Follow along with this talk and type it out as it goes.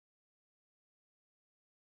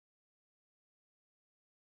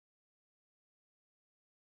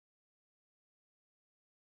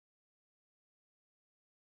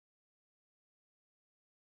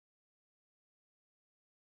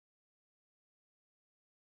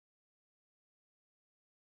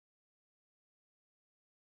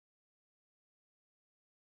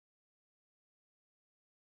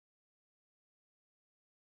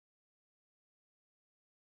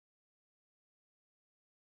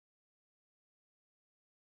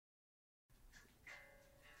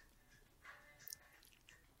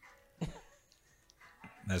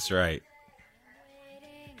That's right.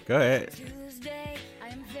 Go ahead.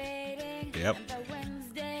 Yep.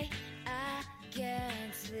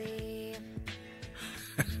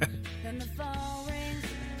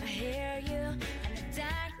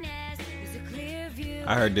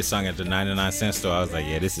 I heard this song at the 99-cent store. I was like,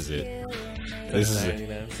 yeah, this is it. This is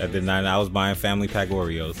it. At the 9, I was buying family pack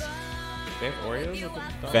Oreos. They have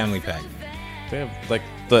Oreos? Family pack. They have, like,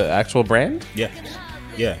 the actual brand? Yeah.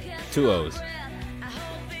 Yeah. 2 O's.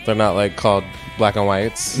 They're not, like, called black and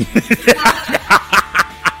whites? No.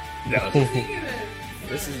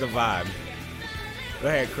 This is the vibe. Go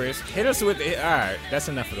ahead, Chris. Hit us with the... All right. That's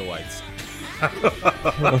enough of the whites.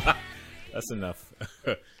 That's enough.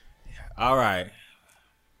 All right.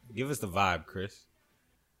 Give us the vibe, Chris.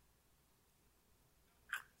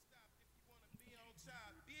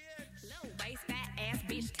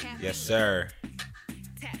 Yes, sir.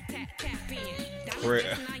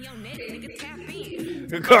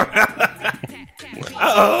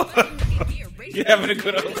 Uh-oh. You having a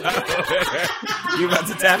good old time over there? You about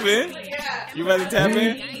to tap in? You about to tap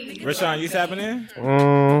in? Rashawn, you tapping in?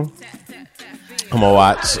 I'm gonna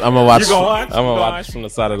watch. You gonna watch? I'm gonna watch from the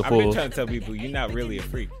side of the pool. I've been trying to tell people you're not really a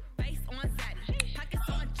freak.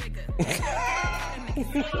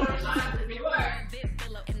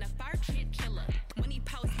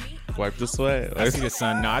 Wipe the sweat. I see the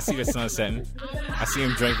sun. No, I see the sun setting. I see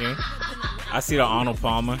him drinking. I see the Arnold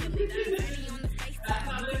Palmer.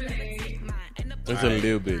 There's a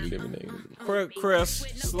little bit of lemonade. Chris,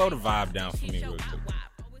 slow the vibe down for me real quick.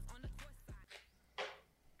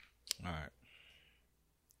 All right.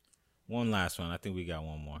 One last one. I think we got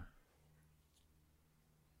one more.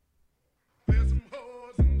 There's some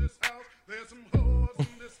hoes in this house. There's some hoes in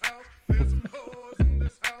this house. There's some hoes in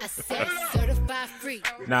this house. I said certified free.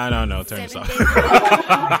 No. Turn this off.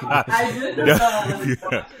 I did the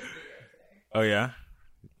Yeah. Oh, yeah?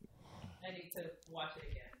 I need to watch it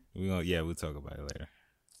again. We'll talk about it later.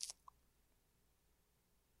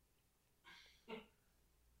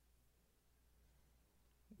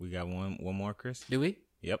 We got one more, Chris? Do we?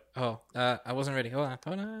 Yep. Oh, I wasn't ready. Hold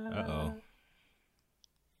on. Uh-oh.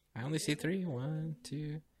 I only see 3. 1,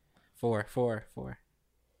 2, 4.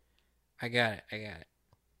 I got it.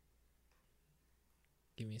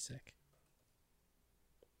 Give me a sec.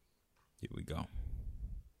 Here we go.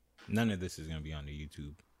 None of this is going to be on the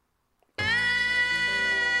YouTube. There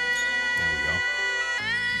we go.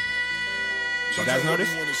 You guys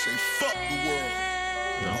notice?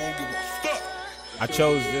 No. I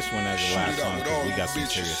chose this one as the last song because we got some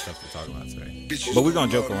serious stuff to talk about today. But we're going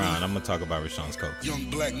to joke around. I'm going to talk about Rashawn's coke.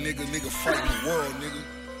 Young black nigga fighting the world, nigga.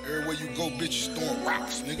 Everywhere you go, bitches throwing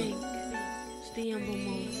rocks, nigga.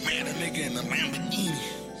 Man, a nigga in a Lamborghini.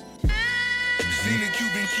 Seen a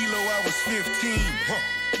Cuban kilo, I was 15.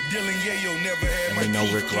 Dylan Yayo never had And my we know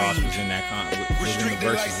teeth Rick Ross clean. was in that was in the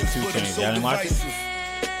verses of 2 Chainz. Y'all didn't watch it?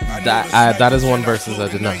 That is one verses I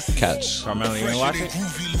did not catch. Carmelo, you didn't watch it? I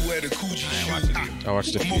didn't watch it either. I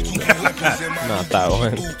watched a few. Not that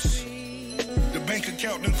one. The bank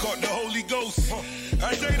account done caught the Holy Ghost.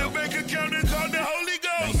 I say the bank account done caught the Holy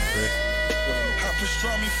Thank Ghost. you, Chris. Hot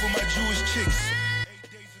pastrami for my Jewish chicks.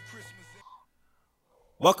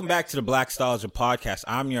 Welcome back to the Black Nostalgia Podcast.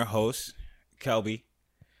 I'm your host, Kelby.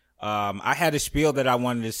 I had a spiel that I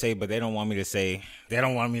wanted to say, but they don't want me to say. They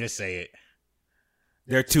don't want me to say it.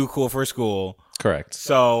 They're too cool for school. Correct.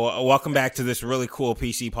 So, welcome back to this really cool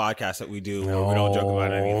PC podcast that we do where we don't joke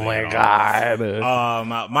about anything. Oh my at all.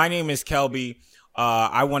 god. My name is Kelby.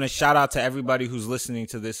 I want to shout out to everybody who's listening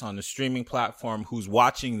to this on the streaming platform, who's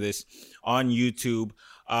watching this on YouTube.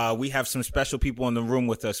 We have some special people in the room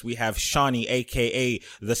with us. We have Shawnee, a.k.a.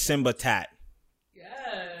 the Simba Tat.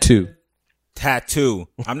 Yes. 2. Tattoo.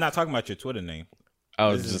 I'm not talking about your Twitter name.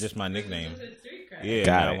 Oh, This is just my nickname. It's street cred. Yeah,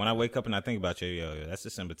 Got no, it. when I wake up and I think about you, yo, that's the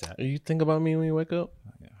Simba Tat. You think about me when you wake up?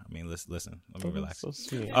 Yeah, I mean, listen. Let me relax. So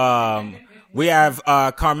sweet. We have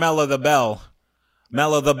Carmela the Bell.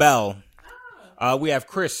 Mella the Bell. We have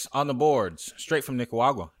Chris on the boards, straight from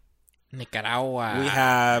Nicaragua. Nicaragua. We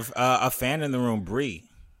have a fan in the room, Bree,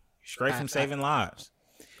 straight from Saving Lives.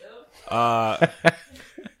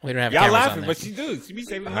 We don't have Y'all cameras laughing, on but that. she do. She be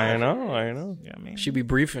saving lives. I know. You know what I mean? She be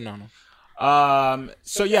briefing on them.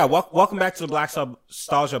 So yeah, welcome back to the Black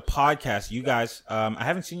Nostalgia Podcast. You guys, I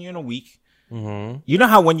haven't seen you in a week. Mm-hmm. You know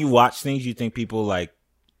how when you watch things, you think people like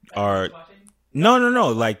are no,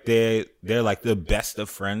 like they're like the best of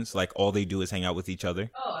friends. Like all they do is hang out with each other.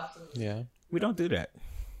 Oh, absolutely. Yeah. We don't do that.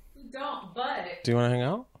 We don't, but Do you want to hang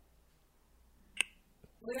out?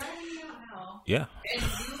 we are hanging out now. Yeah, And you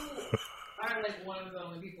are like one of the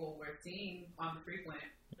only people we're seeing on the frequent.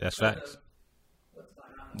 that's because facts. of what's going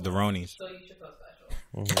on. The Ronies. So you should feel special.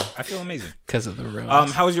 I feel amazing. Because of the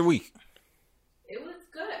roads. How was your week? It was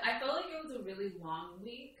good. I felt like it was a really long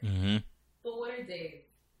week. Mm-hmm. But what are days?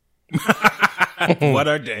 What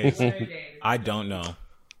are days? What are days? I don't know.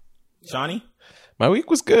 Shawnee? My week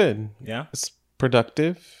was good. Yeah? It's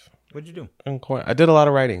productive. What'd you do? I did a lot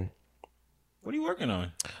of writing. What are you working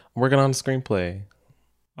on? I'm working on a screenplay.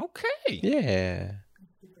 Okay. Yeah.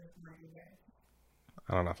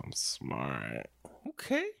 I don't know if I'm smart.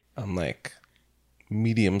 Okay. I'm like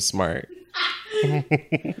medium smart.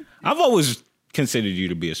 I've always considered you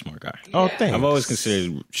to be a smart guy. Oh, thanks. I've always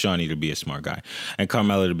considered Shawnee to be a smart guy and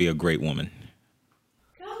Carmela to be a great woman.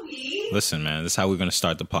 Kobe. Listen, man, that's how we're going to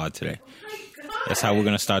start the pod today. Oh my God. That's how we're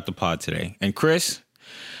going to start the pod today. And Chris,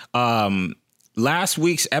 last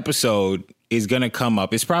week's episode is going to come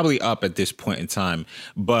up. It's probably up at this point in time.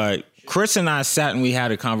 But Chris and I sat and we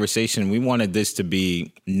had a conversation. We wanted this to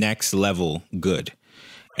be next level good.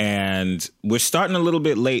 And we're starting a little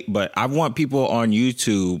bit late, but I want people on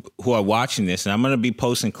YouTube who are watching this, and I'm going to be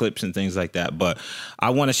posting clips and things like that. But I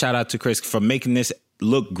want to shout out to Chris for making this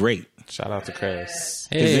look great. Shout out to Chris.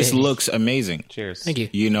 'Cause this looks amazing. Cheers. Thank you.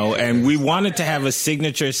 You know, and we wanted to have a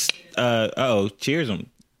signature. Cheers him.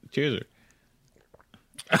 Cheers her.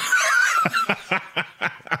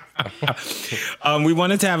 We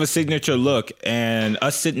wanted to have a signature look, and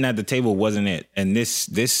us sitting at the table wasn't it. And this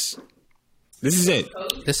is it.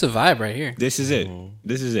 This is a vibe right here. This is it.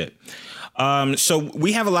 This is it. So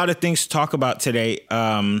we have a lot of things to talk about today.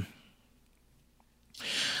 I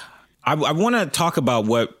want to talk about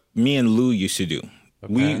what me and Lou used to do.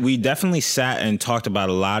 Okay. We definitely sat and talked about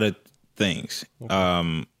a lot of things,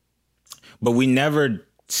 but we never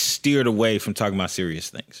steered away from talking about serious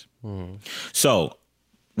things. So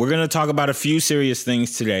we're going to talk about a few serious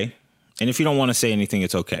things today. And if you don't want to say anything,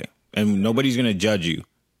 it's okay. And nobody's going to judge you.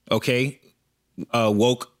 Okay?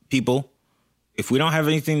 Woke people, if we don't have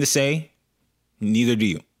anything to say, neither do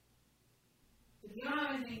you. If you don't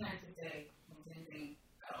have anything nice to say, don't say anything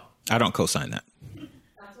at all. I don't co-sign that.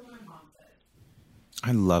 That's what my mom said.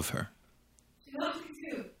 I love her. She loves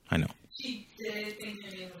me too. I know. She did think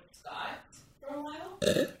your name was Scott for a while.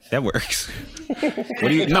 That works. What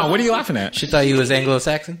are you laughing at? She thought you was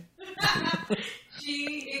Anglo-Saxon.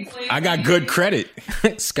 She explained I got to good me- credit.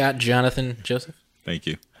 Scott Jonathan Joseph. Thank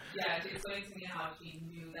you. Yeah, she explained to me how she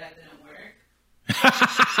knew that didn't work.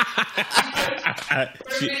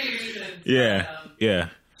 For many reasons. Yeah. But, Yeah.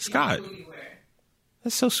 she Scott. knew who you were.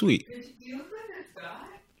 That's so sweet. Do you look like a Scott?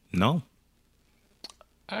 No.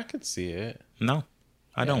 I could see it. No.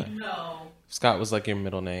 I don't. No. Scott was like your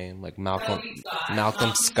middle name, like Malcolm. Kobe Scott.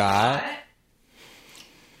 Malcolm Scott. I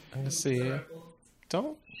can see it.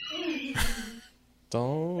 Don't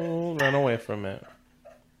run away from it.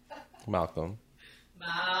 Malcolm.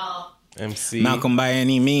 Mal. MC. Malcolm by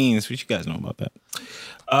any means. What you guys know about that?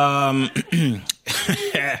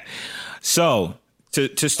 So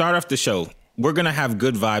to start off the show, we're gonna have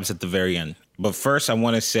good vibes at the very end. But first, I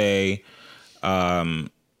want to say,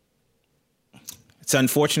 it's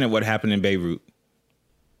unfortunate what happened in Beirut.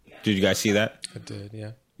 Did you guys see that? I did,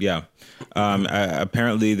 yeah. Yeah.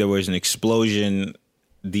 Apparently, there was an explosion.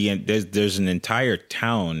 There's an entire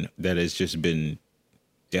town that has just been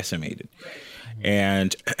decimated.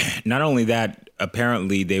 And not only that,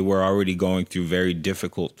 apparently they were already going through very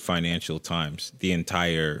difficult financial times, the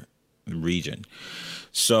entire region.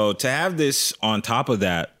 So to have this on top of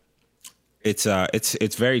that, it's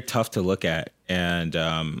very tough to look at. And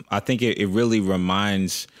I think it really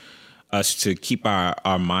reminds us to keep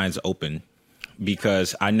our minds open,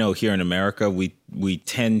 because I know here in America, we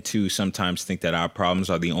tend to sometimes think that our problems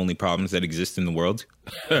are the only problems that exist in the world.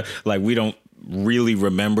 Like, we don't really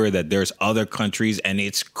remember that there's other countries and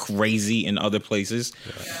it's crazy in other places.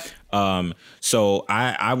 Yeah. So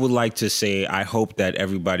I would like to say, I hope that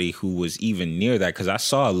everybody who was even near that, because I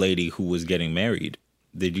saw a lady who was getting married.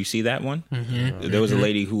 Did you see that one? Mm-hmm. There was a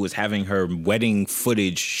lady who was having her wedding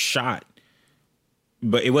footage shot,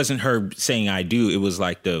 but it wasn't her saying I do. It was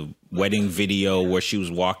like the wedding video where she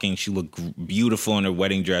was walking. She looked beautiful in her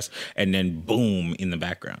wedding dress, and then boom in the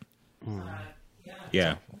background.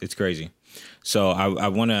 Yeah, it's crazy. So I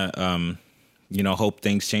want to, hope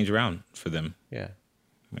things change around for them. Yeah.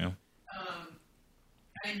 Yeah.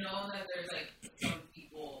 I know that there's like some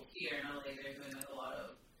people here in LA, they're doing like a lot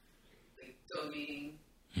of like donating.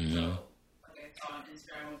 Mm-hmm. So like I saw on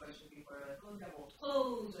Instagram a bunch of people are like, oh, you have old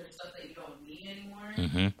clothes or stuff that you don't need anymore.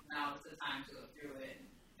 Mm-hmm. Now is the time to go through it, and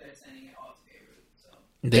they're sending it all to Beirut. So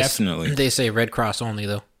Definitely. They say Red Cross only,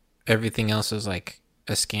 though. Everything else is like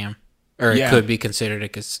a scam. Or Yeah. it could be considered a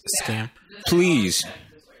scam. Please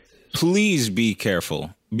be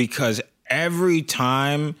careful, because every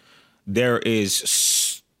time there is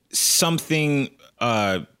something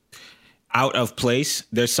out of place,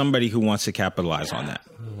 there's somebody who wants to capitalize on that.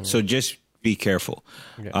 So just be careful.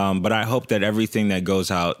 But I hope that everything that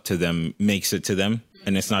goes out to them makes it to them.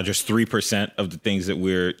 And it's not just 3% of the things that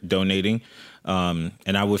we're donating. And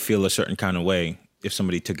I would feel a certain kind of way if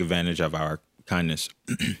somebody took advantage of our kindness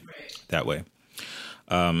that way.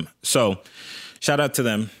 So shout out to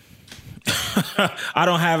them.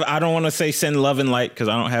 I don't want to say send love and light because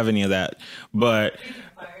I don't have any of that, but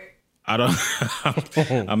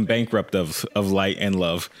I'm bankrupt of light and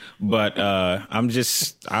love, but I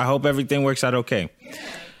hope everything works out okay.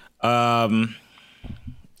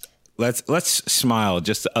 Let's smile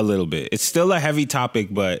just a little bit. It's still a heavy topic,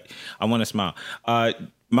 but I want to smile.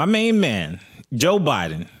 My main man, Joe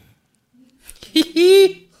Biden.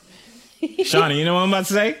 Shawnee, you know what I'm about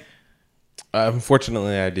to say?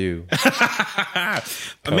 Unfortunately, I do.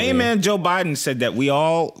 The main man, Joe Biden, said that we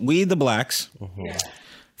the blacks,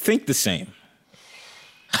 think the same.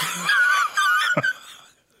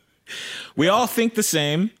 We all think the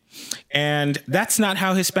same, and that's not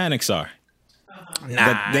how Hispanics are.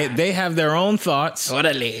 Nah. They have their own thoughts.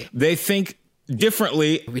 Totally. They think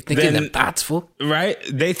differently. We thinking them thoughts, fool. Right?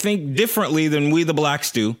 They think differently than we the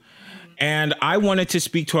blacks do. And I wanted to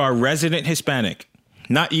speak to our resident Hispanic.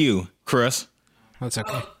 Not you, Chris. That's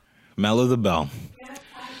okay. Mellow the Bell.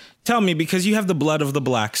 Tell me, because you have the blood of the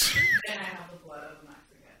blacks. And I have the blood of the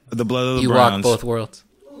Mexicans. The blood of the You browns. walk both worlds.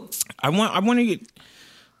 I want to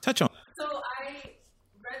touch on. So I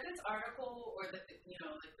read this article, or the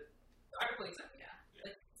article you sent me,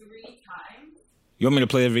 like 3 times. You want me to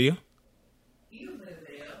play the video? You can play the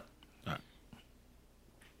video. All right.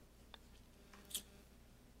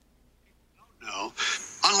 No.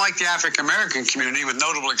 Unlike the African American community, with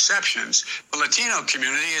notable exceptions, the Latino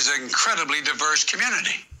community is an incredibly diverse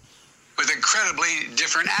community with incredibly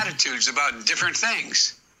different attitudes about different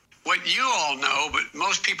things. What you all know, but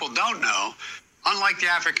most people don't know, unlike the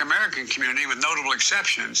African American community, with notable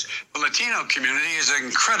exceptions, the Latino community is an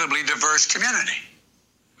incredibly diverse community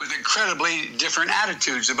with incredibly different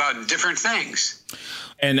attitudes about different things.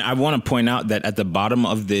 And I want to point out that at the bottom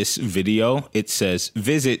of this video, it says,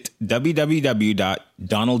 visit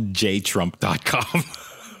www.donaldjtrump.com.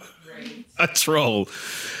 A troll.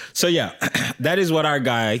 So, yeah, that is what our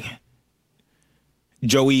guy,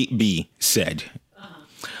 Joey B, said.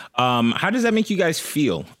 How does that make you guys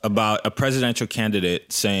feel about a presidential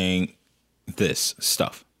candidate saying this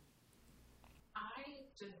stuff? I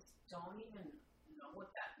just don't even know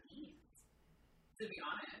what that means, to be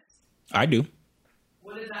honest. I do.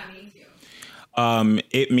 What does that mean to you?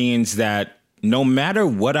 It means that no matter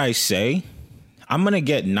what I say, I'm going to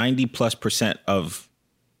get 90+% of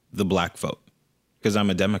the black vote because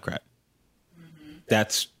I'm a Democrat.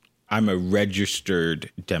 I'm a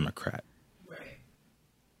registered Democrat. Right.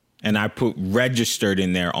 And I put registered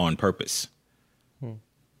in there on purpose.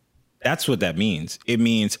 That's what that means. It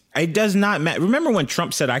means it does not matter. Remember when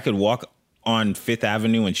Trump said I could walk on Fifth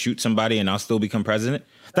Avenue and shoot somebody and I'll still become president?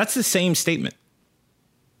 That's the same statement.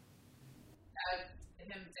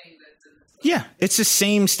 Him saying this is Yeah, it's the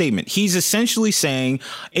same statement. He's essentially saying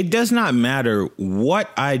it does not matter what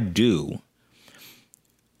I do.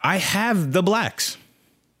 I have the blacks.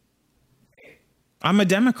 I'm a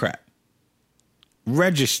Democrat.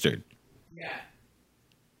 Registered. yeah.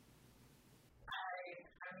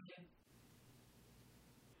 I mean,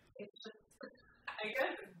 it's just, I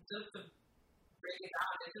guess just to break it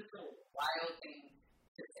down, it's just a wild thing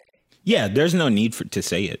to say. Yeah, there's no need to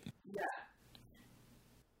say it. Yeah.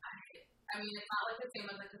 I mean, it's not like the same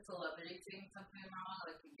as like a celebrity saying something wrong,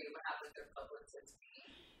 like they would have like their publicist being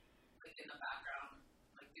like in the background,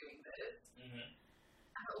 like doing this.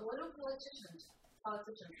 What do politicians have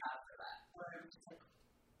for that? Where I'm just like,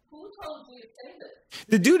 who told you to say this?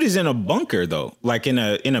 The dude is in a bunker though, like in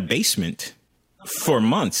a basement for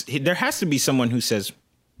months. There has to be someone who says,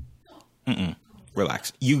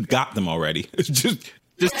 relax. You got them already. just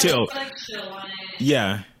chill. It's like chill on it.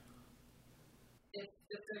 Yeah. If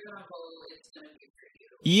they're gonna vote, it's gonna be for you.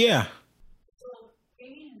 Yeah. So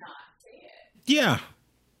maybe not say it. Yeah.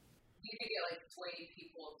 You could get like 20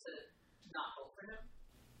 people to not vote for him.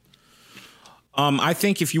 I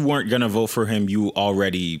think if you weren't going to vote for him, you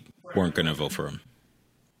already weren't going to vote for him.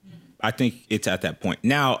 I think it's at that point.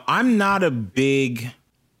 Now, I'm not a big,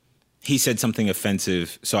 he said something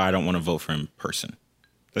offensive, so I don't want to vote for him person.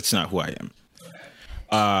 That's not who I am.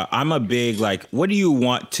 I'm a big, like, what do you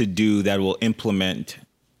want to do that will implement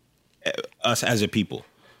us as a people?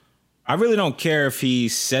 I really don't care if he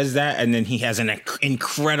says that and then he has an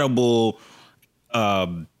incredible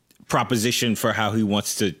proposition for how he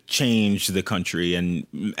wants to change the country and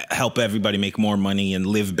help everybody make more money and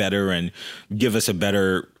live better and give us a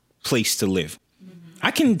better place to live.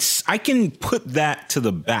 I can put that to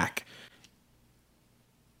the back,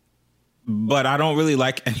 but I don't really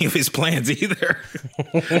like any of his plans either.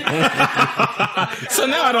 So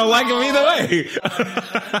now I don't like him either way.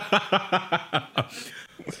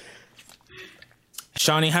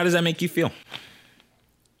 Shawnee, how does that make you feel?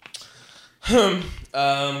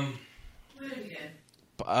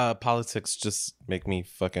 Politics just make me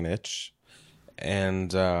fucking itch,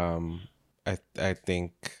 and I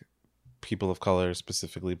think people of color,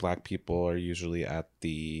 specifically black people, are usually at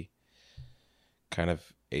the kind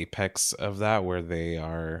of apex of that, where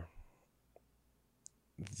they're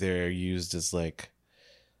used as like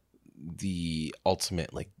the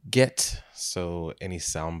ultimate like get. So any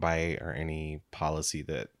soundbite or any policy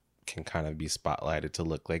that can kind of be spotlighted to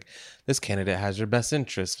look like this candidate has your best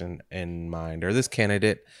interest in mind, or this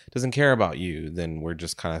candidate doesn't care about you, then we're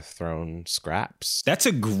just kind of thrown scraps. That's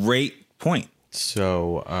a great point.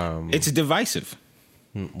 So it's divisive.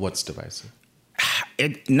 What's divisive?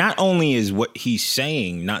 It not only is what he's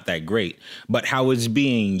saying not that great, but how it's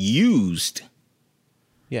being used.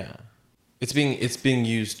 Yeah. It's being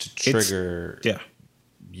used to trigger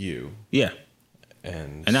you. Yeah.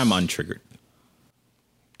 And I'm untriggered.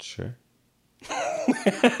 Sure.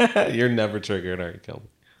 You're never triggered, are you, Kelby?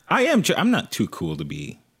 I am. I'm not too cool to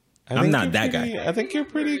be. I'm not that guy. I think you're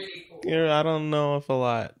pretty. I don't know if a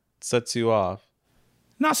lot sets you off.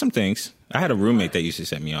 Not some things. I had a roommate that used to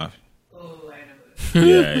set me off. Oh, I know.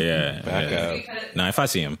 Yeah. Back up. Nah, if I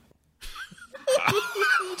see him.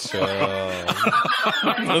 Chill.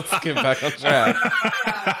 Let's get back on track.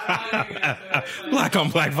 Black on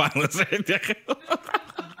black violence.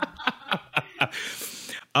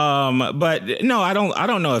 But no, I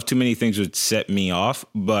don't know if too many things would set me off,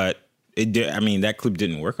 but it did. I mean, that clip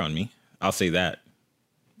didn't work on me. I'll say that.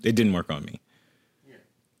 It didn't work on me.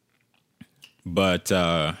 But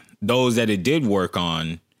those that it did work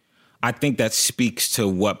on, I think that speaks to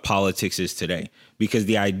what politics is today. Because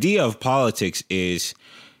the idea of politics is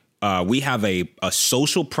we have a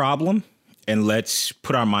social problem, and let's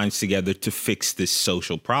put our minds together to fix this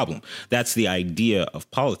social problem. That's the idea of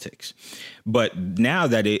politics. But now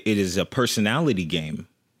that it is a personality game,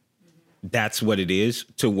 that's what it is,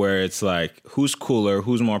 to where it's like, who's cooler,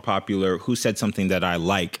 who's more popular, who said something that I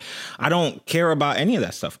like. I don't care about any of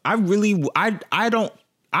that stuff. I really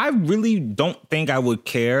don't think I would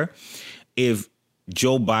care if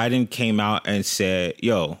Joe Biden came out and said,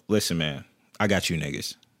 yo, listen, man, I got you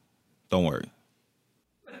niggas. Don't worry.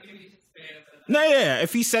 No, yeah.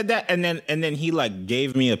 If he said that and then he like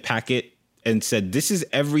gave me a packet and said, this is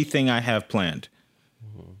everything I have planned,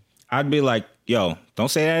 I'd be like, yo, don't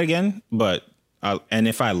say that again. But and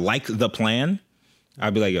if I like the plan,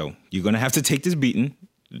 I'd be like, yo, you're going to have to take this beating.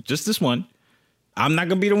 Just this one. I'm not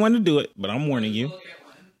going to be the one to do it, but I'm warning you.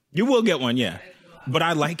 You will get one, yeah. But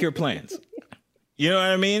I like your plans. You know what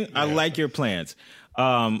I mean? Yeah. I like your plans.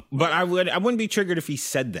 But I wouldn't be triggered if he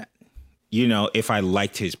said that, you know, if I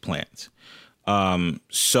liked his plans.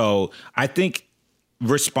 So I think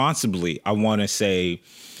responsibly, I want to say,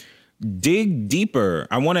 dig deeper.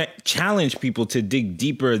 I want to challenge people to dig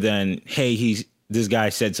deeper than, hey, this guy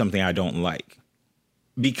said something I don't like.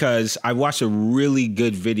 Because I watched a really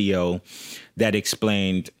good video that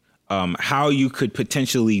explained how you could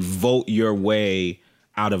potentially vote your way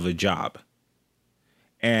out of a job.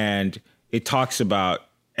 And it talks about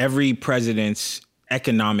every president's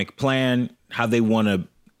economic plan, how they want to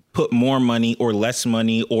put more money or less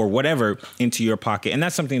money or whatever into your pocket. And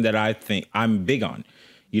that's something that I think I'm big on.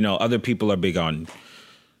 You know, other people are big on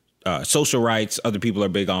social rights. Other people are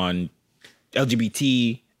big on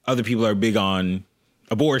LGBT. Other people are big on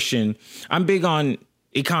abortion. I'm big on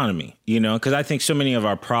economy, you know, because I think so many of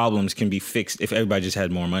our problems can be fixed if everybody just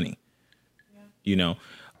had more money, you know.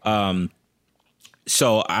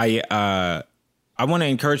 So I want to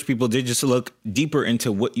encourage people to just look deeper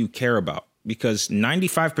into what you care about, because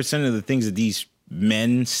 95% of the things that these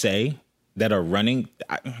men say that are running,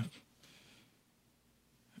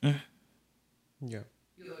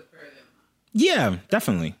 yeah,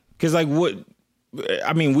 definitely. Because like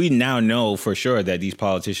we now know for sure that these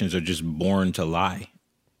politicians are just born to lie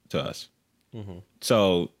to us. Mm-hmm.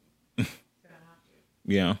 So,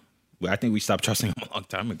 you know, I think we stopped trusting them a long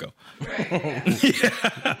time ago.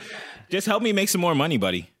 Yeah. Just help me make some more money,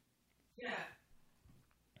 buddy. Yeah.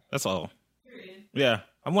 That's all. Yeah.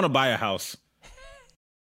 I want to buy a house.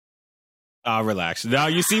 Relax. Now,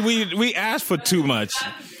 you see, we asked for too much.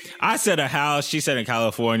 I said a house. She said in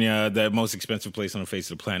California, the most expensive place on the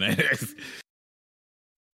face of the planet.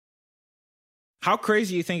 How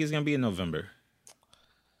crazy you think it's gonna be in November?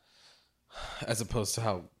 As opposed to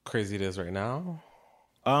how crazy it is right now?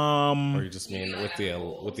 Or you just mean with the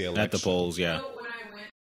election? At the polls, yeah. So when I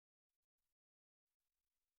went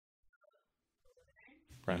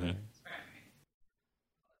Primary.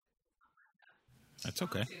 That's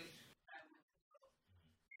okay.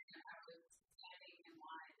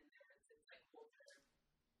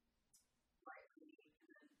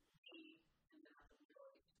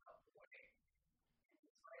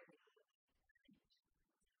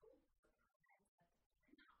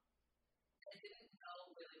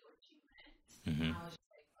 Mm-hmm.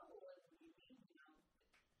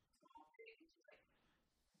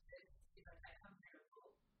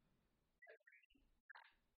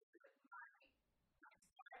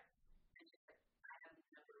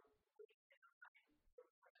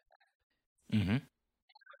 Mm-hmm.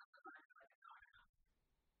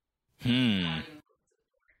 Hmm.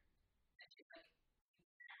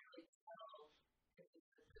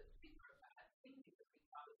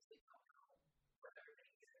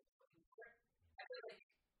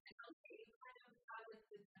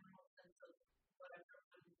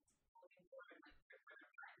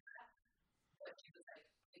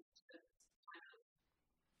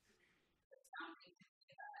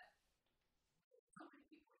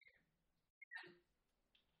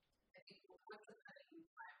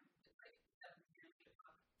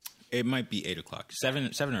 It might be 8 o'clock. 7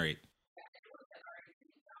 or 8.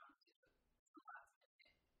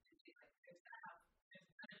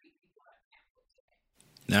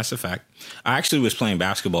 That's a fact. I actually was playing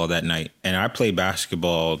basketball that night, and I played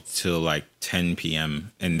basketball till like 10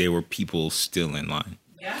 p.m. and there were people still in line.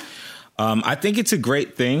 Yeah. I think it's a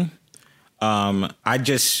great thing. I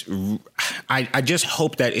just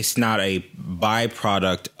hope that it's not a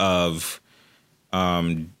byproduct of,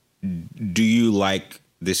 do you like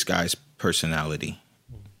this guy's personality?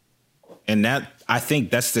 And that, I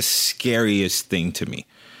think that's the scariest thing to me,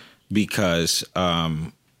 because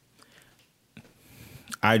I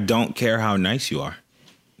don't care how nice you are.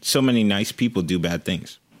 So many nice people do bad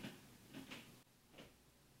things.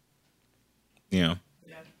 You know?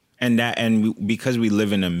 And because we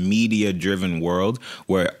live in a media-driven world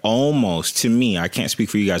where almost, to me, I can't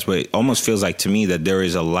speak for you guys, but it almost feels like to me that there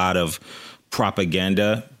is a lot of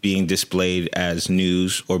propaganda being displayed as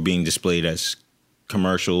news, or being displayed as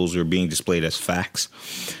commercials, or being displayed as facts.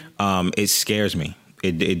 It scares me.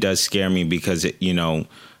 It does scare me, because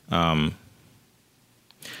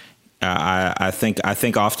I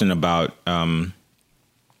think often about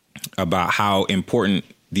how important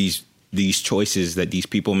these choices that these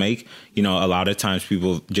people make. A lot of times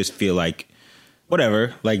people just feel like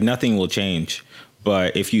whatever, like nothing will change.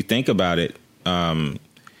 But if you think about it,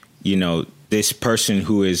 this person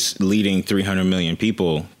who is leading 300 million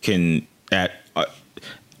people can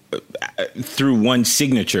through one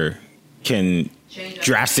signature can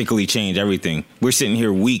drastically change everything. We're sitting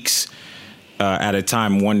here weeks at a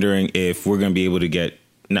time wondering if we're going to be able to get,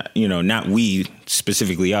 not we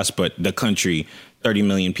specifically us, but the country, 30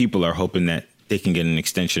 million people are hoping that they can get an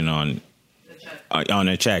extension on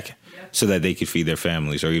a check so that they could feed their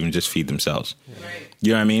families, or even just feed themselves. Right.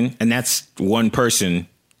 You know what I mean? And that's one person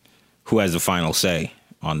who has the final say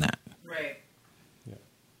on that. Right.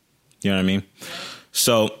 You know what I mean? Yeah.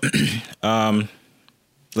 So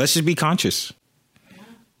let's just be conscious.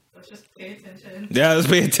 Let's just pay attention. Yeah, let's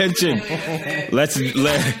pay attention.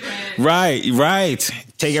 Right.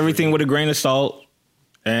 Take everything with a grain of salt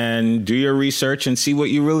and do your research and see what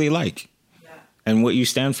you really like and what you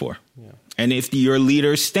stand for. Yeah. And if your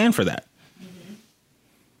leaders stand for that.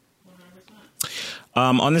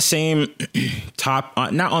 On the same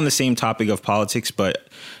not on the same topic of politics, but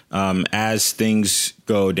as things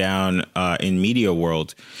go down in media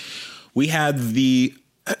world, we have the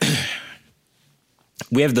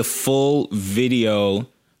full video,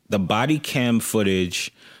 the body cam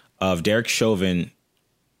footage of Derek Chauvin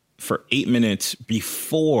for 8 minutes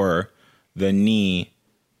before the knee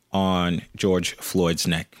on George Floyd's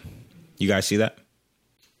neck. You guys see that?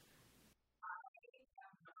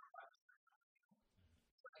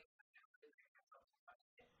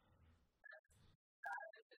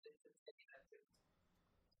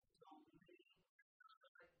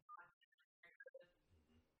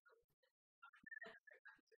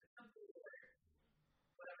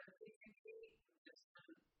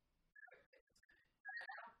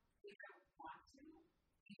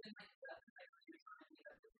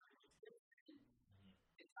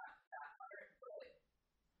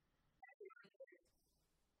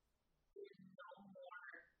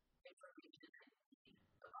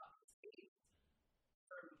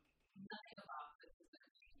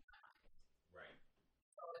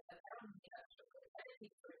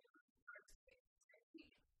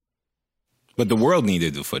 But the world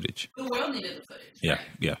needed the footage. The world needed the footage. Yeah, right?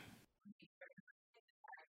 yeah.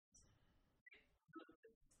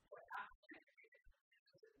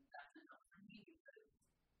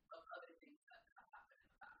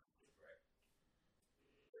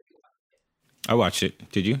 I watched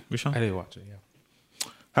it. Did you, Rashawn? I did watch it. Yeah.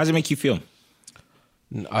 How does it make you feel?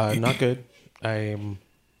 Not good. I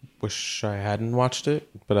wish I hadn't watched it,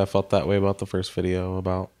 but I felt that way about the first video,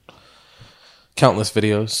 about countless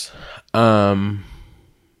videos.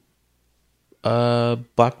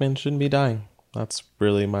 Black men shouldn't be dying. That's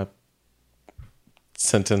really my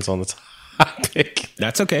sentence on the topic.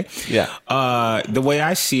 That's okay. Yeah. The way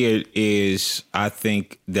I see it is, I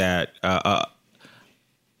think that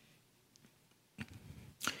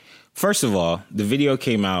first of all, the video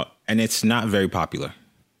came out and it's not very popular.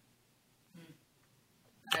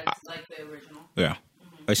 It's like the original. Yeah,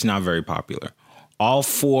 it's not very popular. All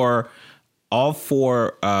four. What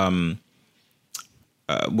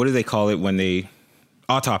do they call it when they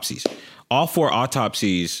autopsies? All 4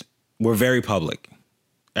 autopsies were very public.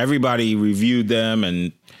 Everybody reviewed them,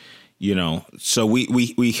 and so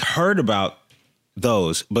we heard about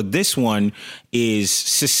those, but this one is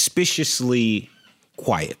suspiciously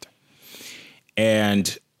quiet.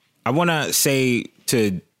 And I want to say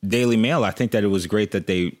to Daily Mail, I think that it was great that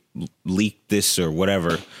they leaked this or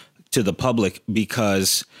whatever to the public,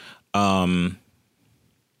 because the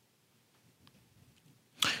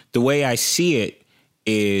way I see it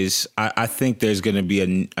is I think there's going to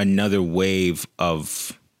be another wave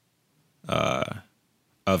of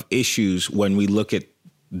issues when we look at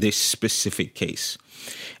this specific case.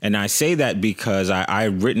 And I say that because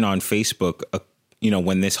I've written on Facebook,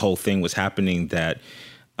 when this whole thing was happening, that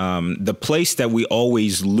the place that we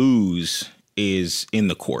always lose is in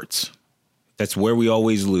the courts. That's where we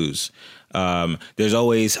always lose. There's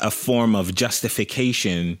always a form of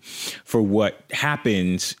justification for what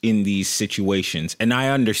happens in these situations. And I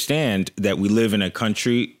understand that we live in a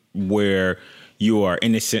country where you are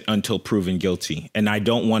innocent until proven guilty. And I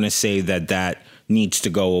don't want to say that that needs to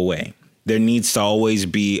go away. There needs to always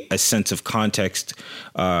be a sense of context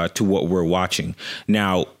to what we're watching.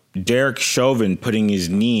 Now, Derek Chauvin putting his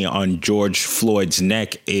knee on George Floyd's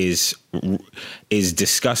neck is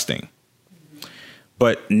disgusting.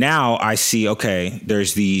 But now I see, okay,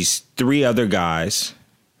 there's these 3 other guys.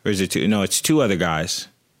 Or is it 2? No, it's 2 other guys.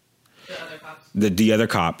 The other cops. The other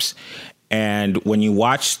cops. And when you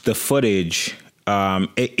watch the footage,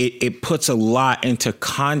 it puts a lot into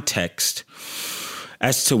context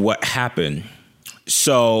as to what happened.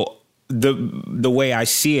 So the way I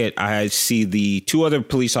see the 2 other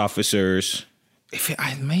police officers.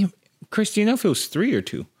 Chris, do you know if it was 3 or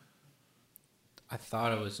 2? I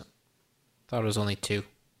thought it was only 2.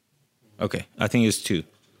 Okay, I think it's 2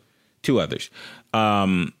 others.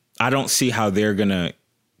 I don't see how they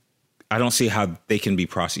can be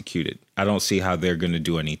prosecuted. I don't see how they're going to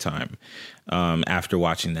do any time after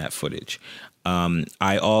watching that footage.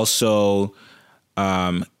 I also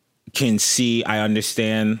I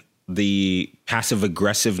understand the passive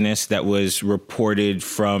aggressiveness that was reported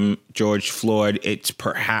from George Floyd. It's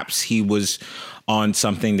perhaps he was on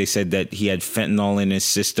something. They said that he had fentanyl in his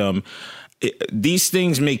system. These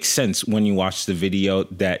things make sense when you watch the video,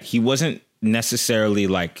 that he wasn't necessarily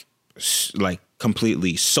like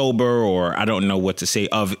completely sober, or I don't know what to say,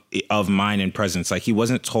 of mind and presence. Like, he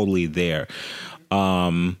wasn't totally there.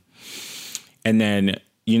 And then,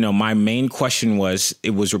 my main question was,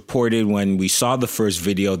 it was reported when we saw the first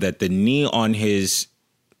video that the knee on his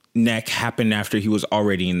neck happened after he was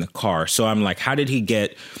already in the car. So I'm like, how did he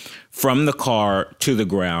get from the car to the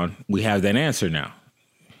ground? We have that answer now.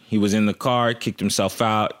 He was in the car, kicked himself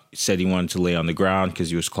out, said he wanted to lay on the ground because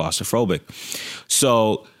he was claustrophobic.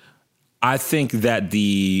 So I think that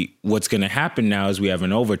what's going to happen now is we have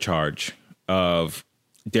an overcharge of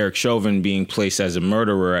Derek Chauvin being placed as a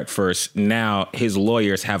murderer at first. Now his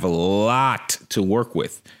lawyers have a lot to work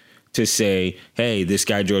with to say, hey, this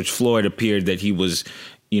guy George Floyd appeared that he was,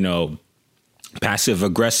 passive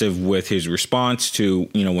aggressive with his response to,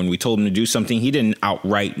 when we told him to do something. He didn't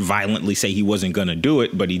outright violently say he wasn't going to do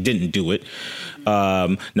it, but he didn't do it.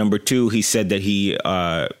 Number 2, he said that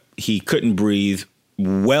he couldn't breathe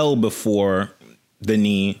well before the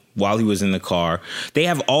knee while he was in the car. They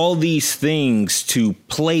have all these things to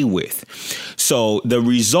play with. So the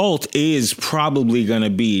result is probably going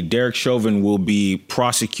to be Derek Chauvin will be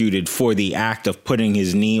prosecuted for the act of putting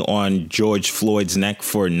his knee on George Floyd's neck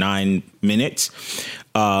for 9 minutes.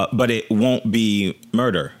 But it won't be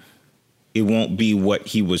murder. It won't be what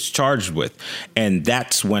he was charged with. And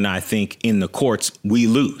that's when I think in the courts we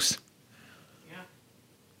lose.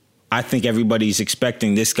 I think everybody's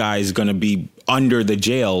expecting this guy is going to be under the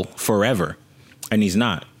jail forever, and he's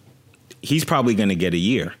not. He's probably going to get a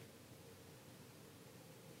year.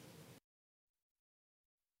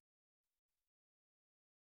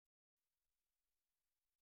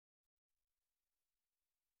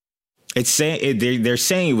 They're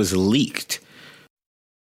saying it was leaked.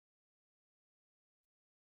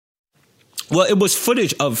 Well, it was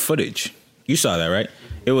footage of footage. You saw that, right?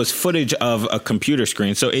 It was footage of a computer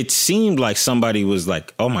screen. So it seemed like somebody was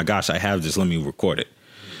like, oh my gosh, I have this. Let me record it.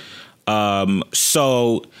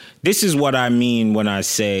 So this is what I mean when I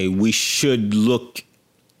say we should look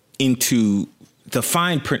into the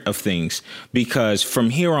fine print of things, because from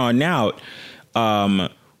here on out,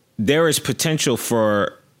 there is potential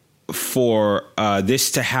for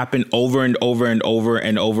this to happen over and over and over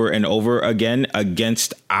and over and over again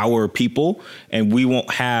against our people, and we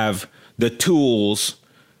won't have the tools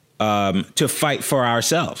to fight for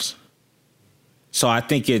ourselves. So I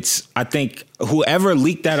think whoever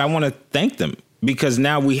leaked that, I want to thank them, because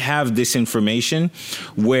now we have this information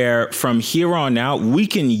where from here on out we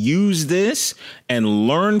can use this and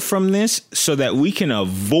learn from this so that we can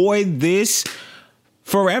avoid this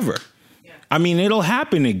forever. Yeah. I mean, it'll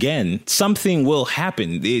happen again. Something will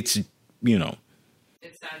happen. It's, It's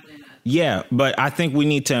sadly not. Yeah, but I think we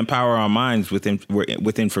need to empower our minds with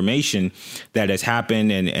information that has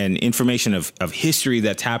happened and information of history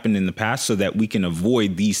that's happened in the past, so that we can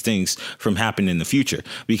avoid these things from happening in the future.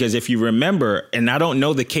 Because if you remember, and I don't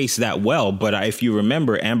know the case that well, but if you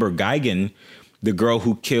remember Amber Guygen, the girl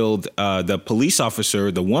who killed the police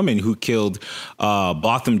officer, the woman who killed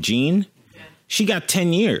Botham Jean, she got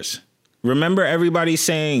 10 years. Remember everybody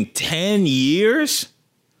saying 10 years?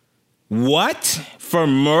 What? For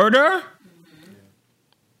murder?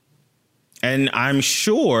 And I'm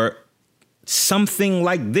sure something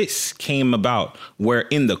like this came about where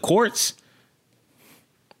in the courts.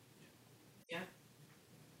 Yeah.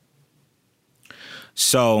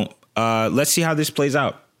 So let's see how this plays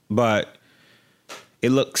out. But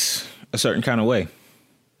it looks a certain kind of way.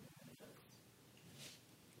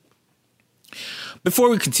 Before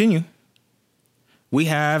we continue, we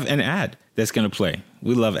have an ad that's going to play.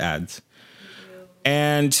 We love ads.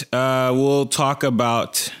 And we'll talk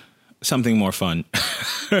about something more fun.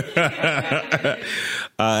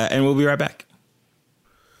 And we'll be right back.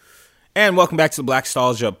 And welcome back to the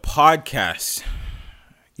Blackstalgia podcast.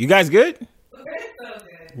 You guys good?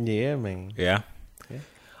 Yeah, man. Yeah.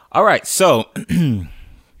 All right. So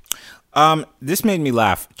this made me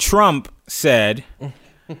laugh. Trump said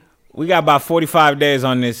we got about 45 days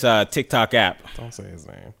on this TikTok app. Don't say his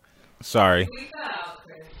name. Sorry.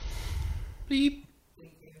 Beep.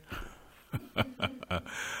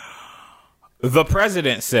 The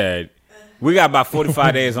president said we got about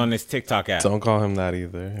 45 days on this TikTok app. Don't call him that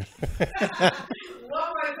either. One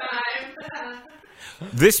more time.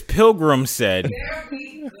 This pilgrim said, There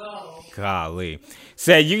we go. golly,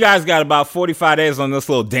 said you guys got about 45 days on this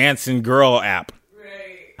little dancing girl app.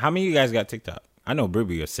 Right. How many of you guys got TikTok? I know Brie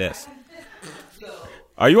be obsessed.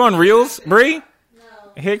 Are you on Reels, Brie? No.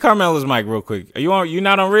 Hit Carmela's mic real quick. Are you on? You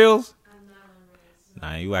not on Reels? I'm not on Reels.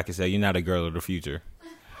 Nah, you like I said, you're not a girl of the future.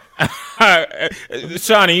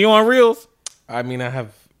 Shawnee, you on Reels? I mean, I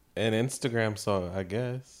have an Instagram, so I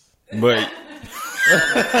guess. But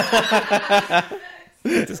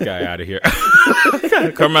get this guy out of here.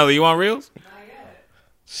 Carmela, you on Reels? Not yet.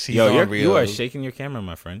 She's Yo, on Reels. you are shaking your camera,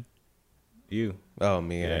 my friend. You. Oh,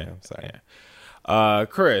 me. Yeah. I'm sorry. Yeah.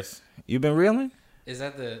 Chris, you been reeling? Is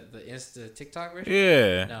that the Insta TikTok version?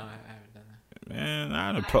 Yeah. No, I haven't done that. Man,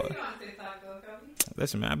 I see you on TikTok, though, Cody.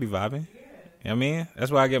 Listen, man, I be vibing. Yeah. You know what I mean?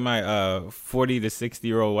 That's why I get my 40 to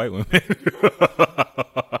 60-year-old white women. Well,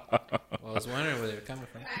 I was wondering where they were coming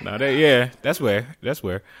from. No, that's where.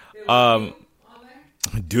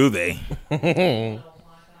 Do they?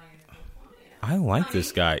 I like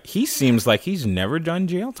this guy. He seems like he's never done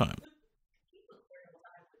jail time.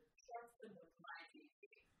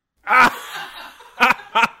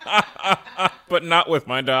 But not with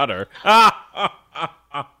my daughter.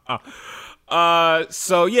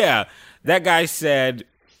 So yeah, that guy said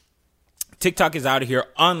TikTok is out of here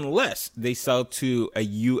unless they sell to a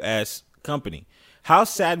U.S. company. How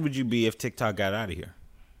sad would you be if TikTok got out of here?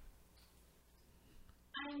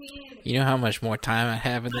 I mean, You know how much more time I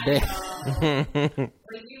have in the day? like even after Dawn,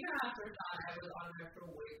 I was on there for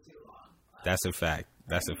way too long. That's a fact.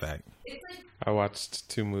 That's a fact. It's like, I watched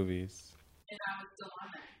 2 movies. and I was still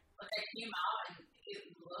on there. Like I came out and it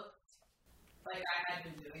looked like I had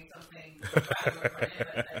been doing something that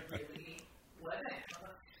I really wasn't.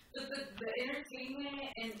 But the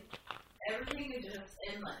entertainment and everything is just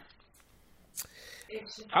endless.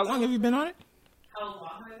 It's just, How long have you been on it? how long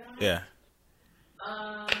have I been on it? Yeah.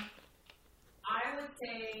 I would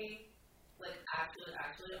say, like,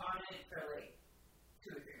 actually on it for, like, 2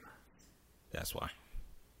 or 3 months. That's why.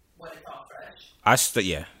 When it's all fresh.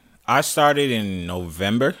 I started in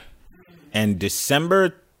November, and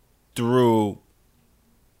December through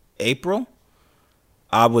April,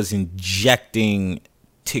 I was injecting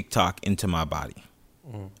TikTok into my body.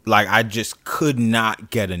 Like, I just could not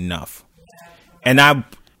get enough. And I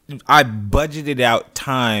budgeted out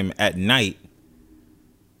time at night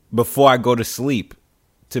before I go to sleep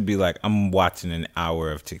to be like, I'm watching an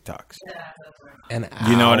hour of TikToks. An hour?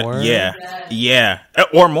 You know what? Yeah,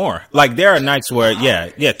 or more. Like, there are nights where,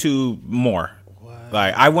 2 more. What?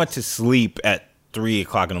 Like, I went to sleep at 3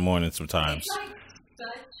 o'clock in the morning sometimes. It's like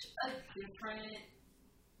such a different,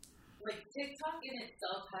 like, TikTok in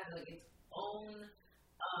itself has, like, its own,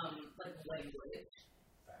 like, language.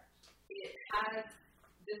 It has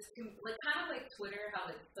this, like, kind of like Twitter, how,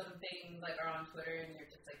 like, some things, like, are on Twitter and you're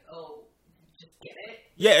just like, oh, just get it.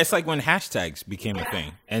 Yeah, it's like when hashtags became a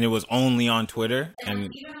thing, and it was only on Twitter. And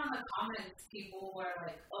And even on the comments, people were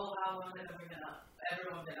like, oh, how long has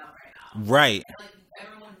everyone been up right now? right, And, like,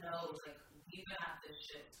 everyone knows, like, we've been at this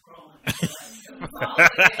shit scrolling for,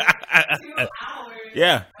 like, 2 hours.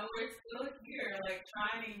 yeah. And we're still here, like,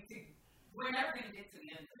 trying to, we're never going to get to the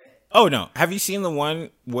end of it. Oh no, have you seen the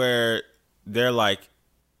one where they're like,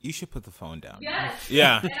 you should put the phone down? Yes.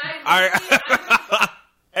 Yeah. And I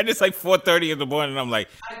And it's like 4:30 in the morning, and I'm like,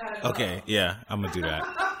 gotta go. okay, yeah, I'm gonna do that.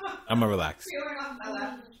 I'm gonna relax. Feeling on my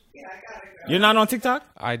left. Yeah, I gotta go. You're not on TikTok?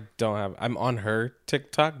 I don't have. I'm on her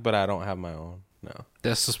TikTok, but I don't have my own. No.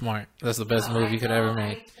 That's so smart. That's the best move you could ever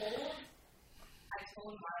make. I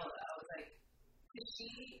told Marla, I was like, 'cause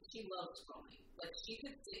she loves scrolling. Like, she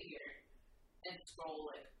could sit here and scroll,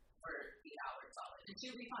 like, for 8 hours solid. And she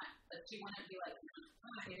would be fine. Like, she wouldn't be like,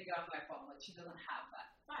 oh, I need to get off my phone. Like, she doesn't have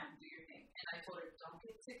that. Fine, do your thing. And I told her, don't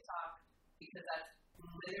get TikTok, because that's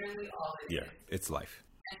literally all it Yeah, is. it's life.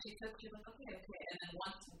 And she was like, okay. And then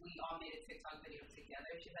once we all made a TikTok video together,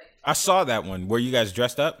 she's like, I saw that one where you guys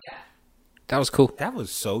dressed up. yeah, That was cool. That was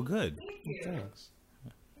so good, thank you. Thanks.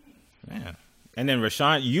 man. And then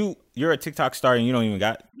Rashawn, you're a TikTok star, and you don't even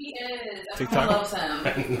got. He is. TikTok? Everyone loves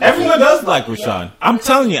him. Everyone does like Rashawn. I'm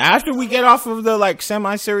telling you, after we get off of the like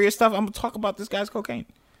semi-serious stuff, I'm gonna talk about this guy's cocaine.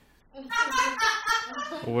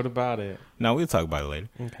 What about it? No, we'll talk about it later.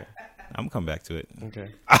 Okay. I'm gonna come back to it.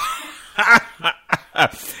 Okay.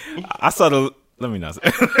 I saw the. Let me not say.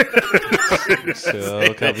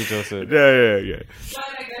 Chill, Calvin Joseph. Yeah. But I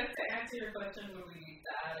guess to answer your question, would we use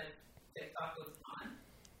that if TikTok was on?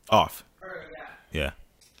 Off. Or, Yeah.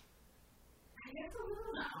 I guess a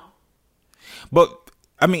little now. But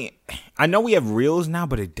I mean, I know we have reels now,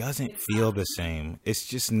 but it doesn't feel the same. It's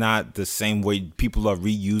just not the same way people are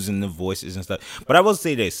reusing the voices and stuff. But I will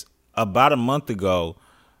say this: about a month ago,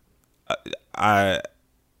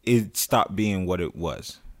 it stopped being what it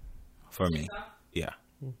was for me. Yeah,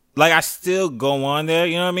 like I still go on there.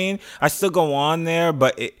 You know what I mean? I still go on there,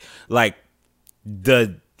 but it like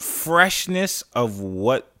the freshness of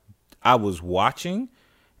what I was watching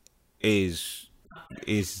is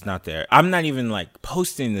not there. I'm not even like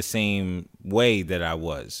posting the same way that I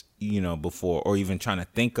was, before, or even trying to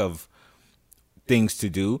think of things to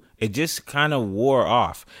do. It just kind of wore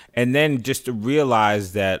off. And then just to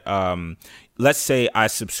realize that, let's say I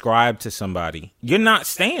subscribe to somebody, you're not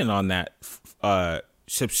staying on that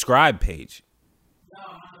subscribe page.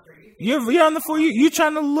 You're on the for you. You're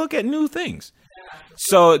trying to look at new things.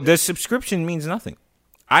 So the subscription means nothing.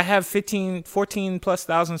 I have 14 plus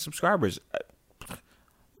thousand subscribers.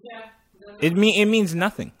 Yeah. It means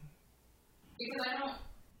nothing. Because I don't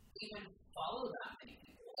even follow that many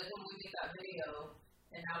people. Like when we did that video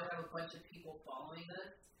and now we have a bunch of people following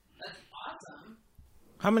us, that's awesome.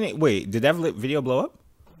 How many? Wait, did that video blow up?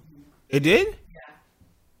 It did? Yeah.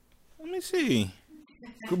 Let me see.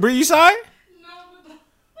 Bree, you saw it?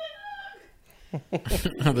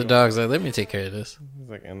 The dog's like, let me take care of this. He's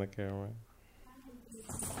like in the camera.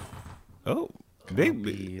 Oh, big.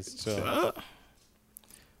 Please, chill.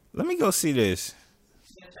 Let me go see this.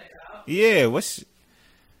 You gonna check it out? Yeah, It's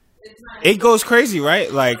not it goes crazy,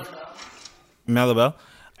 right? Like Melabel.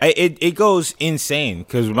 It goes insane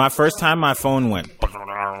because my first time my phone went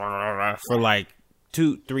for like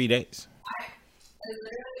 2-3 days. I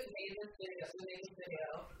literally made this video. We made this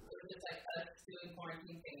video. It was just like us doing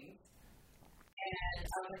quarantine things. And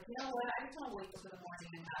I was like, you know what? I just want to wake up in the morning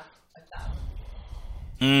and have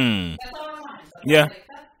 1,000. That's all I wanted. So Yeah. I was like,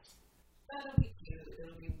 that'll be cute.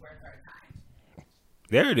 It'll be worth our time.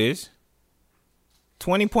 There it is.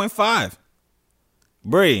 20.5.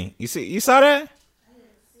 Bree, you saw that? I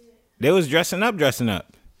They was dressing up.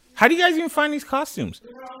 How do you guys even find these costumes?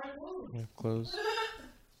 Clothes.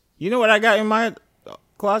 You know what I got in my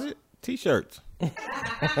closet? T-shirts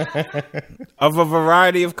of a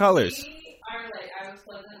variety of colors. We are like, I was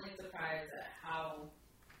pleasantly surprised at how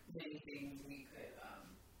many things we could find.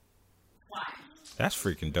 That's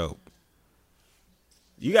freaking dope.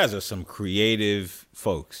 You guys are some creative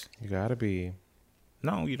folks. You gotta be.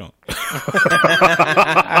 No, you don't. I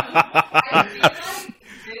feel like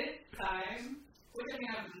this time, which I mean,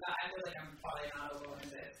 I feel like I'm probably not alone in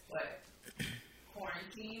this, but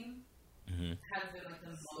quarantine has been like the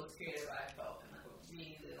most creative I've felt in like a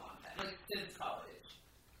really long time, like since college.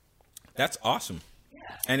 That's awesome. Yeah,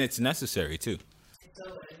 And it's necessary, too. so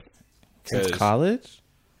like, Since 'Cause- college?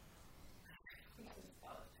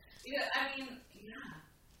 yeah, I mean, yeah,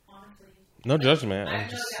 honestly. No judgment. I I'm know,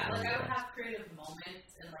 just. yeah, like I would have creative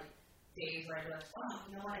moments and like days where I'd be like, oh,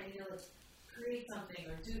 you know what, I need to like create something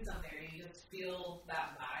or do something, or you just feel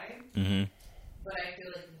that vibe. Mm-hmm. But I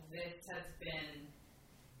feel like this has been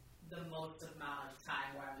the most amount of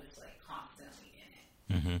time where I'm just like constantly in it.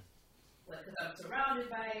 Mm-hmm. Like, because I'm surrounded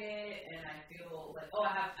by it, and I feel like, oh,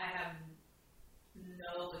 I have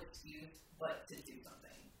no excuse but to do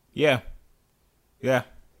something. Yeah. Yeah.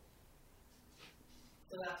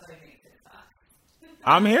 So that's what I think TikTok.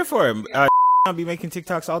 I'm here for it. I'll be making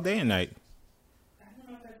TikToks all day and night. I don't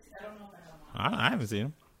know if I have one. I haven't seen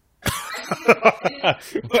them.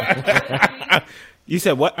 I You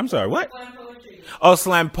said what? I'm sorry, what? Slam poetry. Oh,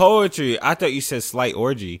 slam poetry. I thought you said slight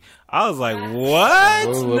orgy. I was like, what?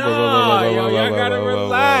 Whoa, whoa, No, whoa, yo, whoa, y'all whoa, gotta whoa, whoa, whoa,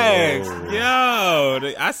 relax. whoa, Yo,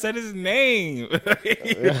 I said his name.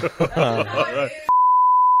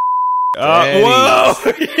 Daddy. Whoa.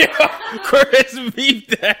 Chris, beat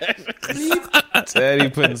that. Teddy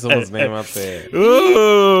putting someone's name out there.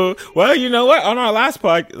 Ooh. Well, you know what? On our last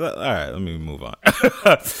podcast, all right, let me move on.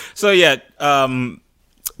 So yeah, Don,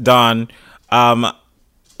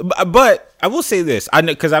 but I will say this. I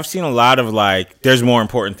know, because I've seen a lot of like, there's more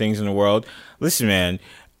important things in the world. Listen, man,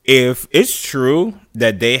 if it's true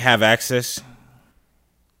that they have access,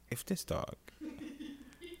 if this dog,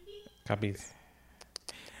 Copies.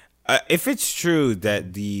 if it's true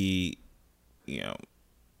that these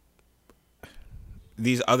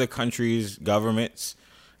other countries' governments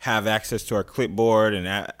have access to our clipboard and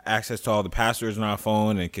access to all the passwords on our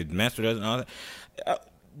phone and could mess with us and all that,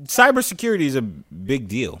 cybersecurity is a big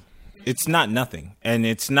deal. It's not nothing, and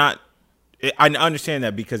it's not. I understand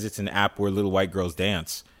that because it's an app where little white girls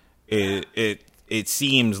dance. It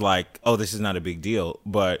seems like, oh, this is not a big deal,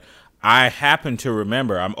 but I happen to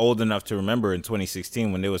remember. I'm old enough to remember in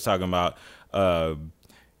 2016 when they was talking about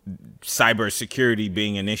cybersecurity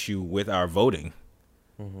being an issue with our voting.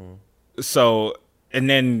 Mm-hmm. So, and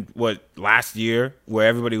then last year where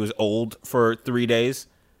everybody was old for 3 days.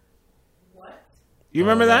 What? You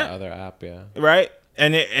remember that? other app? Yeah. Right?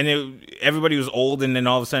 And everybody was old, and then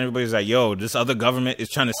all of a sudden everybody's like, yo, this other government is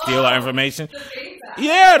trying to steal our information. The Face app.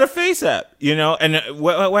 Yeah, the Face app, and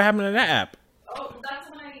what happened to that app? Oh, that's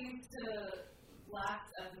when I used to last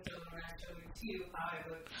episode when I showed you how I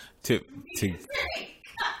would. To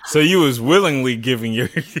so you was willingly giving your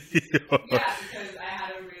Yeah, because I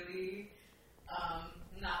had a really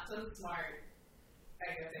not so smart, I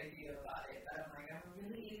guess, idea about it. But I'm like, I'm a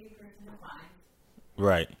really easy person to find,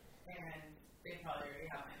 right. and they probably already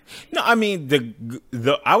have my information. No, I mean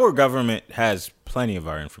our government has plenty of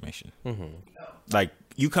our information. Mm-hmm. Like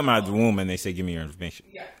you come out of the womb and they say, "Give me your information."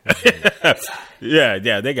 Yeah.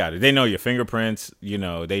 Yeah, they got it. They know your fingerprints. They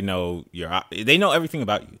know they know everything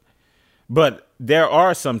about you. But there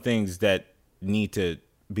are some things that need to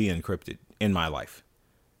be encrypted in my life,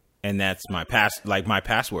 and that's my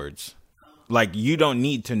passwords. Like you don't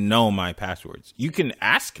need to know my passwords. You can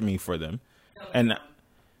ask me for them, and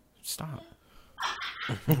stop.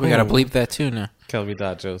 We gotta bleep that too now.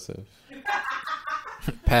 Kelby.Joseph.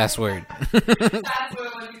 Password. That's what I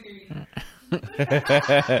want to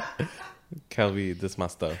do. Kelby, this my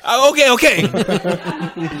stuff. Okay.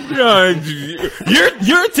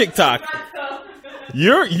 You're TikTok.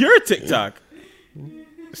 You're TikTok.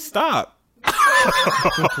 Stop.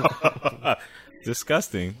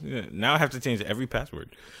 Disgusting. Yeah, now I have to change every password.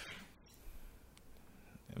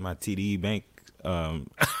 My TD Bank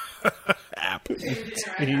app.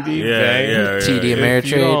 TD Yeah. TD You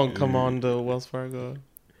Ameritrade. don't come on to Wells Fargo.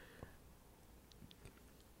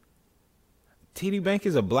 TD Bank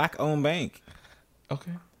is a black-owned bank.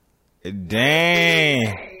 Okay. Dang.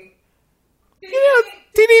 Hey. Yeah,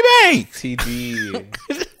 TD Bank. TD.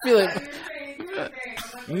 Feel like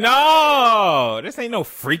No, this ain't no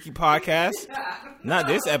freaky podcast. Not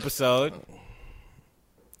this episode.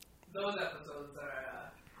 Those episodes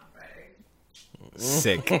are on Friday.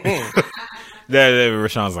 Sick.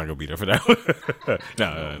 Rashawn's not gonna be there for that.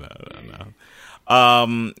 No.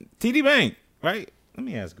 TD Bank, right? Let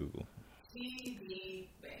me ask Google. TD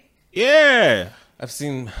Bank. Yeah. I've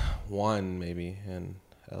seen one maybe in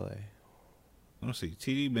LA. Let's see.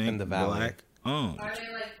 TD Bank In the Valley. Black owned. Are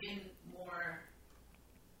they like in more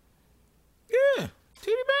Yeah.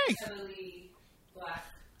 TD Bank. heavily black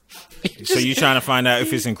population? So you trying to find out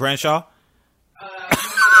if it's in Crenshaw?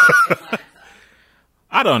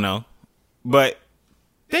 I don't know, but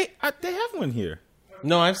they have one here.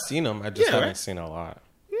 No, I've seen them. I just Yeah, haven't right? seen a lot.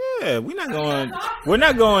 Yeah, we're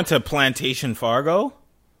not going to Plantation Fargo.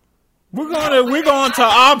 We're going to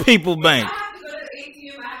our people bank. I have to go to the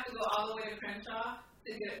ATM. I have to go all the way to Crenshaw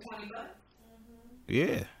to get $20.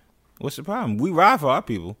 Yeah. What's the problem? We ride for our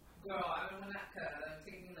people. Girl, I don't want that cut. It's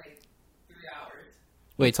taking like 3 hours.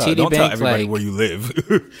 Wait, Don't TD tell Bank everybody like where you live.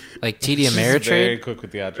 like TD She's very Ameritrade? quick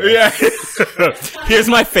with the address. Yeah. Here's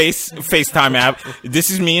my FaceTime app. This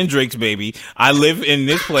is me and Drake's baby. I live in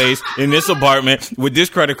this place, in this apartment, with this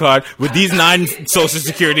credit card, with these 9 social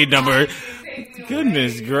security numbers.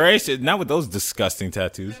 Goodness gracious. Not with those disgusting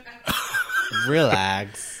tattoos.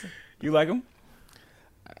 Relax. You like them?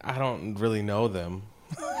 I don't really know them.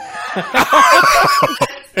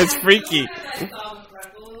 It's freaky. I saw the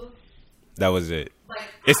freckles. That was it. Like,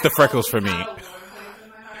 It's the freckles for me. I have a warm place in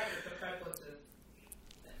my heart, but the freckles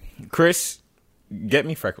is Chris, get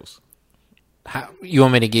me freckles. How, you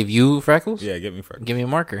want me to give you freckles? Yeah, get me freckles. Give me a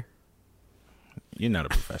marker. You're not a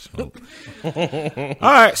professional.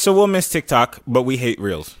 All right, so we'll miss TikTok, but we hate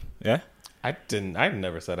Reels. Yeah? I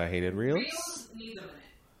never said I hated reels. Reels needs a minute.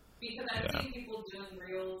 Because I've seen people doing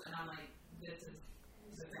reels, and I'm like, this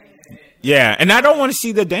is the thing. Yeah, and I don't want to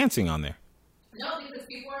see the dancing on there. No, because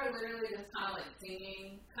people are literally just kind of like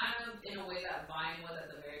singing, kind of in a way that Vine was at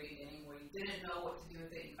the very beginning, where you didn't know what to do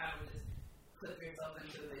with it. You kind of just clip yourself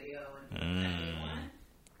into a video and one.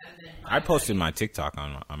 And then I posted my TikTok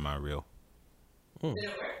on my Reel. Did it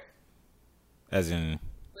work? As in,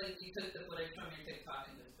 Like you took the footage from your TikTok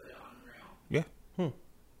and just put it on Reel. yeah.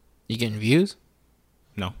 You getting views?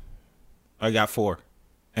 No. I got 4.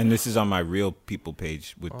 And this is on my Real People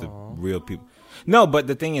page with the real people. No, but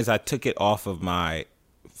the thing is, I took it off of my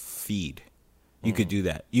feed. You could do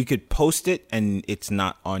that. You could post it and it's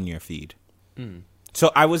not on your feed.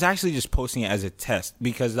 So I was actually just posting it as a test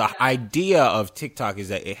because the idea of TikTok is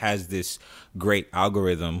that it has this great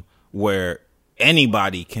algorithm where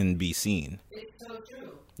anybody can be seen. It's so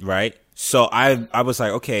true. Right? So I was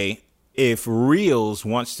like, okay, if Reels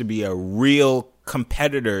wants to be a real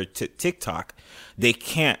competitor to TikTok, they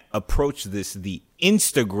can't approach this the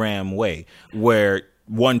Instagram way where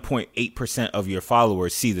 1.8% of your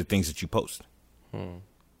followers see the things that you post.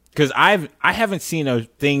 Because I haven't seen a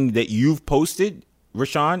thing that you've posted,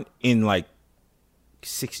 Rashawn, in like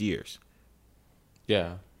 6 years.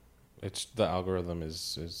 Yeah, it's the algorithm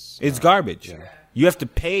is It's garbage. yeah. You have to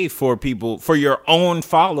pay for people, for your own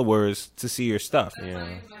followers to see your stuff. That's Yeah.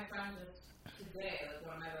 funny, 'cause my friend just today, like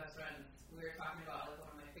one of my best friends, we were talking about like one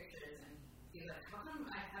of my pictures, and he's like, "How come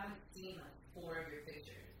I haven't seen like 4 of your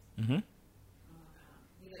pictures?" Mhm.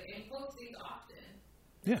 He's like, "And you post these often."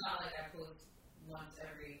 Yeah. It's not like I post once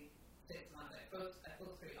every 6 months. I post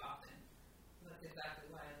pretty often. That's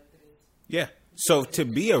exactly why I like it. Yeah. So to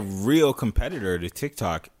be a real competitor to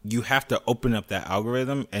TikTok, you have to open up that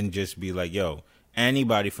algorithm and just be like, yo,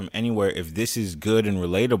 anybody from anywhere, if this is good and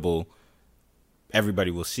relatable, everybody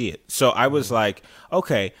will see it. So I was like,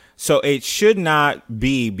 okay, so it should not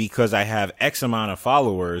be because I have X amount of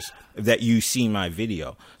followers that you see my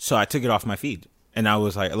video. So I took it off my feed and I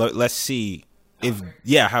was like, let's see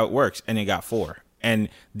how it works. And it got 4. And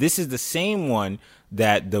this is the same one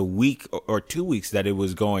that the week or 2 weeks that it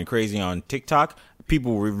was going crazy on TikTok,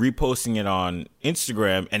 people were reposting it on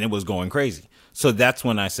Instagram and it was going crazy. So that's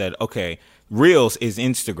when I said, okay, Reels is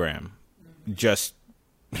Instagram, just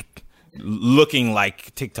looking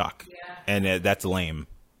like TikTok. Yeah. And that's lame.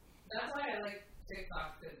 That's why I like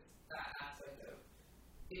TikTok, because that aspect of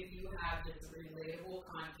if you have just relatable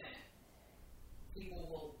content, people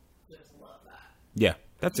will just love that. Yeah,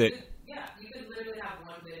 that's it. Yeah, you could literally have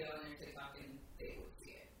one video on your TikTok and they would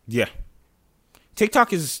see it. Yeah.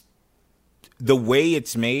 TikTok is the way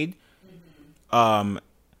it's made.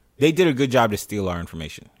 They did a good job to steal our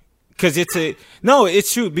information. Cause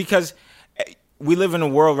it's true because we live in a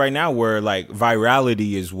world right now where like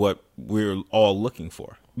virality is what we're all looking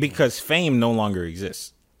for because fame no longer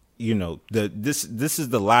exists. You know, this is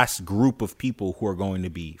the last group of people who are going to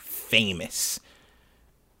be famous.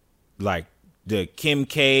 Like the Kim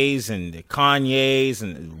K's and the Kanye's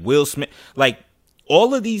and Will Smith, like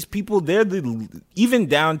all of these people, they're even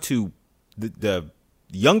down to the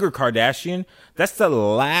younger Kardashian, that's the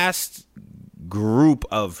last group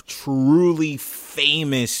of truly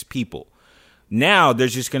famous people. Now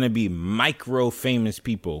there's just going to be micro famous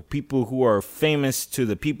people who are famous to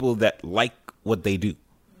the people that like what they do.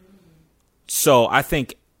 So I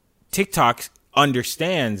think TikTok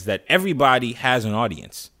understands that everybody has an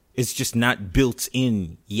audience. It's just not built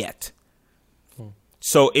in yet.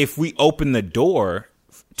 So if we open the door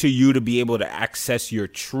to you to be able to access your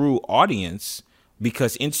true audience,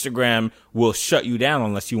 because Instagram will shut you down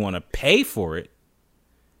unless you want to pay for it,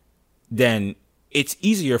 then it's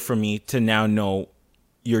easier for me to now know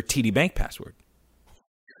your TD Bank password.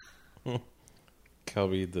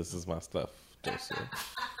 Kelby, this is my stuff.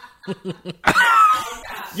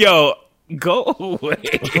 Yo, go away.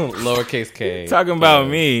 Lowercase K. Talking about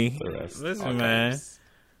me. The rest, Listen, man.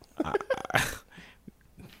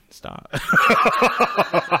 Stop.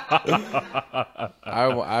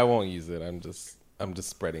 I won't use it. I'm just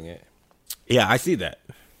spreading it. Yeah, I see that.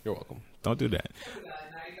 You're welcome. Don't do that.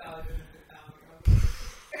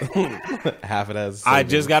 Half it as I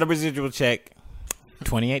just got a residual check.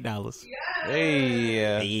 $28.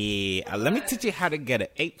 Hey. Yeah. Let me teach you how to get an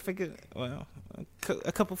 8-figure. Well,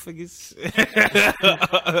 a couple figures.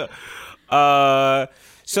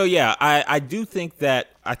 So yeah, I do think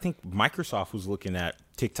that Microsoft was looking at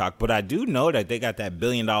TikTok, but I do know that they got that $1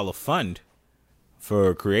 billion fund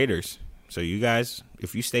for creators. So you guys,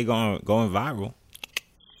 if you stay going viral,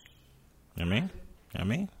 I mean,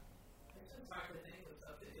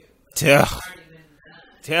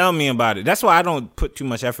 tell me about it. That's why I don't put too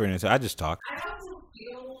much effort into it. I just talk. I also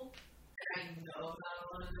feel, and I know how I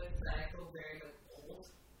want to do it, that I feel very old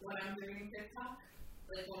when I'm doing TikTok.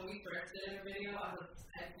 Like when we first did a video, I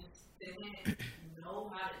just didn't know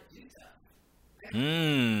how to do stuff. I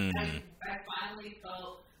finally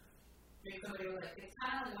felt like somebody was like, it's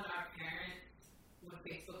kind of like when our parents, when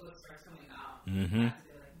Facebook was first coming out, they had to be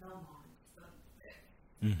like, no, mom, it's something.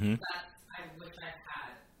 I wish I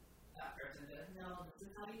had that person be like, no, this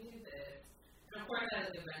is how you do this. And of course, I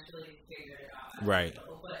eventually figured it out. Right.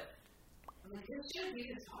 But I'm like, this shouldn't be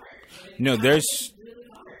this hard. Like, No, there's. it's really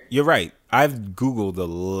hard. You're right. I've Googled a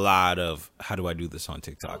lot of how do I do this on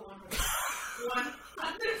TikTok. 100%.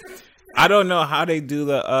 I don't know how they do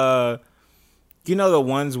the you know the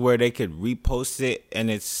ones where they could repost it and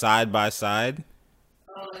it's side by side?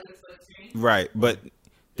 Oh, like the split screen? Right, but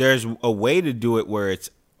there's a way to do it where it's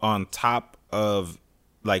on top of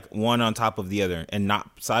like one on top of the other and not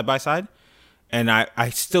side by side. And I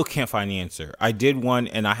still can't find the answer. I did one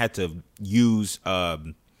and I had to use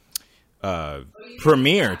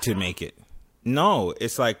Premiere to make it. No,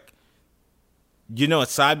 it's like, you know,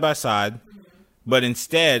 it's side by side, but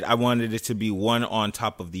instead I wanted it to be one on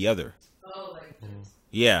top of the other. Oh, like this.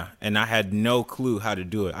 Yeah, and I had no clue how to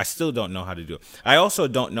do it. I still don't know how to do it. I also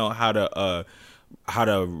don't know how to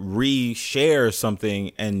reshare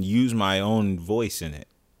something and use my own voice in it.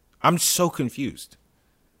 I'm so confused.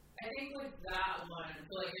 I think with that one,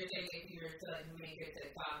 so like you're saying if you were to like make it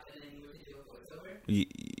TikTok and then you were to do a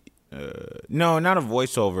voiceover? No, not a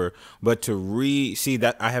voiceover, but to see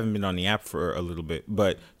that I haven't been on the app for a little bit,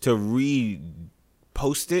 but to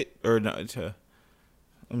repost it or no, to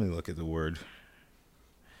let me look at the word.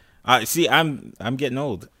 See, I'm getting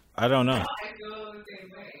old. I don't know. I feel the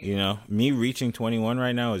same way. You know, me reaching 21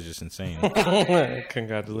 right now is just insane.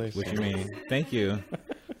 Congratulations. What you mean? Thank you.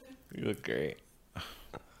 You look great.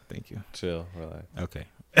 Thank you. Chill, relax. Okay.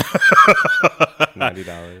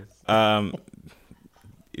 $90.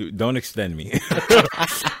 Don't extend me.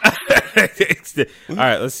 All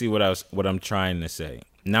right, let's see what I'm trying to say.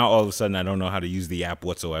 Now all of a sudden I don't know how to use the app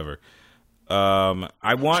whatsoever.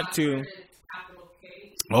 I want to. Capital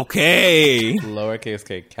K. Okay. Lowercase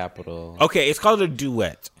K, capital. Okay, it's called a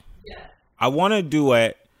duet. Yeah. I want a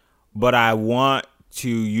duet, but I want to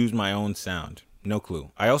use my own sound. No clue.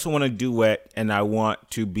 I also want a duet, and I want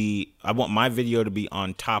my video to be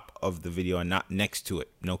on top of the video and not next to it.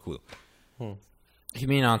 No clue. You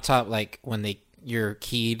mean on top, like when you're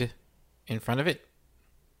keyed in front of it?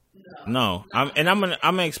 No. I'm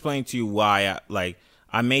gonna explain to you why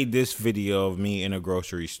I made this video of me in a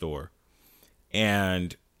grocery store,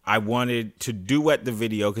 and I wanted to duet the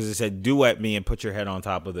video because it said duet me and put your head on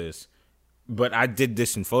top of this, but I did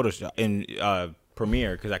this in Photoshop in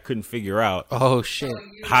Premiere because I couldn't figure out Oh shit!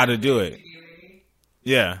 how to do it.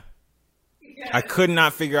 Yeah. I could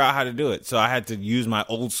not figure out how to do it, so I had to use my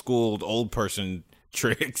old person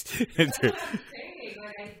tricks. That's what I'm saying.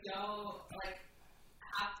 Like I don't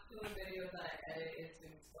half the videos that I edit is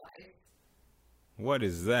in Splice. What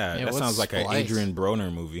is that? Yeah, That what's sounds like an Splice? Adrian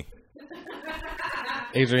Broner movie.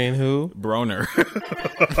 Adrian who? Broner.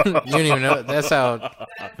 You don't even know. That's how.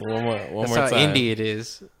 One more That's how time. indie it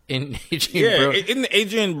is. In Adrian Yeah, Bro- isn't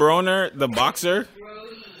Adrian Broner the boxer?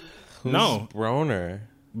 Who's No. Broner.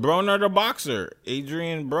 Broner the boxer.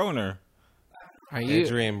 Adrian Broner. Are you?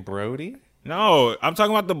 Adrian Brody? No, I'm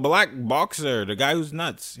talking about the black boxer, the guy who's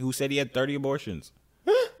nuts, who said he had 30 abortions.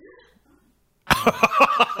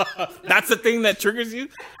 That's the thing that triggers you?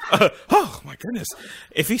 Oh, my goodness.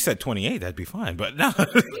 If he said 28, that'd be fine. But no,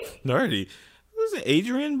 30. Who's it?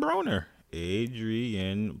 Adrian Broner.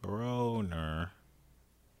 Adrian Broner.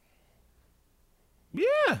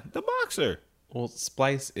 Yeah, the boxer. Well,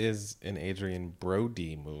 Splice is an Adrian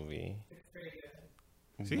Brody movie.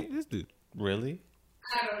 See, this dude. Really?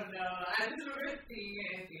 I don't know. I just remember seeing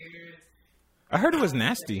it, dude. I heard it was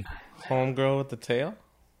nasty. Homegirl with the tail?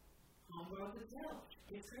 Homegirl with the tail.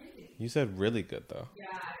 It's crazy. You said really good, though. Yeah,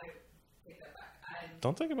 I take that back.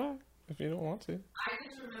 Don't take it back if you don't want to. I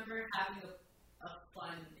just remember having a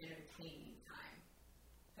fun, entertaining time.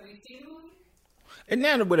 Have you seen the movie? Isn't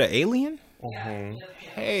that with an alien? Mhm.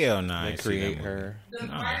 Hell no. I They ain't seen create that movie. her. The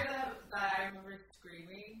No. part that I remember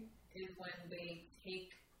screaming is when they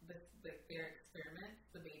take their experiments,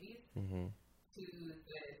 the babies, Mhm. to this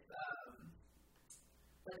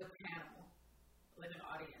like a panel, like an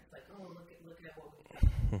audience, like, oh, look at what we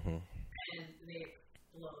did, Mhm. and they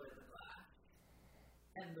explode in the glass,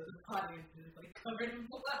 and the audience is like covered in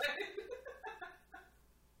blood.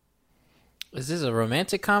 Is this a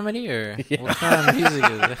romantic comedy or what kind of music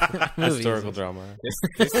is it? Movie is Historical it? drama.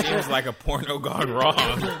 This seems like a porno gone wrong.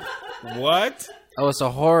 What? Oh, it's a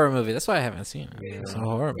horror movie. That's why I haven't seen it. It's a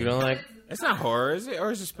horror You movie. don't like? It's not horror, is it?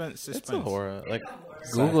 Or suspense? It's a horror. Like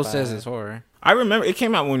Google sci-fi. says it's horror. I remember it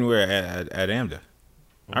came out when we were at AMDA.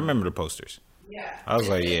 I remember the posters. Yeah, I was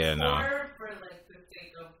like, It's yeah, no. horror for like the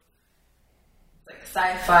sake of like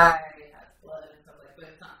sci-fi, it has blood and stuff like, but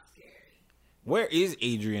it's not scary. Where is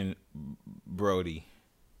Adrian Brody?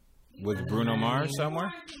 With Bruno Mars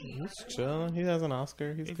somewhere? He's chilling. He has an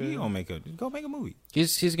Oscar. He's If good. you don't go make a movie.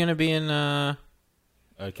 He's gonna be in A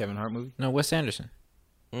Kevin Hart movie? no Wes Anderson.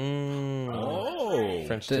 Oh,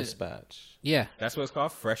 French The- Dispatch. Yeah, that's what it's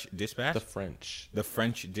called. Fresh Dispatch. The French The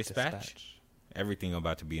French Dispatch. Everything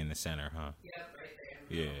about to be in the center, huh? Yep, right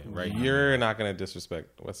there. Yeah, right. You're not gonna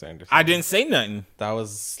disrespect Wes Anderson. I didn't say nothing. That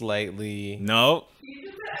was slightly. No.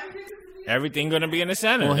 Everything gonna be in the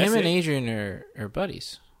center. well, him That's and it. Adrian are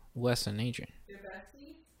buddies. Wes and Adrian.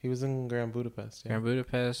 He was in Grand Budapest. Yeah. Grand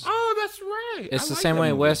Budapest. Oh, that's right. It's I the like same that way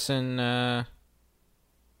movie. Wes and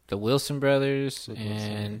the Wilson brothers Wilson.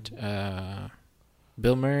 and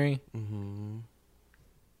Bill Murray. Mm-hmm.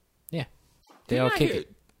 Yeah, they Didn't all I kick hear-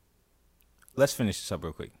 it. Let's finish this up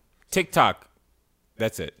real quick. TikTok.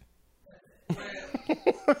 That's it.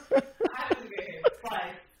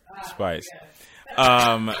 Spice.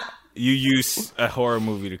 You use a horror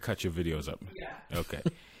movie to cut your videos up. Yeah. Okay.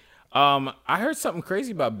 I heard something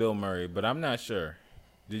crazy about Bill Murray, but I'm not sure.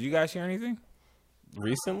 Did you guys hear anything?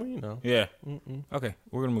 Recently, no. Yeah. Okay,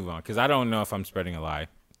 we're gonna move on because I don't know if I'm spreading a lie,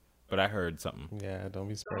 but I heard something. Yeah, don't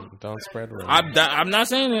be spreading. Don't spread rumors. I'm not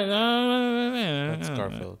saying it. No. That's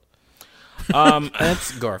Garfield.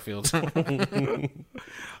 That's Garfield.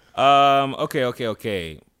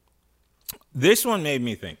 Okay. This one made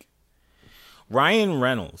me think. Ryan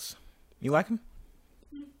Reynolds. You like him?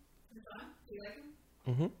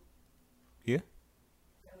 Mm-hmm. Yeah?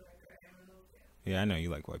 Yeah, I know you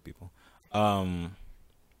like white people.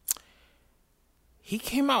 He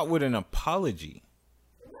came out with an apology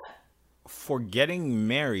for getting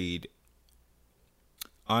married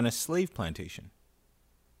on a slave plantation.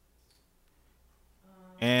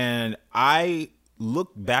 And I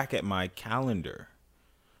looked back at my calendar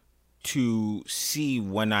to see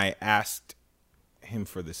when I asked him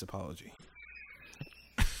for this apology.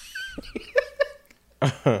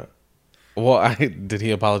 Well, did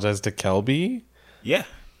he apologize to Kelby? Yeah.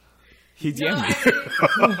 He DM'd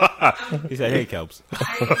me. He said, hey, Kelps.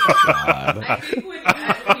 I think when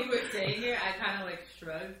he was saying it, I kind of like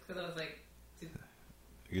shrugged because I was like,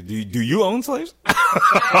 Do you own slaves?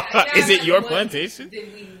 yeah, Is it like, your what- plantation?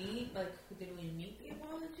 Did we meet? Like, did we meet the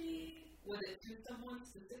apology? Was it to someone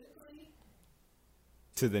specifically?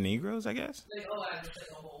 To the Negroes, I guess. Like, oh, I was like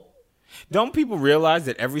a whole. Don't people realize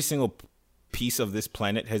that every single piece of this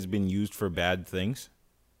planet has been used for bad things?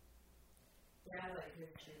 Yeah, like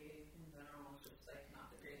history in general, is just like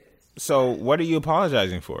not the greatest. So what are you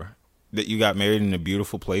apologizing for? That you got married in a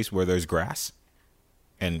beautiful place where there's grass?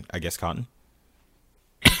 And I guess cotton?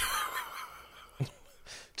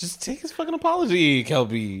 Just take his fucking apology,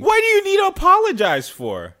 Kelby. What do you need to apologize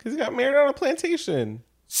for? Because he got married on a plantation.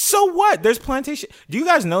 So what? There's plantation. Do you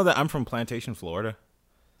guys know that I'm from Plantation, Florida?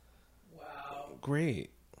 great.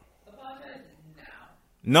 Apologize now.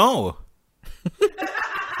 No.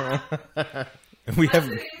 We have.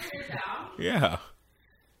 You're down. Yeah.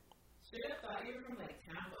 Should have thought you were from like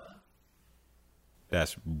Tampa.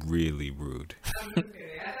 That's really rude. I'm just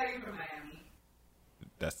kidding. I thought you were from Miami.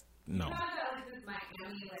 That's no. I thought like this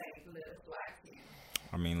Miami like little swag team.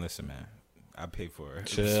 I mean, listen, man. I pay for it.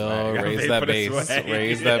 Chill. Raise that bass.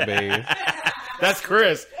 Raise that bass. That's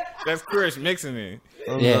Chris. That's Chris mixing it.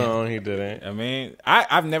 Oh, Yeah. no, he didn't. I mean,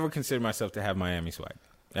 I've never considered myself to have Miami swag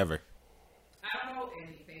ever. I don't know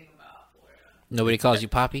anything about Florida. Nobody calls you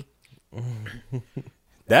Poppy?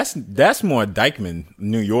 That's more Dykeman,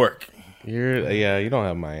 New York. You don't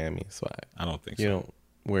have Miami swag. I don't think You so. don't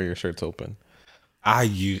wear your shirts open.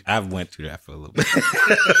 I've went through that for a little bit.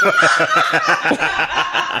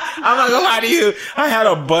 I'm not gonna lie to you. I had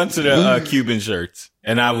a bunch of the Cuban shirts,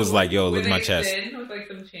 and I was like, "Yo, look at my chest." With like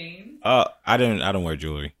some chains. I don't wear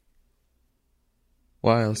jewelry.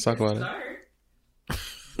 Why? Let's talk about it.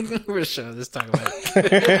 Start. We're sure. Let's talk about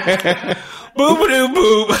it. Boop-a-doo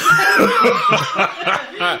boop.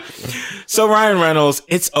 So Ryan Reynolds,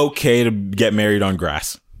 it's okay to get married on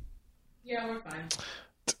grass. Yeah, we're fine.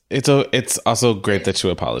 It's also great that you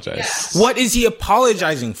apologize. What is he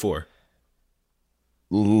apologizing for?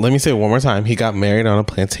 Let me say it one more time. He got married on a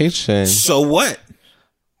plantation. So what?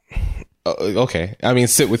 Okay. I mean,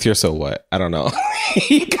 sit with your so what? I don't know.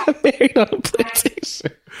 He got married on a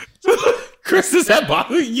plantation. Chris, does that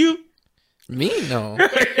bother you? Me? No.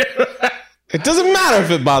 It doesn't matter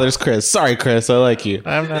if it bothers Chris. Sorry, Chris. I like you.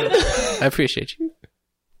 I'm not. I appreciate you.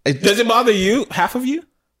 Does it bother you? Half of you?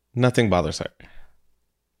 Nothing bothers her.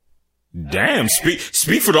 Damn, speak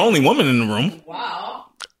for the only woman in the room. Wow.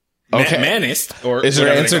 Okay. Manist. Or Is your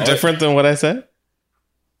whatever they answer call it. different than what I said?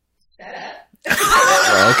 Shut up.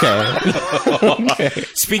 Okay.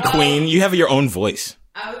 Speak, queen. You have your own voice.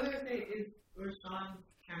 I was gonna say, is Rashawn's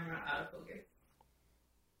camera out of focus?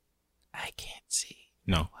 I can't see.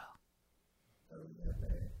 No.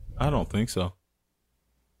 I don't think so.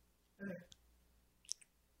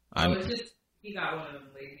 Oh, it's just he got one of them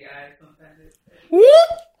lazy eyes sometimes.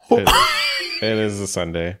 It is a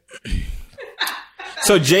Sunday.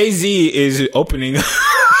 So Jay-Z is opening.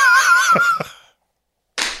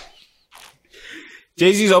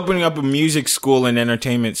 Jay-Z's opening up a music school and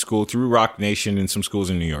entertainment school through Rock Nation and some schools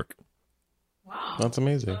in New York. Wow. That's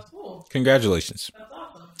amazing. That's cool. Congratulations. That's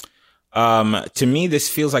awesome. To me, this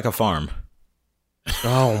feels like a farm.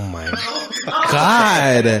 Oh my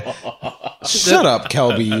God. Shut up,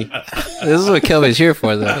 Kelby. This is what Kelby's here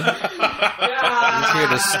for, though. He's here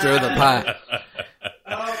to stir the pot.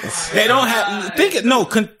 They don't have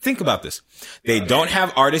think about this. They don't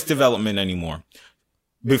have artist development anymore.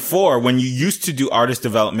 Before, when you used to do artist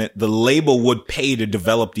development, the label would pay to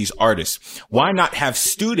develop these artists. Why not have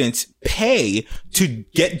students pay to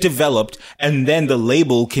get developed, and then the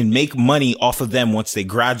label can make money off of them once they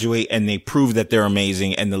graduate and they prove that they're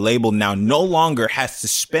amazing, and the label now no longer has to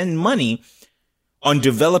spend money on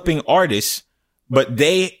developing artists, but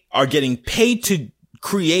they are getting paid to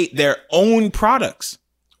create their own products.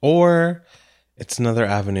 Or it's another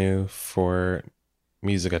avenue for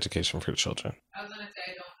music education for children. I was gonna say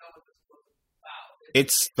I don't know what this book is about.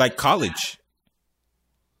 It's like college.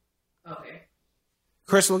 Okay.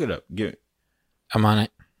 Chris, look it up. Give it. I'm on it.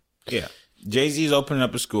 Yeah. Jay-Z's opening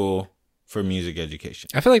up a school for music education.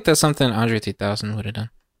 I feel like that's something Andre 3000 would have done.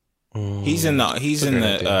 He's in a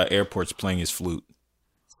great the airports playing his flute.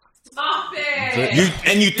 Stop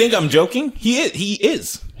it. You think I'm joking? He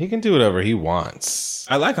is. He can do whatever he wants.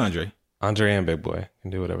 I like Andre. Andre and Big Boy can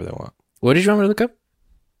do whatever they want. What did you want me to look up?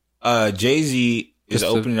 Jay-Z is Just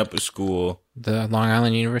opening up a school The Long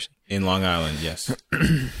Island University. in Long Island. Yes.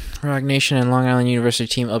 Rock Nation and Long Island University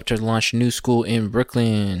team up to launch new school in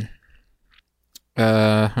Brooklyn.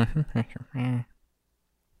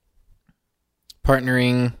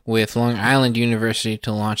 Partnering with Long Island University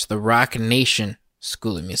to launch the Rock Nation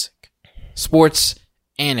School of Music, Sports,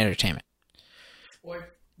 and Entertainment. Sports.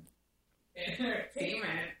 Entertainment.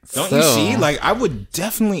 Don't you see? Like, I would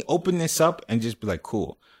definitely open this up and just be like,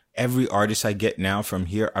 cool. Every artist I get now from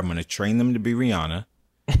here, I'm going to train them to be Rihanna.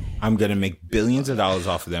 I'm going to make billions of dollars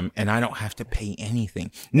off of them, and I don't have to pay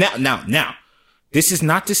anything. Now, this is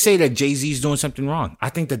not to say that Jay-Z's doing something wrong. I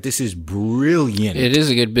think that this is brilliant. It is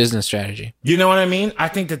a good business strategy. You know what I mean? I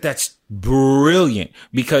think that that's brilliant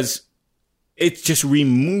because it just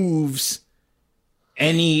removes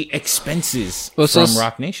any expenses from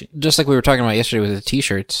Rock Nation. Just like we were talking about yesterday with the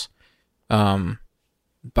T-shirts,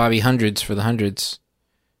 Bobby Hundreds for the Hundreds.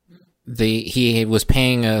 He was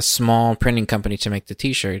paying a small printing company to make the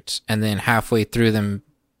T-shirts, and then halfway through them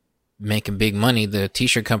making big money, the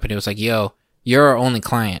T-shirt company was like, "Yo, You're our only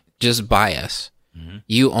client. Just buy us. Mm-hmm.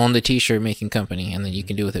 You own the t-shirt making company, and then you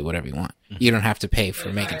can do with it whatever you want. Mm-hmm. You don't have to pay for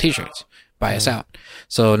making t-shirts. Buy us out.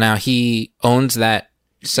 So now he owns that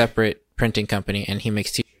separate printing company, and he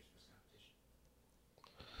makes t-shirts.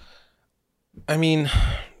 I mean,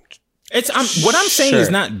 what I'm saying is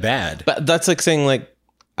Sure. not bad. but that's like saying like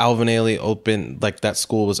Alvin Ailey opened, like that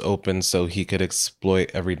school was open so he could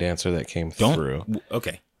exploit every dancer that came through.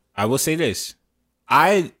 Okay. I will say this.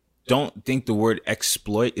 I don't think the word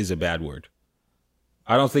exploit is a bad word.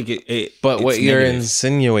 I don't think it But it's what you're negative.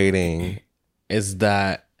 insinuating is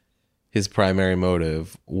that his primary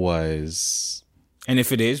motive was. And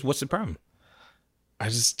if it is, what's the problem? I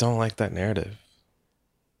just don't like that narrative.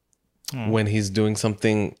 Hmm. When he's doing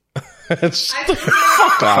something. Shut I the feel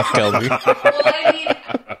fuck off, Kelby. Well, I mean,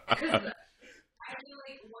 because I feel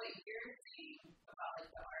like what you're saying about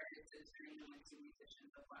like the artists and turning them into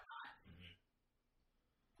musicians and whatnot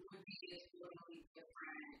would be a totally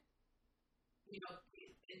different,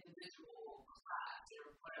 individual class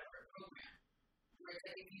or whatever program. Where it's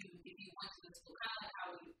like if you went to the school, kind of like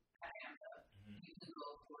how we at AMSA, you can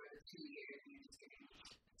go for 2 years and you're just getting a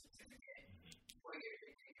certificate, 4 years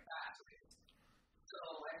and you're getting a bachelor's. So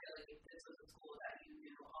I feel like if this was a school that you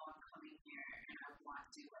knew, oh, I'm coming here and I want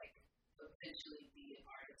to like eventually be an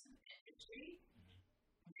artist in the industry,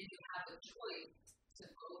 then you have a choice to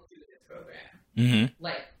go through this program. Mm-hmm.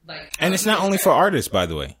 Like, And it's not only for artists, by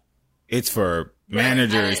the way. It's for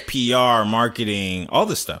managers, PR, marketing, all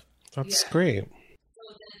this stuff. That's great. So then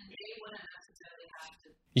they wouldn't necessarily have to.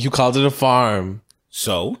 You called it a farm.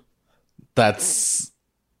 So, That's.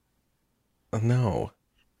 No.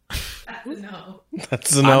 No.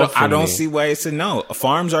 That's a no. I don't see why it's a no.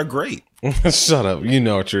 Farms are great. Shut up. You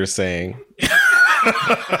know what you're saying.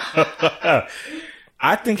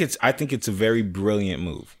 I think it's a very brilliant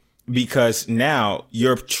move because now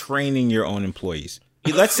you're training your own employees.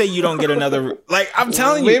 Let's say you don't get another, like I'm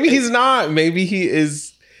telling you, Maybe he's not. Maybe he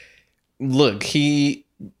is. Look,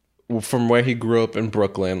 from where he grew up in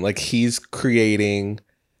Brooklyn, like he's creating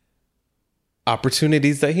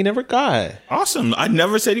opportunities that he never got. awesome. I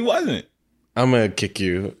never said he wasn't. I'm gonna kick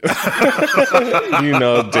you. You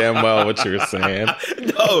know damn well what you're saying.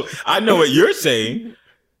 No, I know what you're saying,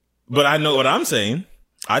 but I know what I'm saying.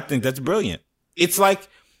 I think that's brilliant. It's like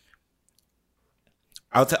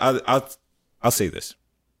I'll say this.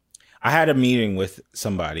 I had a meeting with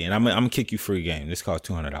somebody, and I'm gonna kick you free game. This costs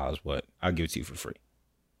 $200, but I'll give it to you for free.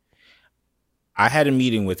 I had a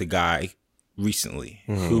meeting with a guy recently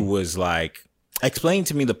who was like explaining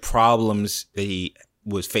to me the problems that he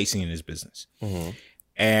was facing in his business.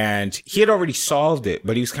 And he had already solved it,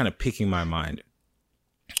 but he was kind of picking my mind.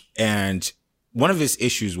 And one of his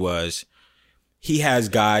issues was he has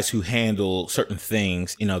guys who handle certain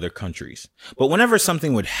things in other countries. But whenever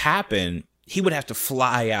something would happen, he would have to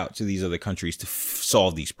fly out to these other countries to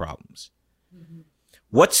solve these problems.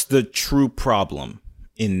 What's the true problem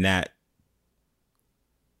in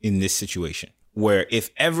this situation? Where if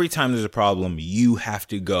every time there's a problem, you have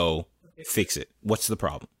to go fix it. What's the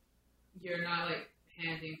problem? You're not like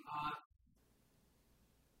handing off.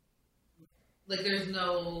 Like there's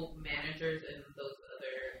no managers in those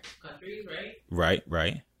other countries, right?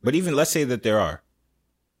 Right. But even let's say that there are.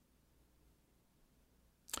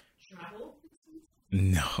 Travel.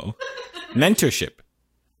 No. Mentorship.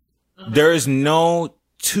 There is no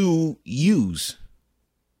to use.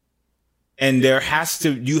 And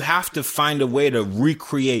you have to find a way to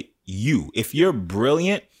recreate you. If you're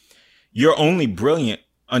brilliant, you're only brilliant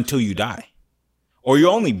until you die. Or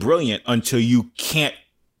you're only brilliant until you can't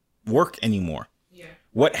work anymore. Yeah.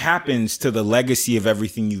 What happens to the legacy of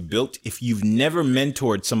everything you've built if you've never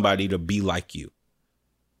mentored somebody to be like you?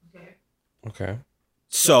 Okay. Okay.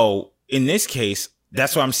 So in this case,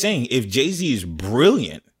 that's what I'm saying. If Jay-Z is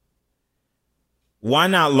brilliant, why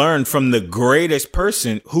not learn from the greatest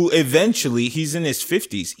person who eventually he's in his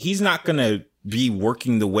 50s? He's not going to be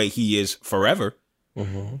working the way he is forever.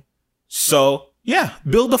 So yeah,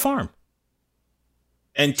 build a farm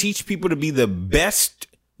and teach people to be the best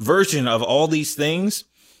version of all these things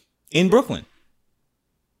in Brooklyn.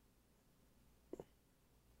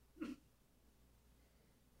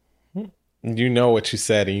 You know what you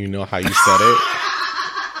said and you know how you said it.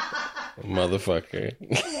 Motherfucker.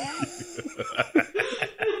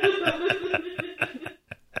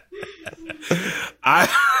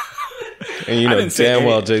 And you I know didn't say damn any-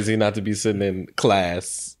 well Jay-Z not to be sitting in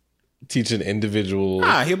class teaching individuals.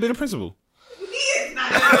 He'll be the principal.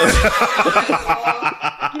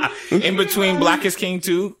 In between Black is King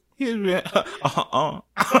 2, he'll be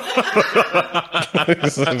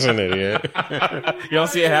Such an idiot. You don't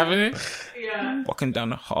see it happening? Yeah. Walking down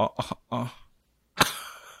the hall.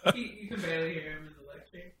 You can barely hear him in the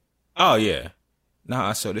lecture. Oh yeah.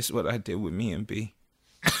 Nah, so this is what I did with me and B.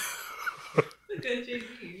 Good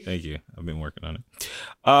JD. Thank you. I've been working on it.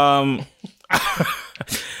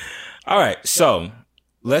 All right, so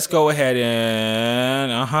let's go ahead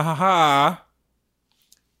and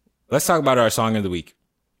let's talk about our song of the week.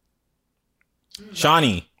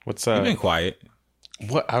 Shawnee, What's you've been quiet.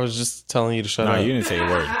 What? I was just telling you to shut No, up. you didn't say a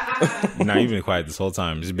word. No, you've been quiet this whole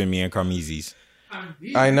time. It's been me and Carmezy's.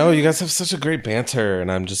 I know you guys have such a great banter,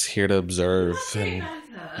 and I'm just here to observe. And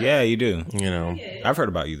Yeah, you do. you know, I've heard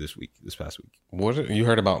about you this past week. what you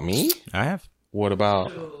heard about me? I have. What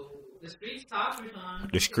about? The streets talk or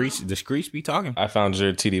something. The screech be talking. I found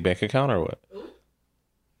your TD bank account, or what?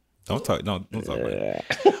 Don't talk about it.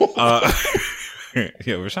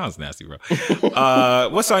 Yeah, Rashawn's nasty, bro.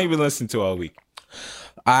 What song you been listening to all week?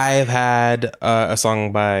 I've had a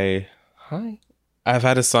song by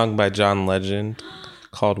John Legend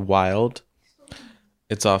called Wild.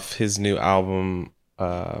 It's off his new album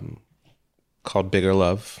called Bigger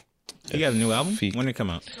Love. You got a new album? Feet. When did it come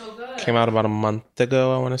out? Came out about a month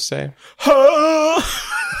ago, I want to say.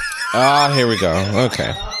 Here we go.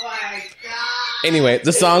 Okay. Oh my god. Anyway,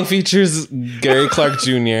 the song features Gary Clark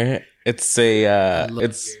Jr. It's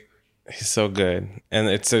he's so good, and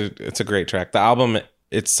it's a great track. The album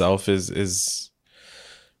itself is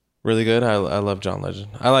really good. I love John Legend.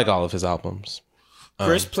 I like all of his albums.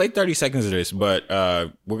 Chris, play 30 seconds of this, but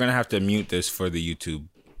we're gonna have to mute this for the YouTube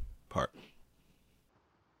part.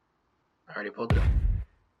 I already pulled it up.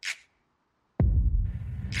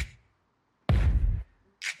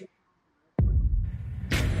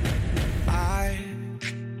 I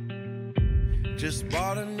just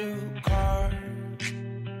bought a new car,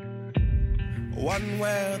 one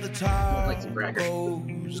where the top Like some bragger.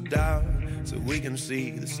 goes down so we can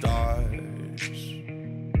see the stars.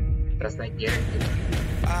 That's that Gary.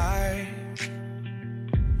 I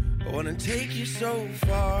wanna take you so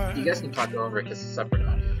far. You guys can talk over it because it's separate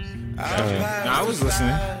audios. No, I was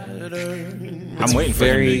listening. listening. I'm waiting for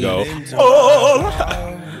him very- to go.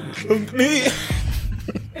 Oh, me.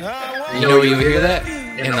 You know where you hear that?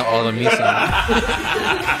 In the All of Me song.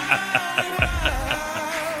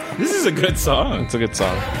 This is a good song. It's a good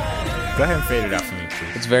song. Go ahead and fade it out for me,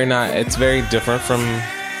 please. It's very different from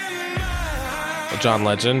John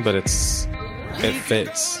Legend, but it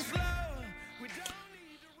fits.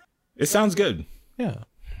 It sounds good. Yeah.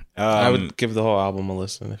 I would give the whole album a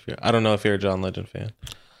listen I don't know if you're a John Legend fan.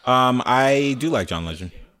 I do like John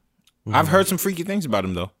Legend. I've heard some freaky things about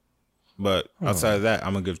him though, but outside of that,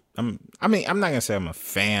 I'm not gonna say I'm a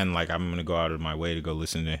fan. Like I'm gonna go out of my way to go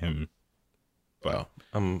listen to him. But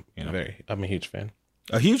I'm a huge fan.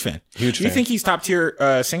 a huge fan. Huge Do you fan. think he's top tier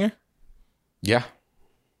singer? Yeah.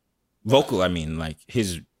 Vocal, I mean, like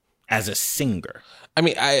his as a singer. I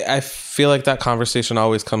mean, I feel like that conversation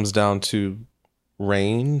always comes down to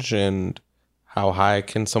range and how high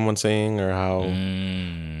can someone sing or how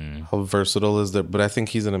versatile is there. But I think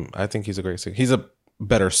he's a great singer. He's a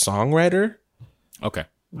better songwriter, Okay,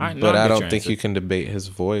 all right, but I I'll get don't your think answer. you can debate his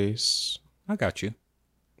voice. I got you.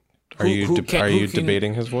 Are Who- you who can- who can-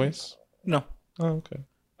 debating his voice? No. Oh,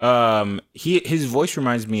 okay. His voice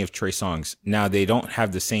reminds me of Trey Songz. Now they don't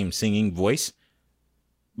have the same singing voice,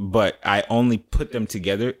 but I only put them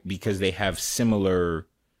together because they have similar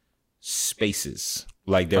spaces.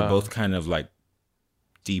 Like they're both kind of like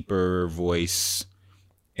deeper voice,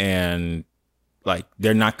 and like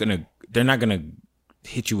they're not gonna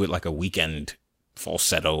hit you with like a Weekend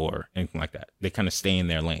falsetto or anything like that. They kind of stay in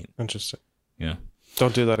their lane. Interesting. You know.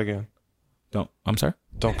 Don't do that again. I'm sorry.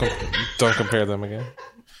 Don't compare them again.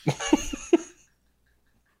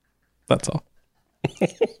 That's all.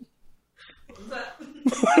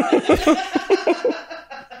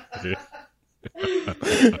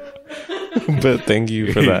 But thank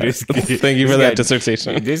you for that. Thank you for that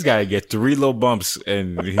dissertation. This guy get 3 little bumps,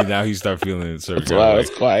 and now he start feeling it. So Wow, it's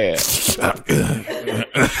quiet.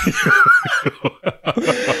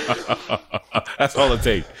 That's all it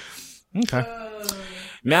takes. Okay.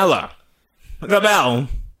 Nella, the bell.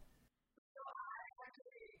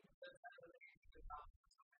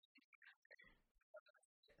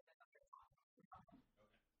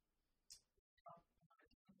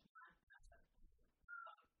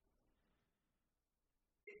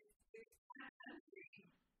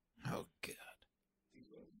 Oh God.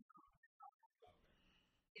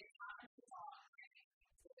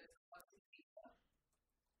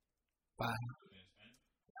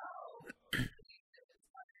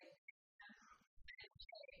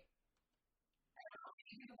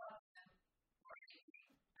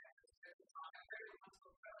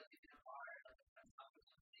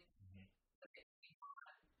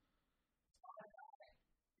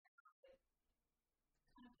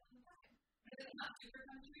 it's not super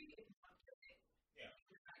country, if you want to play it, Yeah.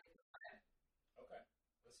 you're not getting the vibe. Okay,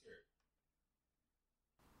 let's hear it.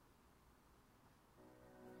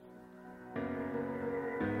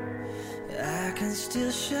 I can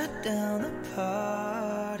still shut down the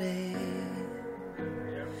party.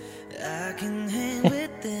 I can hang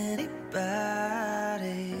with anybody.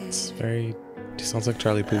 It's very. He sounds like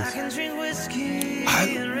Charlie I Puth. can drink whiskey.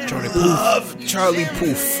 Charlie Love Charlie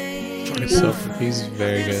Puth. He's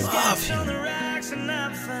very good. Love him. On the rocks and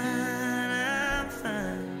I'm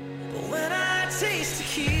fine. But when I taste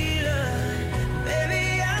tequila,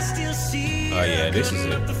 baby, I still see. Oh yeah, this is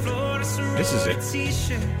it. This is it.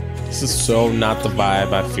 This is so not the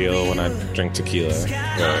vibe I feel when I drink tequila.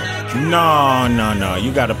 No.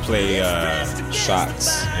 You gotta play.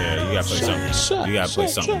 Shots. Yeah, you gotta play something. You gotta play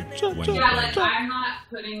something. When you Yeah, like I'm not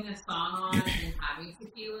putting this song on and having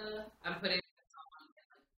tequila. I'm putting this song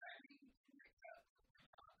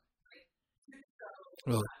on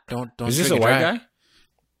and like Don't. Is this a drink white dry. guy?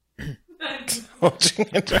 I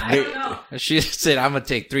don't know. She said, "I'm gonna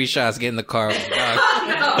take 3 shots, get in the car." with the dog."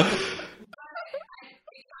 No.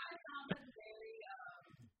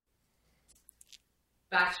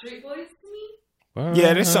 Backstreet Boys to me.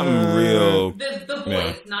 Yeah, there's something real. The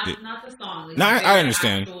voice, Yeah. not the song. Like, No, I their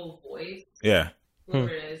understand. Actual voice, Yeah, whoever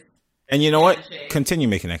it is, and you know what? Handshake. Continue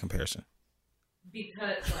making that comparison.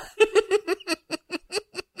 because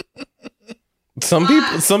Some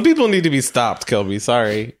people need to be stopped, Kelby.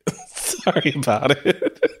 Sorry. Sorry about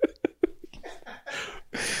it.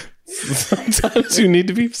 Sometimes you need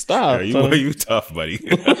to be stopped. You tough, buddy.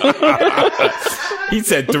 He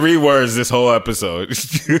said 3 words this whole episode,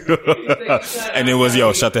 and it was,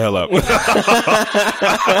 "Yo, shut the hell up."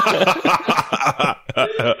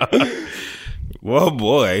 Whoa,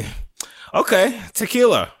 boy. Okay,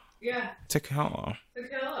 tequila. yeah, Tequila.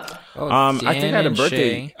 tequila. Oh, I think I Dan had a and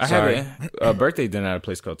birthday. Shay. I Sorry. had a birthday dinner at a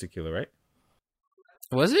place called Tequila, right?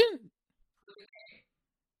 Was it?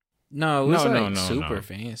 No, it was No, like no, super no.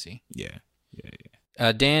 fancy. Yeah.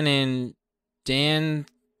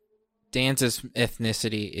 Dan's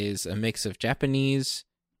ethnicity is a mix of Japanese,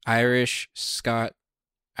 Irish,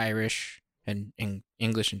 Irish, and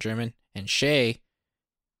English and German. And Shay,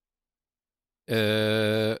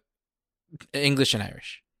 English and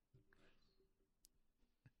Irish.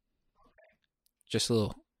 Just a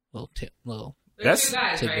little tip, That's- Two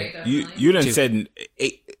guys, tidbit. right? You Definitely. done Two. said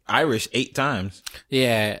Irish 8 times.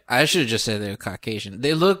 Yeah, I should have just said they're Caucasian.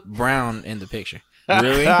 They look brown in the picture.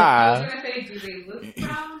 Really? I was gonna say, do they look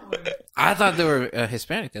brown or? I thought they were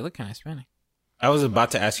Hispanic. They look kind of Hispanic. I was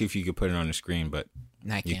about to ask you if you could put it on the screen, but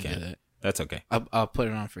No, I You can't do can't. that. that's okay. I'll put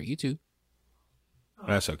it on for YouTube.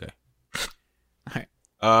 That's okay.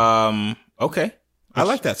 Alright. Okay. I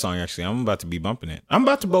like that song actually. I'm about to be bumping it. I'm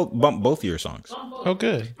about to bump both of your songs. Oh,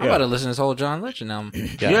 good. I'm about to listen to this whole John Legend album.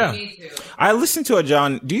 Yeah. Me too. I listened to a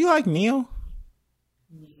John. Do you like Neo?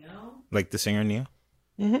 Neo. Like the singer Neo?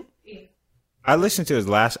 Yeah. I listened to his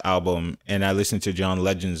last album and I listened to John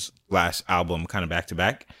Legend's last album kind of back to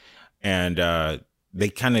back. And they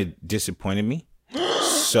kind of disappointed me.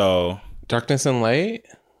 So Darkness and Light?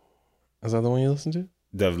 Is that the one you listened to?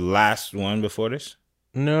 the last one before this,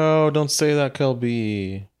 No, don't say that,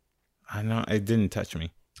 Kelby. I know it didn't touch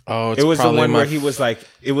me. Oh, it's It was the probably one my where he was like,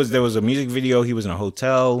 there was a music video. He was in a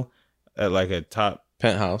hotel at like a top.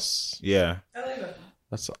 Penthouse. Yeah. I like that one.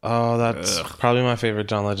 That's Ugh. probably my favorite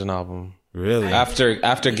John Legend album. Really? After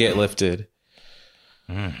Get Lifted.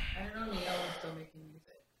 I don't know Neo is still making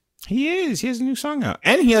music. He is. He has a new song out.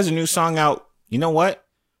 And he has a new song out. You know what?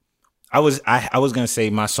 I was gonna say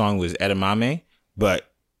my song was Edamame,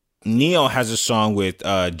 but Neo has a song with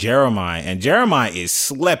Jeremiah, and Jeremiah is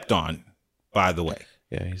slept on, by the way.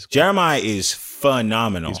 Yeah, he's Jeremiah is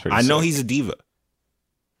phenomenal. He's pretty I know sick. he's a diva.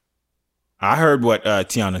 I heard what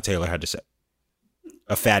Tiana Taylor had to say.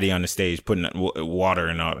 A fatty on the stage putting water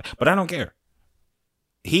and all that. But I don't care.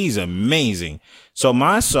 He's amazing. So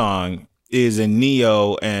my song is a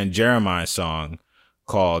Neo and Jeremiah song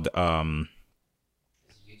called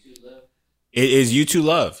it is You Two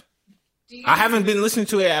Love. Do you I haven't been listening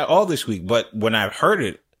to it at all this week, but when I heard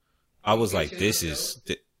it, I was like, this is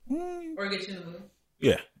or get you in the mood?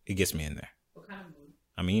 yeah, it gets me in there. What kind of mood?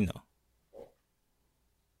 I mean, you know.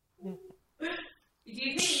 Do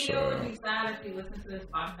you think Neo would be sad if he listened to this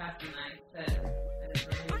podcast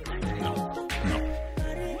tonight?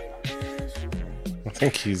 I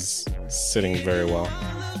think he's sitting very well.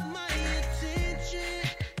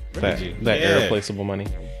 That Yeah. irreplaceable money.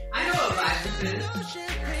 I know what vibe this is.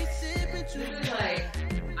 This is like,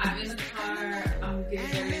 I'm in the car, I'm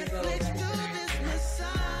getting ready to go to dinner.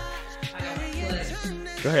 I got my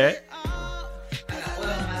foot, Go ahead. I got oil on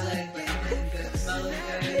my leg, but I'm looking good.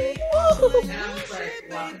 And I'm just like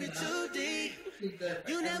walking up. He's good.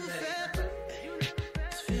 It's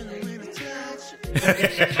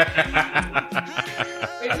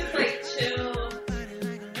just like chill, but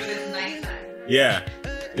it's nighttime. Yeah.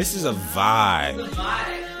 This is a vibe. It's a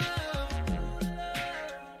vibe.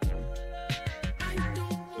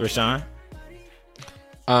 Rashawn?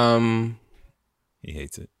 He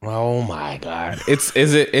hates it. Oh my god.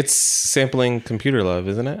 It's sampling Computer Love,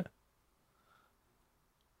 isn't it?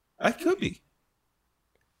 It could be.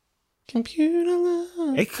 Computer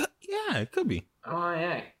Love. It could be. Oh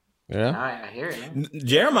yeah. Yeah. I hear it. Man.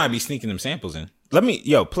 Jeremiah be sneaking them samples in.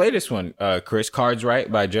 Play this one, Chris. Cards Right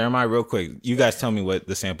by Jeremiah real quick. You guys tell me what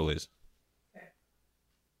the sample is.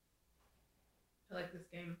 I like this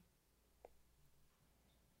game.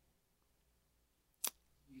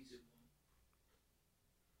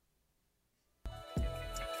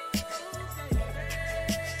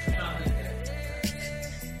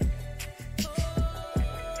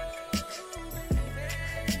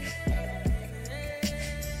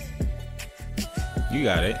 You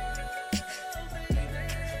got it.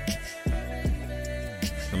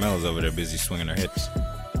 Carmella's over there busy swinging her hips.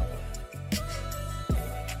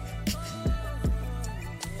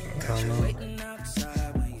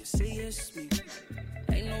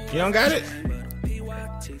 You don't got it?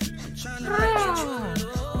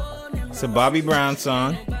 It's a Bobby Brown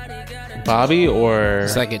song. Bobby or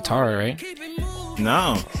It's that guitar, right?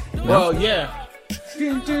 No. Well, yeah.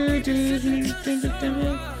 You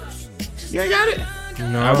ain't got it?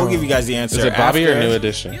 no? I will give you guys the answer. Is it Bobby or after- New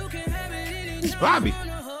Edition? It's Bobby.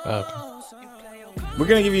 Okay. We're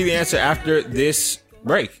going to give you the answer after this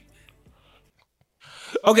break.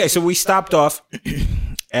 Okay, so we stopped off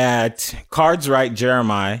at Cards Right,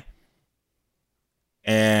 Jeremiah.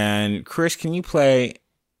 And Chris, can you play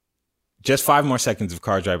just 5 more seconds of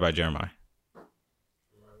Cards Right by Jeremiah?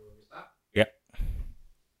 Yep.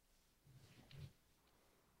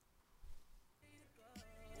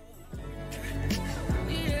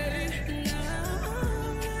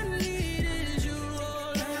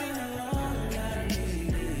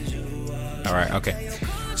 All right, okay.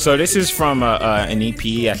 So this is from an EP,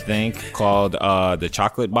 I think, called The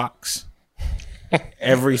Chocolate Box.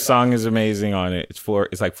 Every song is amazing on it.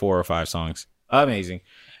 It's like 4 or 5 songs. Amazing.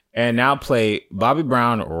 And now play Bobby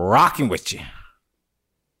Brown, Rockin' With You.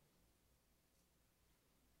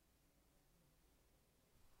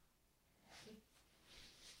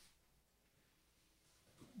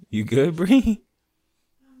 You good, Bree?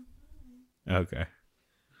 Okay.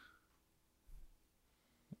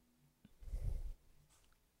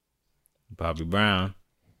 Bobby Brown.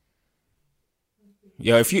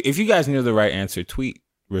 Yo, if you guys knew the right answer, tweet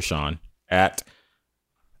Rashawn at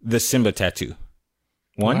the Simba Tattoo.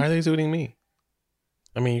 One. Why are they tweeting me?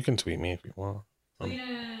 I mean, you can tweet me if you want.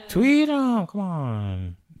 Tweet him. Come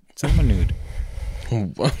on. Send him a nude. No,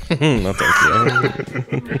 thank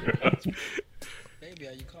you. Baby,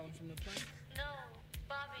 are you calling from the plane?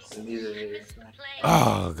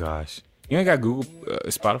 Oh gosh. You ain't got Google,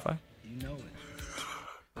 Spotify? You know it.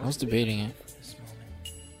 I was debating it. This moment.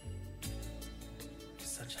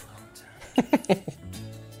 Such a long time.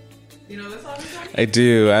 You know this song? I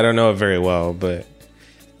do. I don't know it very well, but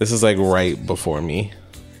this is like right before me.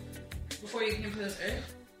 Before you came to this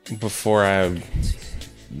earth? Before I,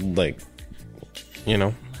 like, you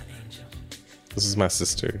know, this is my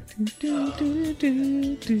sister. It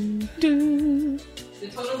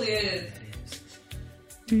totally is.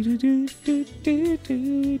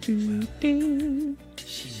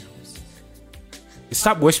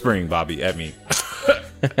 Stop whispering, Bobby, at me.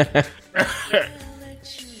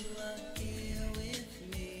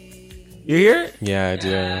 You hear it? Yeah, I do.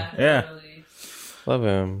 Yeah. Totally. Love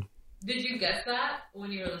him. Did you guess that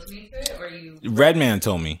when you were listening to it, or you? Redman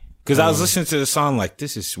told me. Because I was listening to the song like,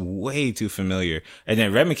 this is way too familiar. And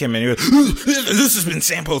then Redman came in and he goes, this has been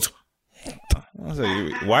sampled. I was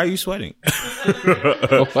like, why are you sweating?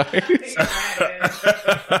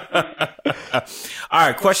 All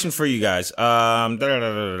right, question for you guys.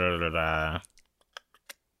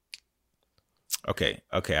 Okay,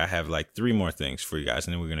 I have like 3 more things for you guys,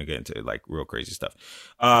 and then we're gonna get into like real crazy stuff.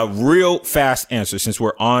 Real fast answer since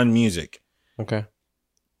we're on music. Okay.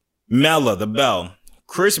 Mella the Bell,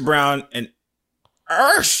 Chris Brown, and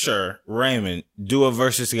Usher Raymond do a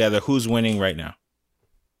versus together. Who's winning right now?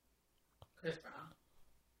 Chris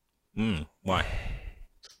Brown. Why?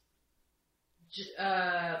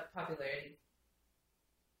 Popularity.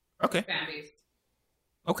 Okay. Fan base.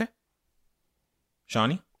 Okay.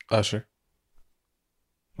 Shawnee, Usher.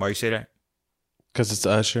 why you say that? Because it's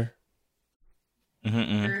Usher.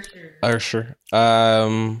 For sure. Usher.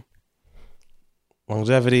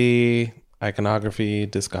 Longevity. Iconography,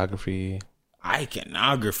 discography.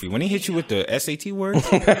 Iconography. When he hit you with the SAT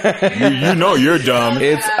words, you know you're dumb.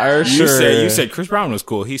 It's Usher. You said Chris Brown was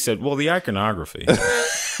cool. He said, well, the iconography.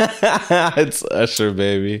 It's Usher,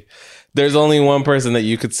 baby. There's only one person that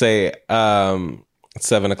you could say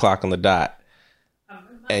 7 o'clock on the dot,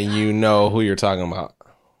 and you know who you're talking about.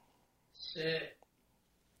 Shit.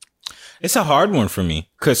 It's a hard one for me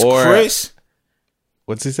because Or- Chris.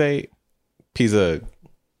 What's he say? Pizza.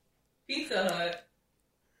 Pizza Hut.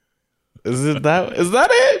 Is that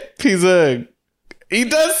it? Pizza. He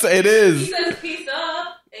does. It He is. says pizza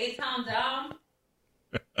up, 8 pound down.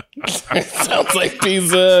 It sounds like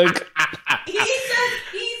pizza. He says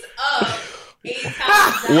he's up, 8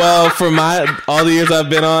 pounds down. Well, for all the years I've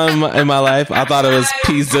been on in my life, I thought it was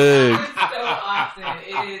pizza. So often it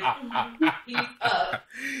is. He's up.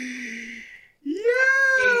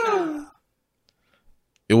 Yeah.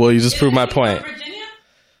 Well, you just proved my Is he point. from Virginia?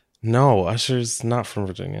 No, Usher's not from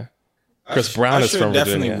Virginia. Chris Brown is Usher from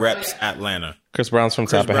definitely Virginia. reps Atlanta. Chris Brown's from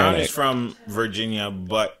Chris Brown Tappahannock. is from Virginia,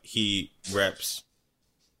 but he reps.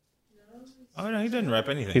 Oh no, he doesn't rep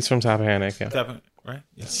anything. He's from Tappahannock, yeah. Right?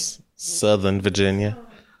 Yes. Southern Virginia.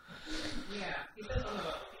 Yeah. He says something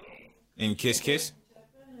about In Kiss Kiss.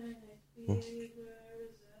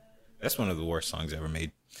 That's one of the worst songs ever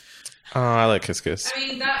made. Oh, I like Kiss Kiss. I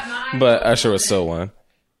mean, that mine. But Usher was so one.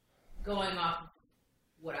 Going off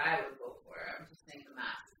what I would go for. I'm just saying the math.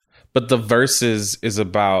 But the verses is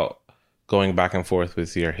about going back and forth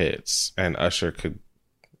with your hits. And Usher could,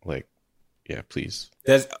 yeah, please.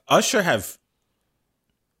 Does Usher have?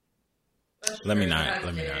 Let me Usher not. has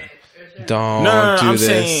Let me it. not. Usher- Don't No, do I'm this.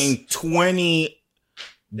 saying 20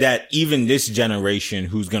 that even this generation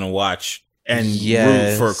who's gonna watch and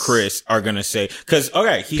Yes. root for Chris are gonna say because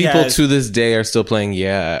he People has, to this day are still playing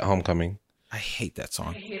Yeah at Homecoming. I hate that I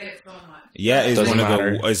song. hate it so much. Yeah, is Doesn't one of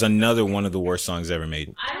matter. the is another one of the worst songs ever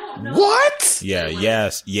made. I don't know. What? Yeah,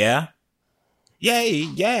 yes, yeah.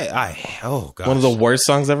 Oh god, One of the worst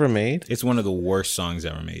songs ever made? It's one of the worst songs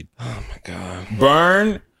ever made. Oh my God.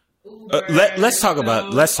 Burn. Uber, Let's talk about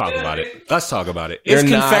it. Let's talk about it.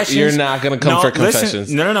 It's You're not going to come for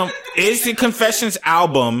Confessions. Listen, no. Is the Confessions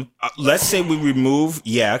album? Let's say we remove,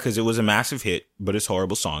 because it was a massive hit, but it's a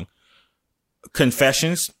horrible song.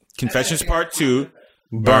 Confessions Part 2,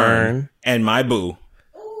 Burn, and My Boo.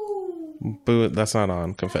 Boo, that's not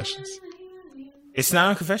on Confessions. It's not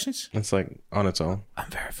on Confessions. It's on its own. I'm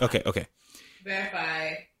verified. Okay.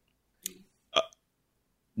 Verify.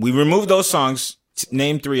 We removed those songs.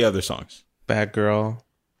 Name 3 other songs. Bad Girl.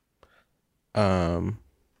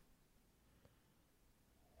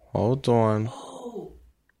 Hold on.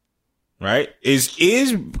 Right? Is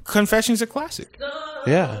Confessions a classic?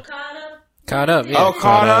 Yeah. Caught up. Yeah. Oh,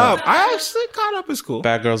 Caught Up. I actually Caught Up is cool.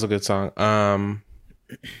 Bad Girl's a good song.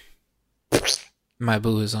 My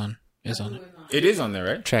Boo is on it. It is on there,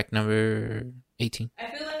 right? Track number 18.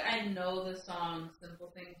 I feel like I know the song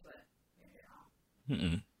Simple Things, but maybe I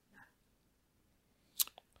don't.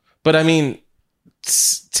 But I mean,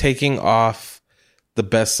 taking off the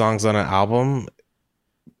best songs on an album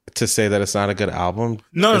to say that it's not a good album.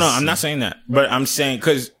 No, I'm not saying that. But I'm saying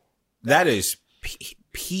because that is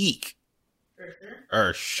peak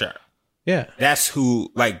Usher. Yeah. That's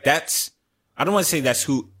who, that's, I don't want to say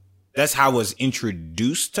that's how I was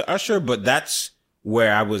introduced to Usher, but that's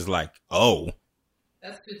where I was like, oh.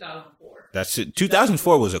 That's 2004. That's it.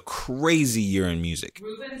 2004 was a crazy year in music.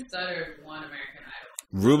 Ruben Studdard won American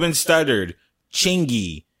Idol. Ruben Studdard,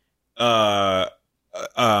 Chingy,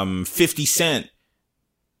 50 Cent,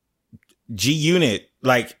 G Unit.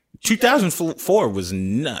 2004 was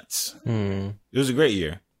nuts. It was a great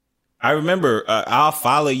year. I remember I'll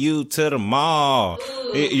follow you to the mall.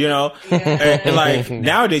 And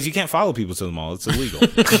nowadays you can't follow people to the mall. It's illegal.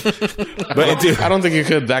 But I don't think you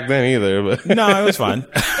could back then either. But no, it was fine.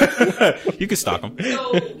 You could stalk them.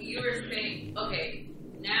 So you were saying, okay,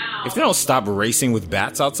 now. If they don't stop racing with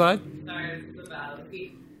bats outside. Sorry, this is about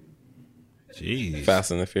Jeez. Fast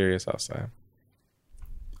and the Furious outside.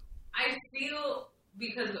 I feel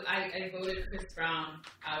because I voted Chris Brown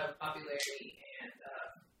out of popularity and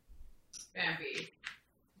fan base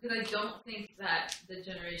because I don't think that the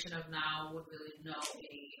generation of now would really know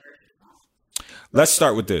any Usher songs. Let's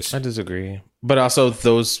start with this. I disagree. But also,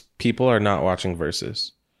 those people are not watching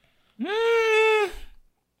Versus.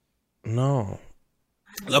 No.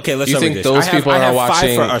 Okay, let's You start with think this. those people I are have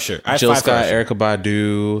watching 5 for Usher. I have Jill 5 for Scott, Usher. Erykah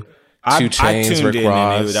Badu, I 2 Chainz, tuned Rick in and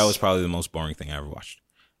Ross? that was probably the most boring thing I ever watched.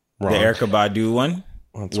 Wrong. The Erykah Badu one,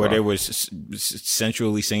 That's where wrong. they were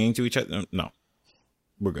sensually singing to each other. No,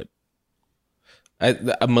 we're good.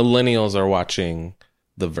 Millennials are watching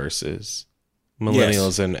the Versus.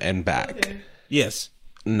 millennials and back, Yes.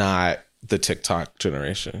 not the TikTok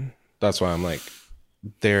generation. That's why I'm like,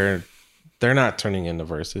 they're not turning into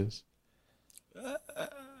verses.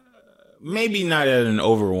 Maybe not at an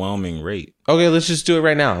overwhelming rate. Okay, let's just do it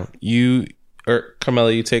right now. You or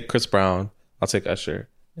Carmela, you take Chris Brown. I'll take Usher,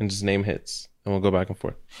 and just name hits, and we'll go back and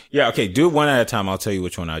forth. Yeah, okay. Do it one at a time. I'll tell you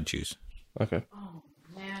which one I'd choose. Okay. Oh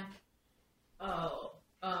man.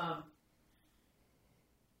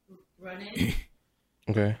 Run it.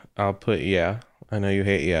 Okay. I'll put yeah. I know you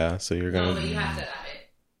hate yeah, so you're No, gonna. but you have to add it.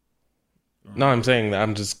 No, I'm saying that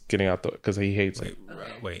I'm just getting out the because he hates it.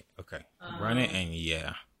 Wait. Okay. Run it and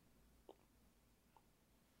yeah.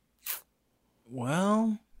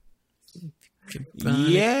 Well.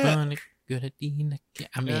 Yeah.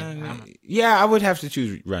 I mean, Yeah, I would have to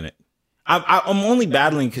choose Run It. I'm only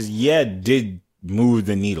battling because yeah did move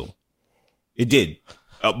the needle. It did.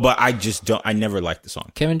 But I just don't. I never liked the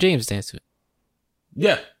song. Kevin James danced to it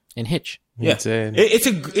Yeah. and Hitch. Yeah. did.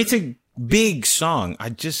 It's a big song. I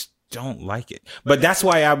just don't like it. But that's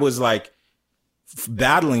why I was like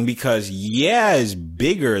battling because yeah is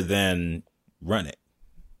bigger than Run It.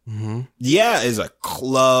 Mm-hmm. Yeah is a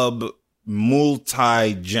club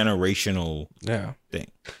multi-generational Yeah, thing.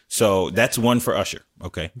 So that's one for Usher.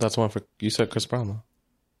 Okay. that's one for you. Said Chris Brown though.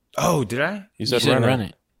 Oh, did I? You You said should Run run It.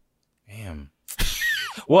 it. Damn.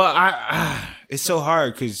 Well, I it's so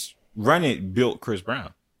hard because Run It built Chris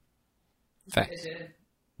Brown. Facts.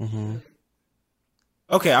 Mm-hmm.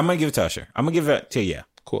 Okay, I'm gonna give it to Usher. I'm gonna give it to yeah.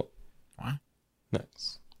 Cool. Wow.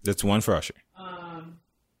 Next. That's one for Usher.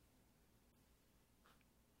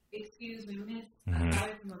 Excuse me, miss. Mhm. I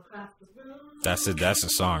died from across the room. That's a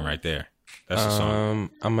song right there. That's a song.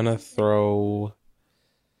 I'm gonna throw.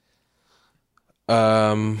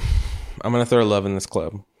 I'm gonna throw Love in This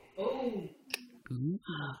Club. Oh.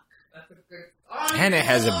 That's a good song. And it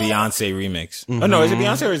has a Beyonce remix. Oh no, is it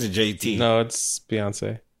Beyonce or is it JT? No, it's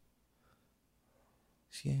Beyonce.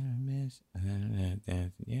 Yeah,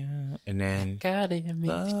 and then Got it.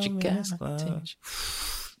 Love in This Club. Damn.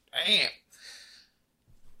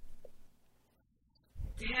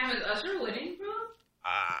 Damn, is Usher winning, bro?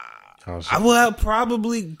 Oh, I will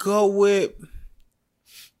probably go with.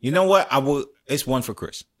 You know what? I will. It's one for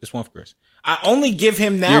Chris. It's one for Chris. I only give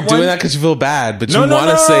him that. You're one. doing that because you feel bad, but you want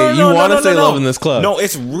to say Love in This Club. No,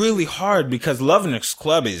 it's really hard because Love in This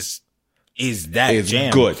Club is that It's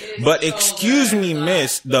jam good. But excuse me,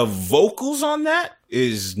 miss, the vocals on that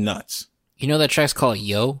is nuts. You know that track's called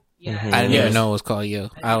Yo? Yeah. I didn't Yes. even know it was called Yo.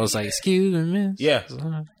 I was like, excuse me, miss. Yeah.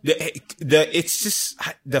 It's just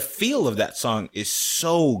the feel of that song is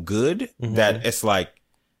so good that it's like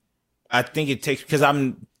I think it takes because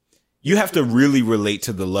you have to really relate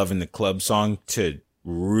to the Love in the Club song to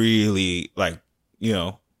really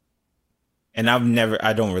and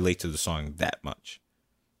I don't relate to the song that much.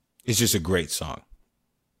 It's just a great song.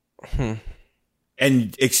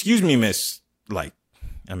 And excuse me, miss,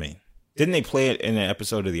 didn't they play it in an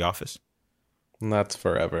episode of The Office? And that's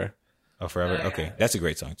Forever. Oh, Forever? Okay. That's a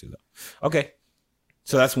great song too, though. Okay.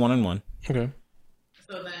 So that's 1-1. Okay.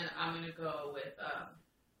 So then I'm gonna go with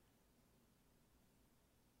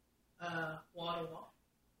Wall to Wall.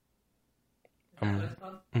 Is that what it's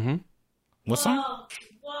called? Mm-hmm. What song?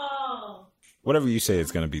 Whoa. Whatever you say,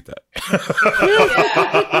 it's going to beat that.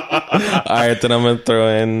 All right, then I'm gonna throw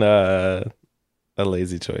in a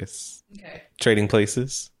lazy choice. Okay. Trading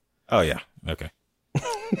Places. Oh, yeah. Okay.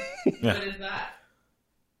 What is that?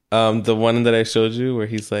 The one that I showed you where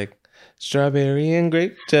he's like strawberry and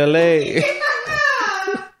grape jelly.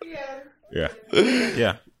 Yeah.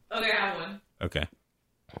 Yeah. Okay, I have one. Okay.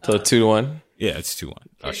 So 2-1. Yeah, it's 2-1.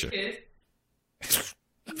 Oh, Kiss, sure. kiss.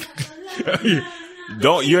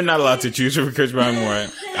 You're not allowed to choose for Chris Brown more.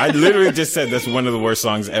 I literally just said that's one of the worst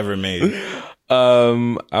songs ever made.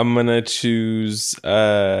 I'm gonna choose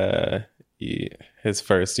his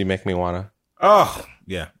first. You Make Me Wanna. Oh,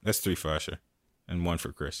 yeah. That's 3 for Usher and 1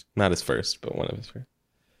 for Chris. Not his first, but one of his first.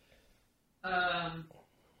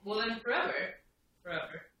 Well then Forever.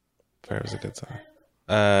 Forever's a good song.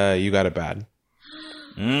 You Got It Bad.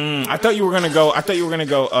 I thought you were going to go,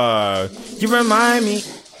 you remind me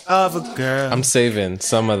of a girl. I'm saving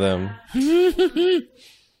some of them.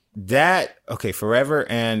 Okay, Forever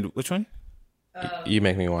and which one? You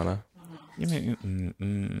Make Me Wanna.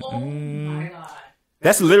 Oh my god.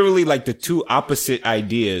 That's literally like the two opposite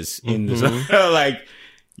ideas in this. Like,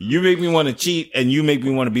 you make me want to cheat and you make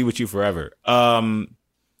me want to be with you forever.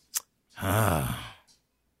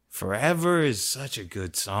 Forever is such a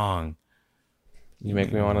good song. You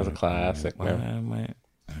Make Me Wanna is a classic, man.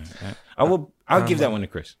 I'll give that one to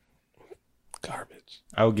Chris. Garbage.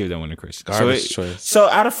 I would give that one to Chris. Garbage choice. So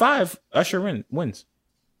out of 5, Usher wins.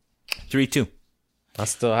 3-2.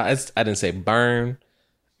 I didn't say burn.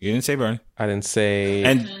 You didn't say burn. I didn't say.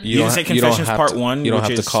 And you didn't say Confessions Part 1. You don't which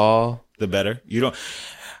have to is call. the better. You don't.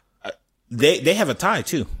 They have a tie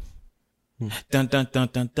too. Dun dun dun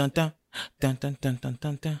dun dun dun dun dun dun dun dun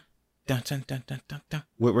dun dun dun dun dun dun dun.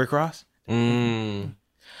 With Rick Ross. Mm.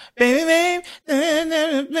 Baby,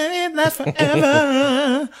 baby, last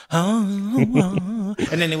forever. Oh.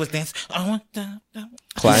 And then it was dance. Climax.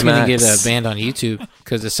 I'm gonna get a band on YouTube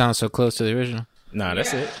because it sounds so close to the original. Nah,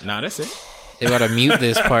 that's it. Nah, that's it. They gotta mute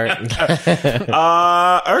this part.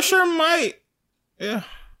 Usher might. Yeah.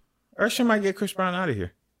 Usher might get Chris Brown out of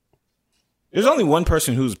here. There's only one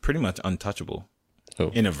person who's pretty much untouchable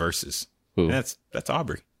in a versus. Who? And that's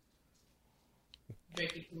Aubrey.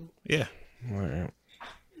 Yeah. All right.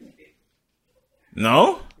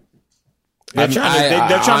 No? They're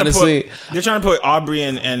trying to put Aubrey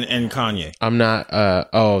and Kanye. I'm not.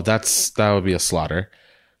 That would be a slaughter.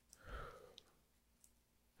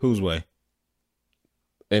 Whose way?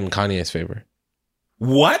 In Kanye's favor.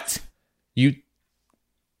 What? You.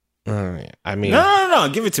 I mean, No.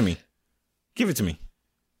 Give it to me. Give it to me.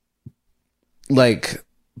 Like,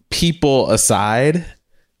 people aside,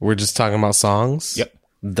 we're just talking about songs. Yep.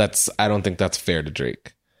 I don't think that's fair to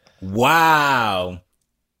Drake. Wow.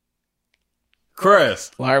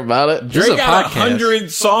 Chris. Why about it? Drake got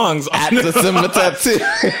 100 songs At the Simba Tattoo.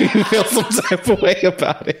 You feel some type of way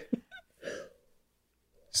about it.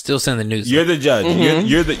 Still send the news. You're the judge. Mm-hmm.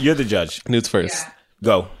 You're the judge. Nudes first. Yeah.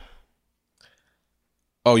 Go.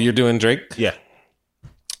 Oh, you're doing Drake? Yeah.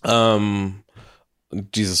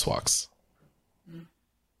 Jesus Walks.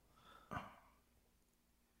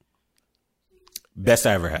 Best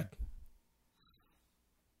I ever had.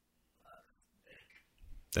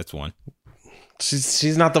 That's one.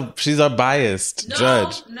 She's a biased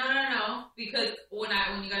judge. No. Because when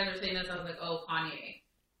you guys were saying this, I was like, oh, Kanye.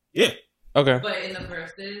 Yeah. Okay. But in the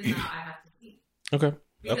verses, now I have to see. Okay.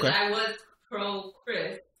 Because Okay. I was pro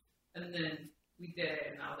Chris, and then we did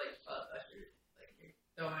it, and I was like, fuck, Usher. Like, you're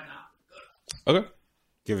throwing out. Okay.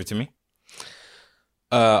 Give it to me.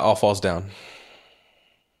 All Falls Down.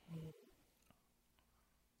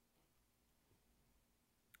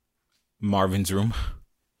 Marvin's Room.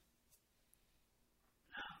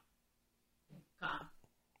 Gone.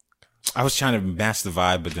 I was trying to mask the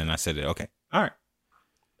vibe, but then I said it. Okay. All right.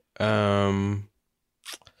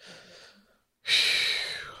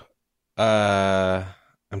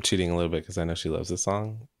 I'm cheating a little bit because I know she loves this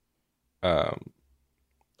song.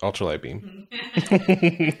 Ultralight Beam.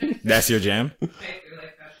 That's your jam? I feel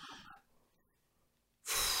like that's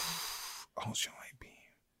Ultralight Beam.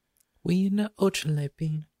 We in the ultralight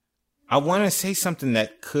beam. I want to say something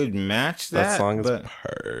that could match that. That song is but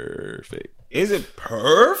perfect. is it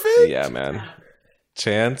perfect? Yeah, man.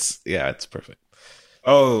 Chance. Yeah, it's perfect.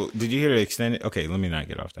 Oh, did you hear the extended? Okay, let me not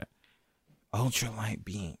get off that. Ultralight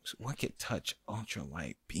beams. What could touch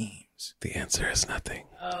ultralight beams? The answer is nothing.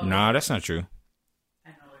 Nah, that's not true. I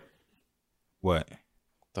know it. What?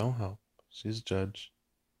 Don't help. She's a judge.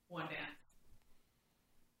 One dance.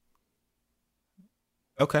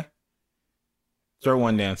 Okay. Throw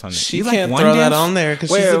One Dance on there. She You can't One throw that Dance? on there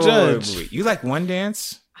because Wait, she's a wait, judge. wait. You like One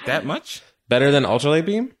Dance that much? Better than Ultralight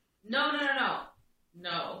Beam? No.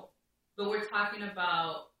 But we're talking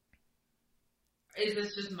about. Is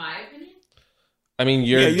this just my opinion? I mean,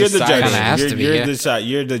 you're the judge. deciding. Kinda has to be, yeah.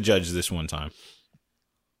 You're the judge this one time.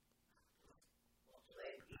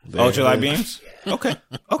 Ultralight beams? Okay.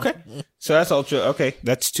 So that's Ultra. Okay.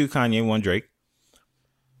 That's 2 Kanye, 1 Drake.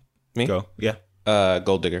 Me? Go. Yeah.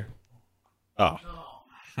 Gold Digger. Oh.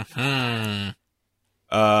 He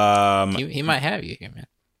might have you here, man.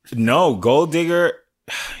 No, Gold Digger.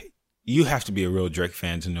 You have to be a real Drake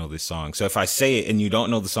fan to know this song. So if I say it and you don't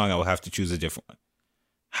know the song, I will have to choose a different one.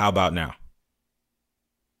 How about now?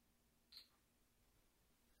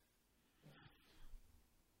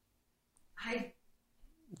 I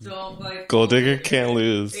don't like. Gold Digger can't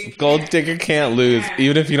lose. Gold Digger can't lose,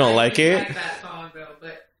 even if you don't like I it. like that song though,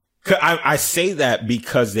 but I say that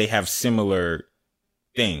because they have similar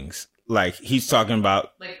things. Like he's talking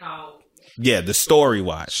about, like how. yeah, the story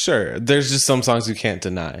wise. Sure, there's just some songs you can't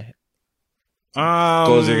deny.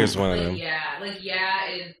 Gold Digger's one of them. Yeah,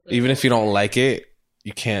 is. Like, Even if you don't like it,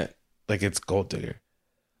 you can't. Like, it's Gold Digger.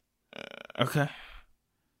 Okay.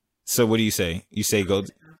 So what do you say? You say Gold.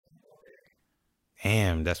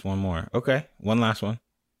 Damn, that's one more. Okay, one last one.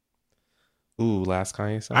 Ooh, last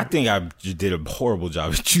Kanye song. I think I did a horrible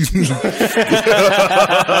job at choosing. just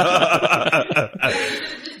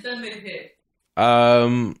done the hit,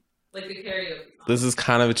 Um, like the karaoke song. this is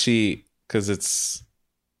kind of a cheat because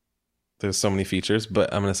there's so many features,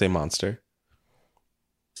 but I'm gonna say Monster.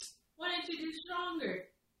 Why didn't you do Stronger?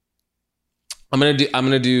 I'm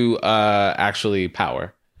gonna do actually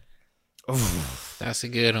Power. That's a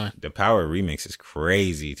good one. The Power remix is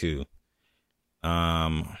crazy too. She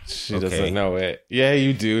okay. doesn't know it. Yeah,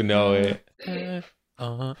 you do know it.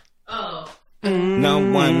 Uh-huh. Oh. No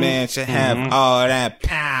one man should have all that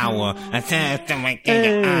power.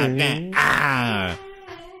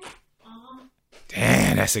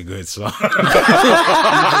 Damn, that's a good song.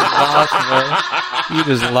 You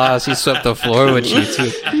just lost. You swept the floor with you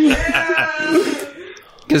too.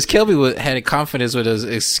 Because Kelby had a confidence with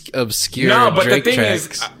his obscure No, but Drake the thing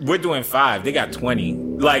tracks. is, we're doing 5. They got 20.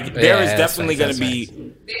 Like, there is Yeah, definitely going that's to be.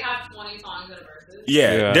 They have 20 songs in a verses.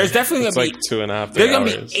 Yeah, there's definitely it's going to like be. 2.5 There's going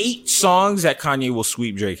to hours. be 8 songs that Kanye will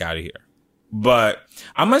sweep Drake out of here. But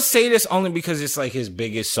I'm going to say this only because it's like his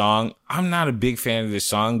biggest song. I'm not a big fan of this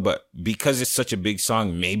song, but because it's such a big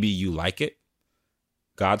song, maybe you like it.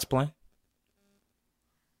 God's Plan?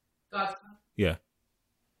 God's Yeah.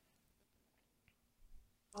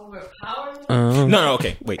 Overpowered. No,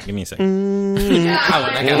 okay. Wait, give me a second.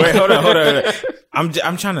 Yeah. Wait, hold on.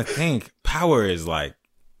 I'm trying to think. Power is like.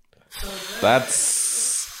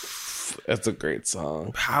 That's a great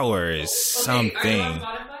song. Power is Are you something. on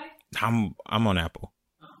Spotify? I'm on Apple.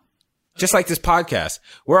 Just like this podcast.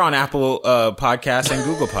 We're on Apple Podcasts and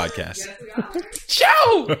Google Podcasts. Yes, we are.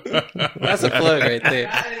 Joe! That's a plug right there.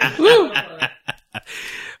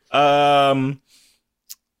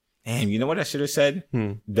 Damn, you know what I should have said?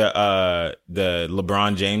 The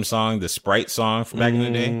LeBron James song, the Sprite song from back in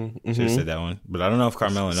the day. Should have said that one, but I don't know if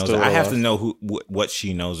Carmela knows. Still I have lost. to know what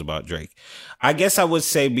she knows about Drake. I guess I would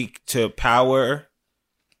say to Power.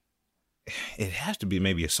 It has to be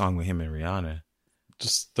maybe a song with him and Rihanna.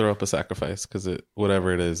 Just throw up a sacrifice because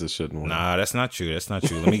whatever it is, it shouldn't win. Nah, that's not true. That's not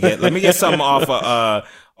true. Let me get something off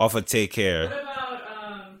of Take Care. What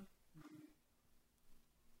about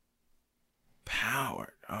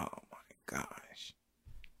Power. Oh my gosh.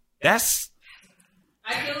 That's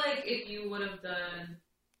I feel like if you would have done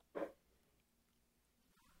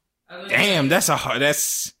damn. That's a hard.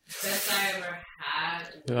 That's best I ever had.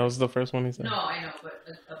 That was the first one he said. No, I know, but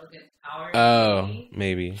up against Power. Oh,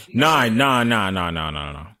 maybe.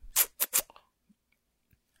 no.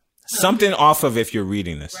 Something off of If You're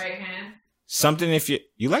Reading This. Right hand. Something if you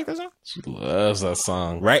like that song. She loves that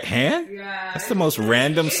song. Right Hand. Yeah. That's the most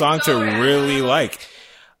random song to really like.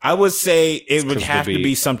 I would say it would 'cause the have to beat-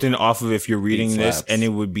 be something off of If You're Reading beat This, slaps. and it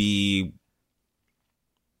would be.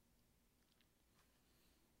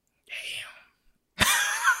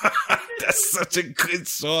 Damn. That's such a good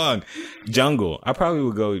song. Jungle. I probably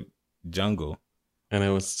would go Jungle. And it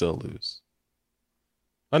would still lose.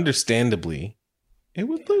 Understandably, it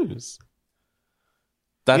would lose.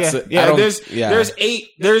 That's it. I don't-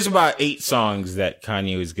 There's about 8 songs that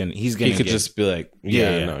Kanye is he's gonna He could get. just be like,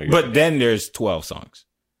 yeah. No, you're but then there's 12 songs,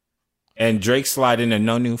 and Drake slide into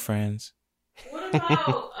No New Friends. What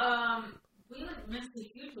about we like missed a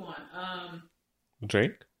huge one.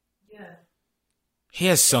 Drake. Yeah. He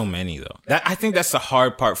has so many though. I think that's the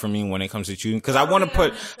hard part for me when it comes to choosing, because I want to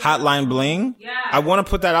put Hotline Bling. Yeah. I want to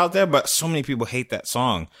put that out there, but so many people hate that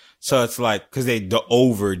song. So it's like because they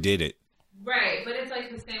overdid it. Right, but it's like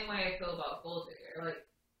the same way I feel about Gold Digger. Like,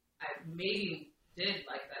 I maybe did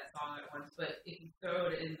like that song at once, but if you throw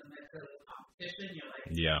it in the mix of the competition, you're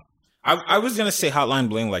like, Yeah. I was gonna say Hotline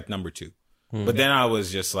Bling like number 2, but then I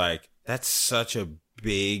was just like, that's such a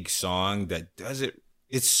big song that does it.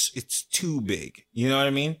 It's too big. You know what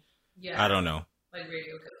I mean? yeah. I don't know. Like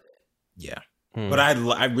Radio killed it. Yeah, but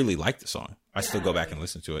I really like the song. I still go back and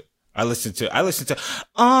listen to it. I listen to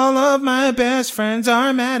all of my best friends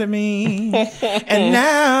are mad at me, and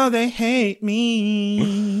now they hate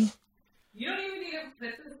me. You don't even need to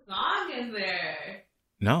put the song in there.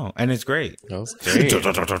 No, and it's great. That was great.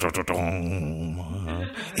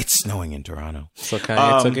 It's snowing in Toronto. So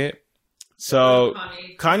Kanye took it. So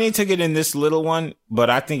Kanye. Kanye took it in this little one, but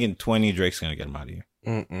I think in 20 Drake's gonna get him out of here.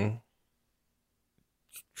 Mm-mm.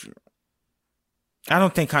 I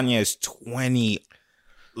don't think Kanye is 20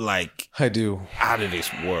 like I do. out of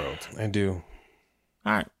this world. I do.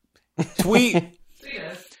 All right, tweet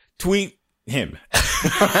Sweetest. tweet him.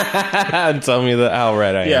 And tell me how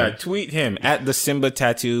right I Yeah, am. tweet him at the Simba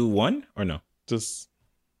Tattoo 1 or no? Just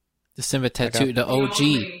The Simba tattoo, the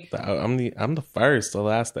OG. Only- I'm the first, the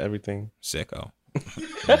last, the everything. Sicko.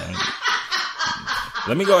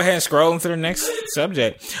 Let me go ahead and scroll into the next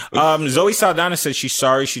subject. Zoe Saldana says she's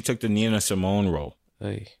sorry she took the Nina Simone role.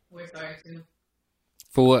 Hey. We're sorry too.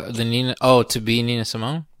 For what? The Nina? Oh, to be Nina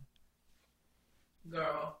Simone?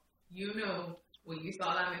 Girl, you knew when you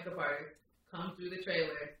saw that makeup artist come through the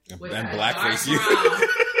trailer with And that blackface dark you. brown,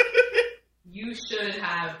 you should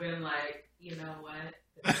have been like, you know what?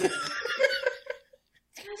 That's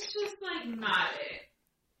just like not it.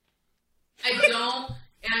 I don't,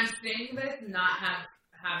 and I'm saying this not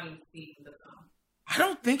having seen the film. I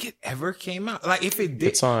don't think it ever came out. Like if it did,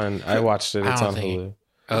 It's on. I watched it. I It's don't on think- Hulu.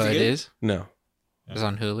 Oh, Is it it good? is? No, It's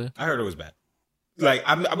on Hulu? I heard it was bad. Like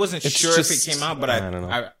I wasn't It's sure just- if it came out, but I don't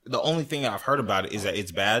know. the only thing I've heard about it is that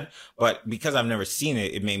it's bad. But because I've never seen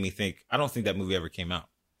it, it made me think. I don't think that movie ever came out.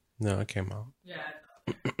 no, it came out. Yeah.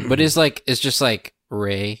 But it's just like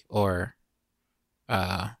Ray or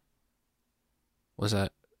was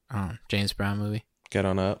that James Brown movie? Get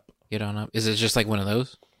on up. Get on up. Is it just like one of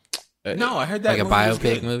those? No, I heard that Like a movie was biopic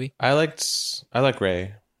good. movie? I like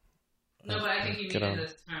Ray. No, but I think you Get mean on. in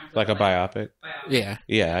this term. Like a biopic. Yeah.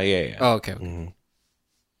 Yeah. Oh, okay. okay. Mhm.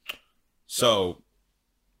 So,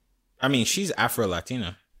 I mean, she's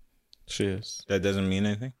Afro-Latina. She is. That doesn't mean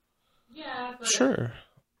anything. Yeah, but Sure.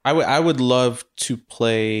 I would love to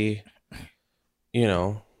play,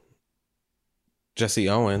 Jesse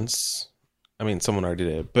Owens. I mean, someone already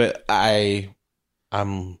did, but I'm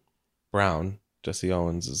brown. Jesse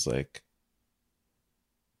Owens is like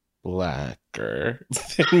blacker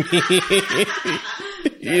than me.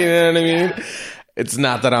 You know what I mean? It's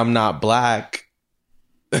not that I'm not black,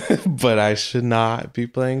 but I should not be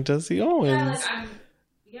playing Jesse yeah, Owens. like I'm.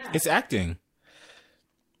 Yeah. It's acting.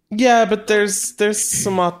 Yeah, but there's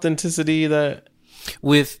some authenticity that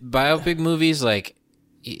With biopic movies, like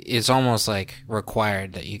it's almost like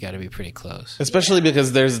required that you got to be pretty close. especially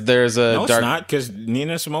because there's a No, it's dark not because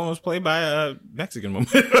Nina Simone was played by a Mexican woman.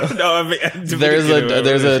 No, I mean, there's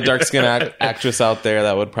a dark skinned actress out there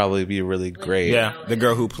that would probably be really great. Yeah, the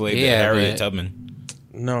girl who played Yeah, Harriet but- Tubman.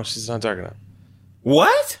 No, she's not dark enough.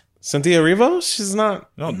 What? Cynthia Erivo? She's not.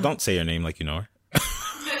 No, don't say her name like you know her.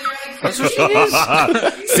 That's what she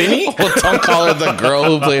is. Cindy? Well, don't call her the girl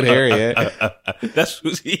who played Harriet. That's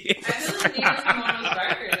who she is. I feel like Nina Simone was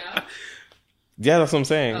darker now. Yeah, that's what I'm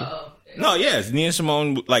saying. Oh. No, yes, Nina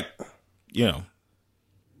Simone, like,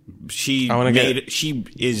 she I wanna she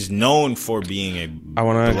is known for being a I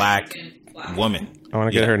want to. black woman. I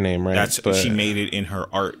want to get her name right. That's but, she made it in her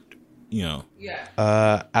art. Yeah.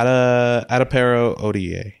 Adapero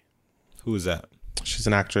Odie. Who is that? She's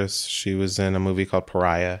an actress. She was in a movie called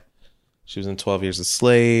Pariah. She was in 12 Years a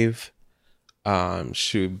Slave.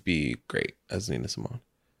 She would be great as Nina Simone.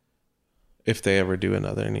 If they ever do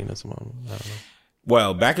another Nina Simone. I don't know.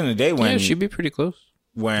 Well, back in the day Yeah, she'd be pretty close.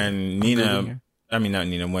 when Googling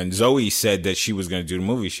her. when Zoe said that she was going to do the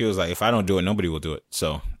movie, she was like, if I don't do it, nobody will do it.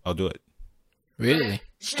 So I'll do it. Really?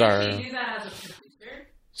 Star- Can she do that as a producer?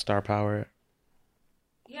 Star Power.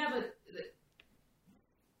 Yeah, but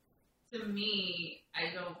to me,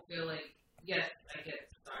 I don't feel like, yes, I get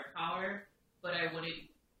star power, but I wouldn't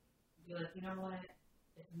be like, you know what?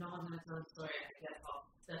 If no one's going to tell a story, I guess I'll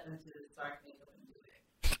step into this dark makeup and do it.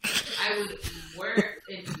 I would work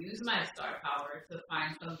and use my star power to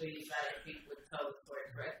find somebody that I think would tell the story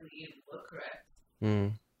correctly and look correct.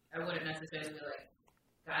 Mm. I wouldn't necessarily be like,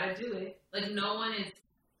 gotta do it. Like, no one is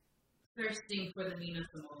thirsting for the Nina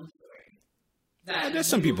Simone story. There's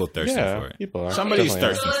some people thirsty Yeah, for it. people are. Somebody's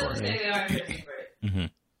Definitely. thirsty So for let's it. say they are thirsty for it. Mm-hmm.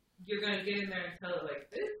 You're gonna get in there and tell it like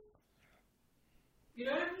this. You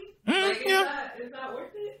know what I mean? Mm, Like, yeah. is that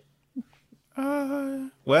worth it?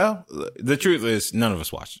 Well, the truth is, none of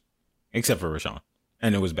us watched it, except for Rashawn,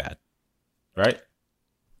 and it was bad, right?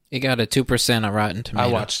 It got a 2% on Rotten Tomatoes.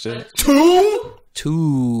 I watched it.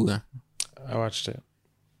 2. I watched it.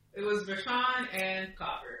 It was Rashawn and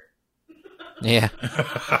Copper. Yeah.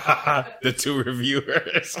 The two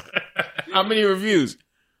reviewers. How many reviews?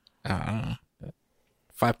 I don't know.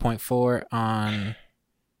 5.4 on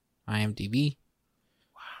IMDb.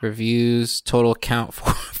 Reviews, total count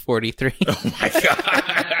 43. Oh my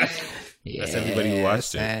god! That's everybody who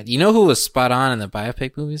watched it. Sad. You know who was spot on in the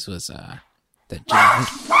biopic movies was that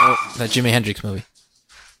Jimi Hendrix movie.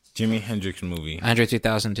 Jimi Hendrix movie. Andre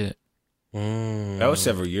 3000 did it. That was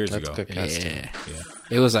several years That's ago. good casting. Yeah. Yeah.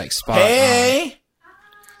 It was like spot Hey,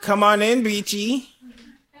 come on in, Beachy.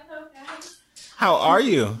 Hello, guys. How are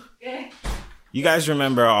you? Good. You guys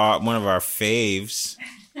remember one of our faves,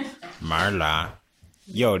 Marla?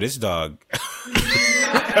 Yo, this dog.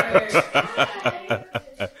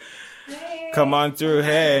 Come on through.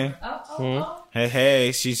 Hey. Oh. Hey,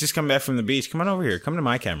 hey. She's just come back from the beach. Come on over here. Come to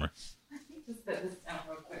my camera. Just set this down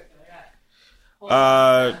real quick.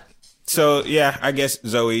 I got- So, yeah, I guess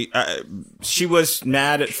Zoe, she was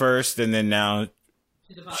mad at first, and then now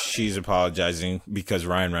She's about she's apologizing because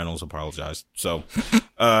Ryan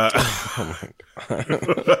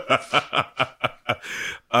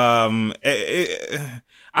I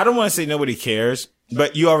don't want to say nobody cares,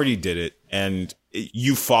 but you already did it, and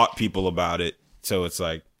you fought people about it. So it's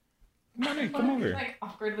like, come over. Like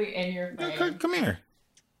awkwardly in your face. Come here.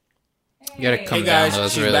 You gotta come Hey down. guys,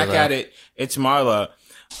 Those she's really back low. at it. It's Marla,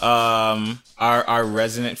 our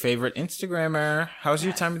resident favorite Instagrammer. How's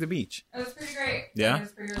your time at the beach? It was pretty great. Yeah? It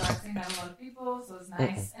was pretty relaxing. Had a lot of people, so it was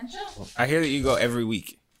nice and chill. I hear that you go every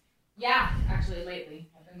week. Yeah, actually, lately.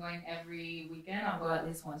 I've been going every weekend. I'll go at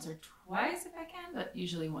least once or twice if I can, but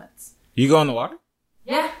usually once. You go in the water?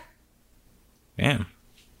 Yeah. Damn.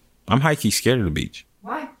 I'm high key scared of the beach.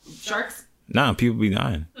 Why? Sharks? Nah, people be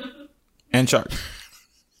dying. And sharks.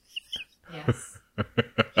 Yes. I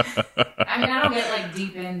mean, I don't get like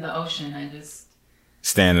deep in the ocean. I just.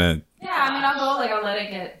 Standing Yeah, I mean, I'll go, like, I'll let it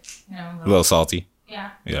get, a little salty.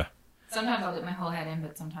 Yeah. Yeah. Sometimes I'll dip my whole head in,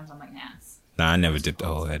 but sometimes I'm like, nah. Nah, I never dipped the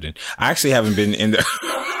whole head in. I actually haven't been in the.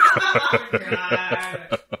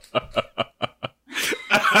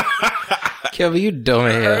 Kelby, you dumb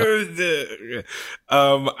as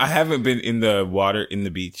hell. I haven't been in the water in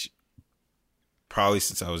the beach probably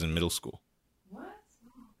since I was in middle school. What?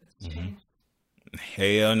 It's changed.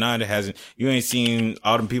 Hell no, it hasn't. You ain't seen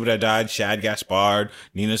all them people that died? Shad Gaspard,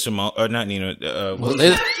 Nina Simone, or not Nina. Well,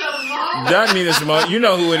 it- Not Nina Simone. You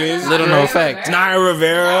know who it is. Little known fact. Naya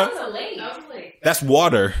Rivera. That was a lake. That was a lake. That's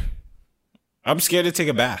water. I'm scared to take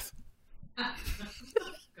a bath.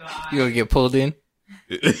 You gonna get pulled in?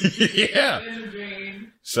 Yeah.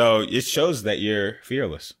 So it shows that you're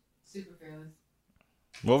fearless. Super fearless.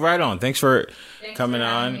 Well, right on. Thanks for Thanks coming for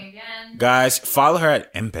having on. me again. Guys, follow her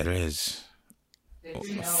at Emperez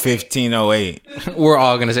 1508. We're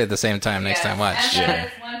all gonna say it at the same time next time. Watch. Yeah.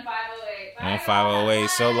 1508. 1508.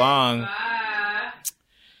 So long. Bye.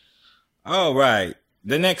 All right.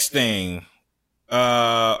 The next thing.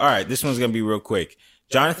 All right. This one's going to be real quick.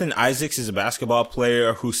 Jonathan Isaacs is a basketball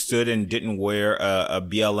player who stood and didn't wear a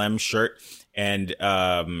BLM shirt. And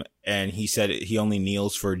he said he only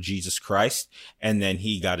kneels for Jesus Christ. And then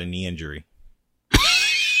he got a knee injury.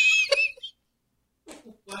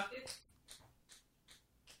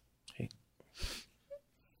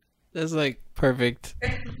 That's like perfect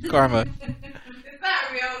karma. It's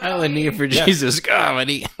not real. I only need it for Yeah. Jesus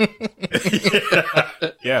comedy.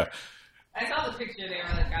 Yeah. I saw the picture. They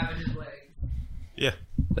were like grabbing his leg. Yeah.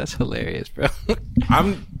 That's hilarious, bro.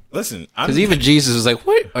 Listen, Because even Jesus was like,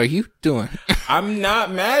 "What are you doing?" I'm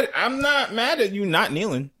not mad. I'm not mad at you not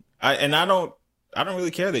kneeling. I don't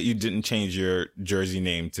really care that you didn't change your jersey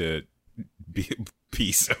name to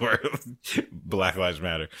Peace or Black Lives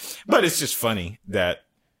Matter. But it's just funny that,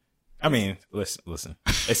 I mean, listen.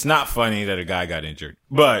 It's not funny that a guy got injured,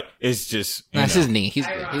 but it's just, That's his knee. He's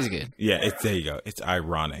good. He's good. yeah, there you go. It's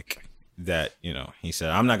ironic that, he said,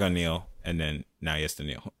 I'm not going to kneel. And then now he has to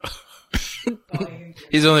kneel.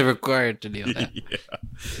 He's only required to kneel now. Yeah.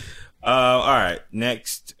 All right.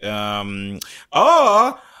 Next.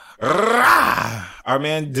 Our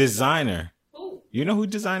man Designer. You know who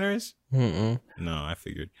Designer is? Mm-mm. No, I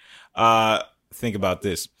figured. Think about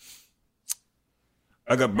this.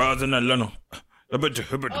 I got broads in Atlanta. Oh, yes.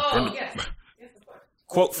 Yes, of course.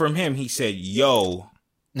 Quote from him. He said, "Yo,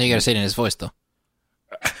 No, you gotta say it in his voice though.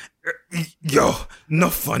 yo, no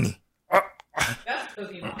funny." That's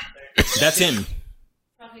Cookie Monster. That's him.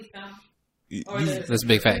 Probably some. That's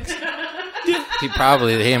big facts. He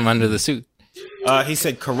probably him under the suit. He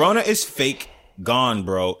said, "Corona is fake. Gone,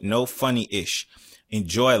 bro. No funny-ish.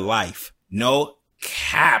 Enjoy life. No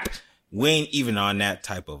cap. We ain't even on that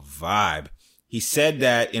type of vibe." He said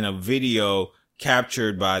that in a video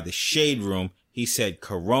captured by the Shade Room. He said,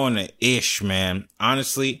 "Corona-ish, man.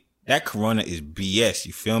 Honestly, that Corona is BS.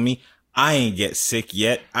 You feel me? I ain't get sick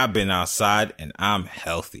yet. I've been outside and I'm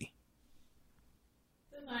healthy."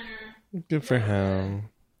 Good for him.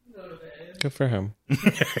 Good for him.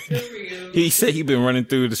 He said he been running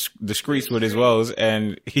through the streets with his woes,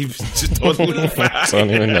 and he's just totally fine. I don't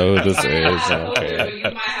even know who this is. You Okay.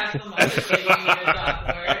 might have some other shit you need to talk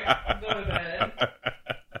for. Go to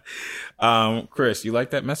bed. Chris, you like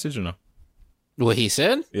that message or no? What he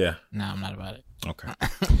said? Yeah. No, I'm not about it. Okay.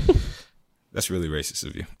 That's really racist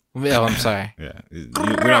of you. Oh, I'm sorry. Yeah. We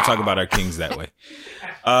don't talk about our kings that way.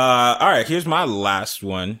 All right. Here's my last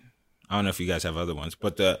one. I don't know if you guys have other ones,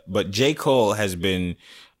 but J. Cole has been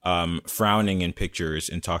frowning in pictures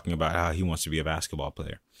and talking about how he wants to be a basketball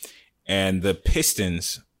player. And the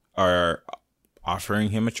Pistons are offering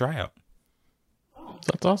him a tryout.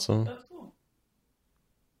 That's awesome.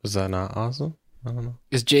 Is that not awesome? I don't know.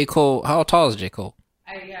 Is J. Cole? How tall is J. Cole?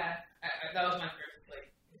 That was my first,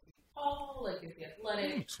 like, is he tall? Like, is he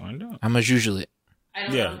athletic? Let's find out. How much usually? I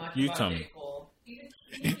don't Yeah, know much you about tell J. me. Cole.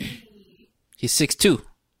 He's He's 6'2".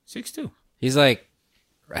 6'2". He's like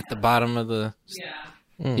at the bottom of the.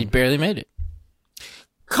 Yeah. He barely made it.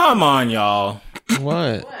 Come on, y'all.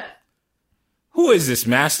 What? What? Who is this,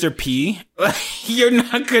 Master P? You're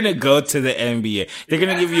not going to go to the NBA. They're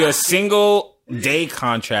going to give you a single day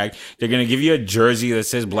contract. They're going to give you a jersey that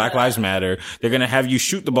says Black Lives Matter. They're going to have you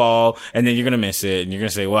shoot the ball, and then you're going to miss it. And you're going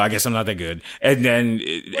to say, well, I guess I'm not that good. And then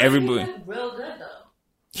everybody. He's been real good, though.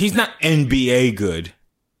 He's not NBA good.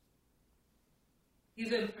 He's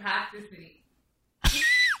been practicing.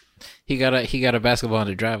 He got a basketball in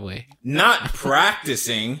the driveway. Not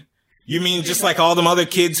practicing. You mean just like all them other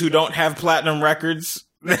kids who don't have platinum records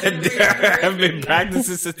that have been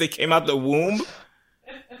practicing since they came out the womb?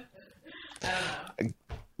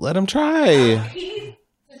 Let him try. He needs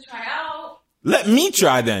to try out. Let me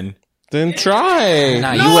try then. Then try.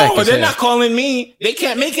 Nah, you whack No, as they're hell. not calling me. They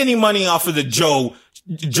can't make any money off of the Joe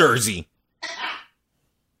jersey.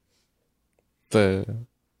 The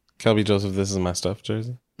Kelby Joseph, this is my stuff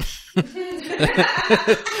jersey.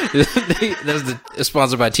 That was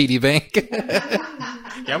sponsored by TD Bank.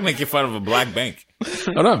 Y'all making fun of a black bank.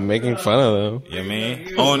 I'm not making fun of them. You know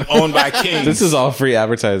what I mean? Owned by kings. This is all free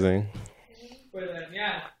advertising. For them,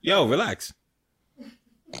 yeah. Yo, relax.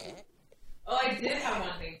 Oh, I did have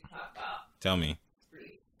one thing to talk about. Tell me.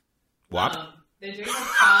 Brief. WAP? They're doing a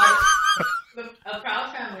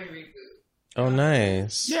Proud Family reboot. Oh,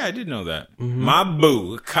 nice. Yeah, I did know that. My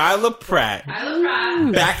boo, Kyla Pratt, Kyla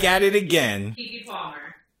Pratt, back at it again. Keke Palmer.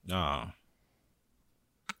 Oh.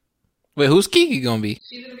 Wait, who's Kiki gonna be?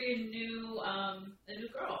 She's gonna be a new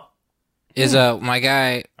girl. Is my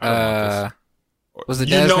guy I don't know what's the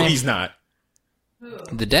You dad's know name? he's not. Who?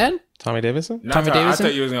 The dad? Tommy Davidson? No, Tommy I Davidson?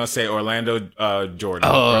 thought you was gonna say Orlando Jordan.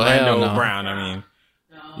 Oh, Orlando hell no. Brown. I mean,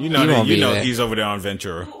 No. you know He that. won't You be know there. he's over there on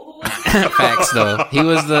Ventura. Facts though. He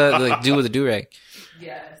was the dude with the do-rag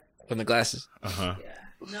Yes. from the glasses. Uh-huh. Yeah.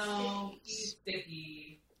 No, he's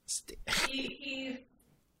sticky.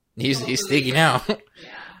 He's He's sticky now. yeah.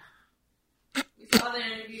 We saw the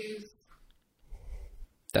interviews,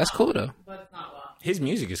 That's cool though. but it's not well. His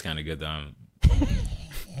music is kind of good though.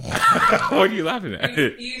 What are you laughing at?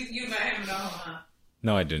 You met him though, huh?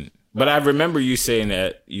 No, I didn't. But I remember you saying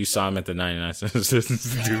that you saw him at the 99 Cents. He's making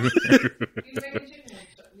chicken wings.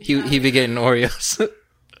 He be getting Oreos. The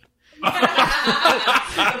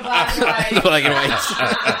black and white. The black and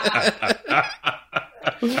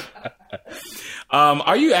white.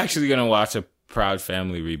 Are you actually gonna watch a Proud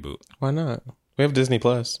Family reboot? Why not? We have Disney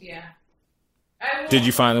Plus. Yeah. Did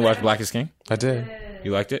you finally watch Black is King? I did.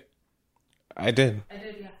 You liked it? I did. I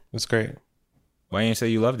did, yeah. It's great. Why didn't you say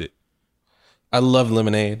you loved it? I love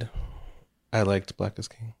Lemonade. I liked Black is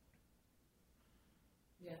King.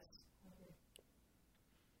 Yes.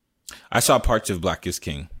 I saw parts of Black is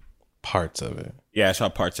King. Parts of it. Yeah, I saw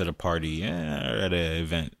parts at a party, at an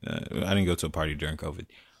event. I didn't go to a party during COVID.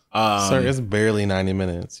 Sir, it's barely 90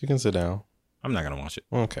 minutes. You can sit down. I'm not gonna watch it.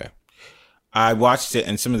 Okay. I watched it,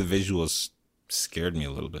 and some of the visuals scared me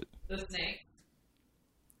a little bit. The snake.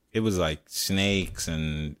 It was like snakes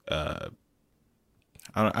and I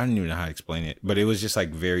don't even know how to explain it, but it was just like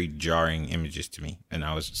very jarring images to me, and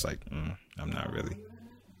I was just like, I'm not really.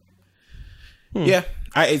 Yeah,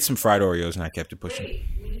 I ate some fried Oreos and I kept it pushing. Wait,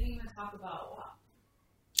 we didn't even talk about WAP.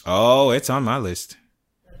 Oh, it's on my list.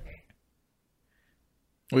 Okay.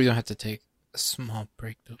 We're gonna have to take a small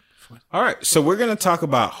break though before. All right, so we're gonna talk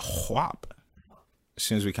about WAP as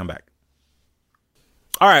soon as we come back.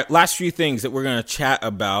 All right, last few things that we're going to chat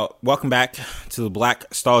about. Welcome back to the Black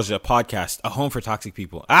Nostalgia Podcast, a home for toxic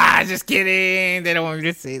people. Just kidding. They don't want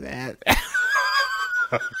me to say that.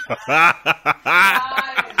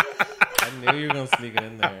 I knew you were going to sneak it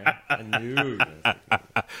in there. I knew you were going to sneak it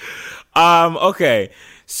in. Okay,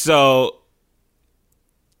 so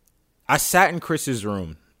I sat in Chris's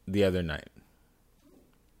room the other night,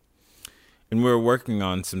 and we were working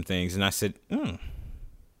on some things, and I said,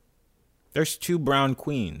 there's two brown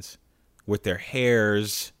queens with their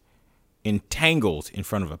hairs entangled in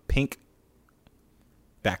front of a pink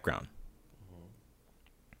background.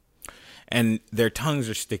 And their tongues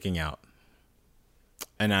are sticking out.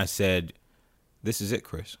 And I said, this is it,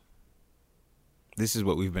 Chris. This is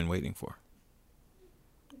what we've been waiting for.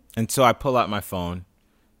 And so I pull out my phone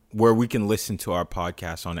where we can listen to our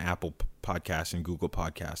podcast on Apple Podcasts and Google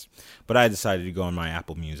Podcasts. But I decided to go on my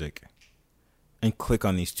Apple Music and click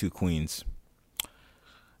on these two queens.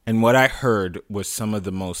 And what I heard was some of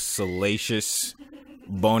the most salacious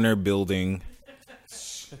boner building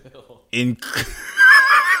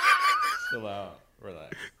Chill out.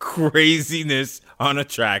 Relax. craziness on a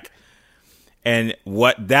track. And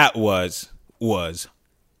what that was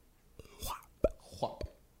Whop.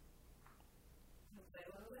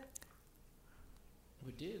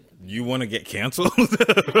 You want to get canceled?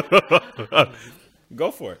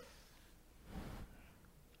 Go for it.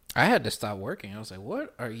 I had to stop working. I was like,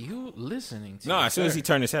 "What are you listening to?" No, as soon as sir?" he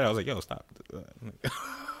turned his head, I was like, "Yo, stop." Yeah.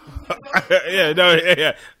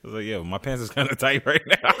 I was like, "Yo, my pants is kind of tight right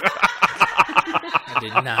now." I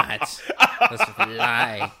did not. That's a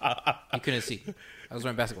lie. You couldn't see. I was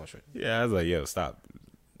wearing basketball shorts. Yeah, I was like, "Yo, stop."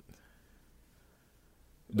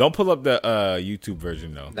 Don't pull up the YouTube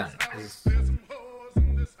version though. Nah,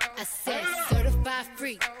 I said certified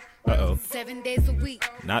freak. Uh-oh. 7 days a week.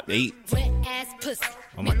 Not 8. Wet ass pussy.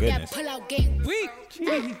 Oh, my Make goodness. That pull out game weak.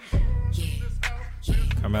 Yeah.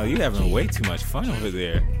 Carmel, you having way too much fun over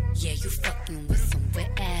there. Yeah, you fucking with some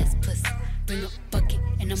wet ass pussy. Bring a bucket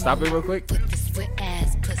and I'm Stop it real quick. With this wet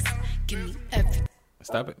ass pussy. Give me everything.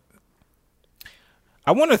 Stop it.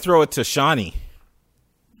 I want to throw it to Shawnee.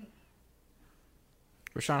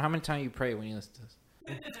 Rashawn, how many times you pray when you listen to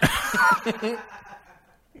this?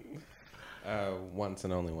 Once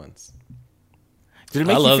and only once. Did it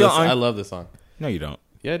make I you love feel this. I love this song. No, you don't.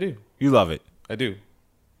 Yeah, I do. You love it. I do.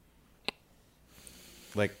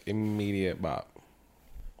 Like immediate bop.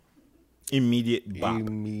 Immediate bop.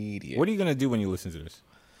 Immediate. What are you going to do when you listen to this?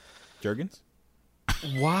 Jergens?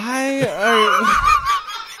 Why are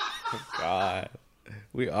God.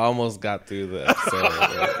 We almost got through the episode.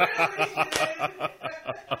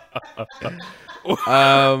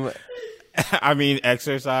 I mean,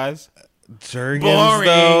 exercise. Jergens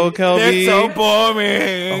though, Kelby. They're so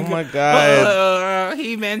boring. Oh my God.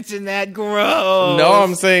 He mentioned that gross. No,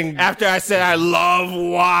 I'm saying After I said I love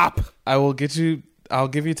WAP. I'll give you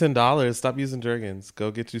 $10. Stop using Jergens. Go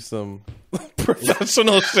get you some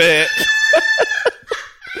professional shit.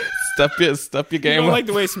 Step your You game don't up. like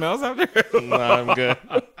the way it smells out there? Nah, I'm good.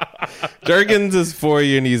 Jergens is for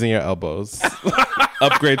your knees and your elbows.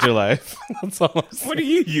 Upgrade your life. That's all I'm saying. What do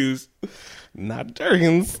you use? Not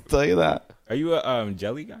Jergens, tell you that. Are you a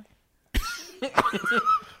jelly guy?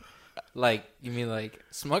 Like, you mean like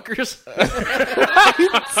Smuckers?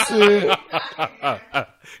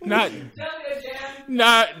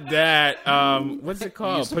 Not that. What's it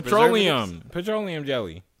called? use Petroleum. Petroleum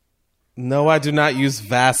jelly. No, I do not use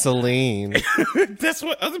Vaseline. That's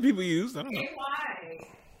what other people use. I don't know. Why?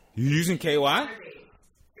 You using KY? For you out there,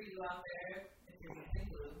 if you're using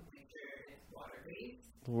glue, make sure it's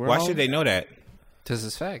water-based. Why should they know that? This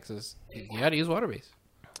is facts. You gotta use water base.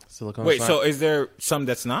 Silicone. Wait, so is there some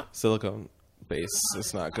that's not? silicone base.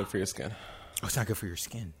 It's not good for your skin. Oh, it's not good for your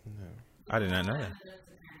skin. No. I did not know that.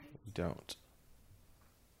 Don't.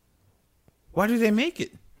 Why do they make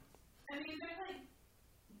it? I mean, there's like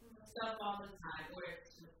stuff all the time where it's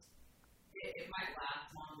just, it might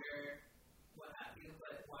last longer, what have you,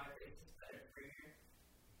 but water-based is better for your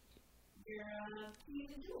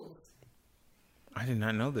P's and jewels. I did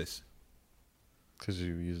not know this. Because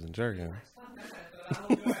you're using Jergens.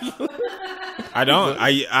 I don't.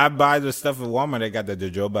 I buy the stuff at Walmart that got the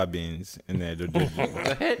jojoba beans in there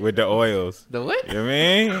with the oils. The what? You know what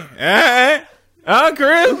I mean?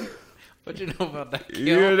 Chris? What you know about that?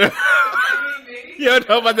 You know, you don't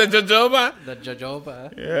know about the jojoba? The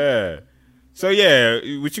jojoba. Yeah. So yeah,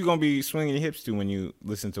 what you gonna be swinging your hips to when you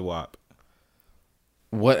listen to WAP?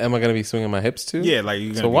 What am I going to be swinging my hips to? Yeah, like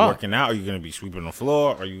you gonna be WAP. working out? Are you gonna be sweeping the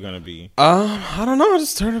floor? Are you gonna be? I don't know.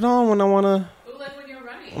 Just turn it on when I want to. Like when you're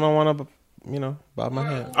running. When I want to, bob my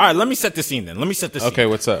head. All right, let me set the scene then. Let me set the scene. Okay,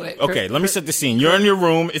 what's up? Okay, let me set the scene. You're in your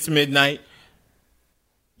room. It's midnight.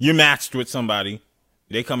 You're matched with somebody.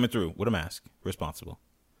 They coming through with a mask. Responsible.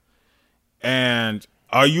 And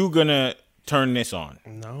are you gonna turn this on?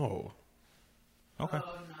 No. Okay.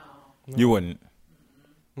 You wouldn't.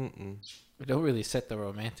 We don't really set the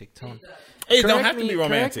romantic tone. It don't Correct have to me- be Correct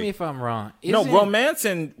romantic. me if I'm wrong. No, Isn't- romance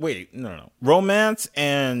and no. Romance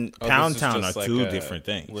and Pound This is Town are just like two a- different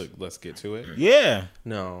things. Look, let's get to it. Yeah.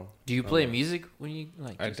 No. Do you play music when you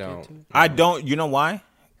like? I just get don't. to it? I don't. You know why?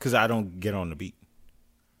 Because I don't get on the beat.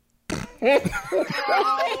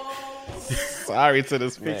 Sorry to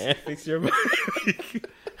this man. Fix your mic.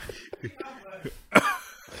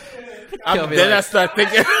 He'll be Then I like- start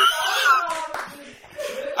thinking.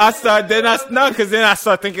 Then I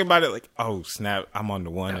start thinking about it like, oh snap, I'm on the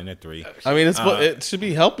 1 and the 3. I mean, it should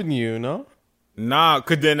be helping you, no? Nah,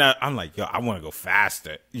 cause then I'm like, yo, I want to go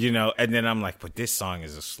faster, and then I'm like, but this song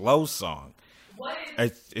is a slow song. What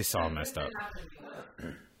is It's all messed up.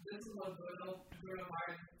 this is what Bruno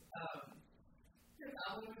Mars, his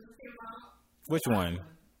album just came out. Which one?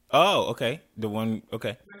 Oh, okay, the one.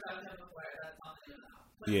 Okay, We were talking about before, that's not the new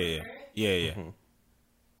album. But yeah.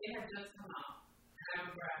 it had just come out. And I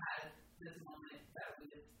remember I had this moment that we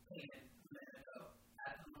just came in a minute ago.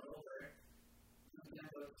 As I'm over, I'm going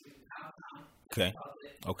to go to Pound Town. Okay. Called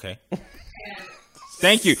it Okay.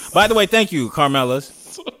 Thank you. By the way, thank you,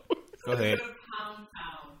 Carmelas. Go ahead. Pound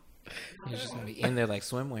Town. You're just gonna be in there like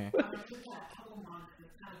swimwear. I'm gonna put that album on because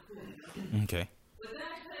it's kind of cool. Okay. But then I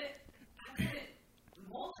couldn't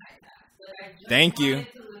multitask. Like I just Thank you.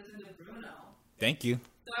 wanted to listen to Bruno. Thank you.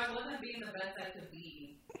 So I wasn't being the best I could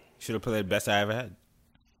be. Should have played the best I ever had.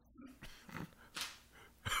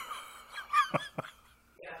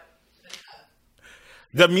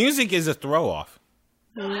 The music is a throw off.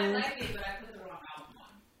 No, I like it, but I put the wrong album on.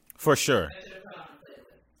 For sure. I should have put it on a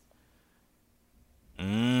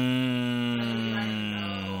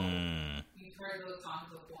playlist. You've heard those songs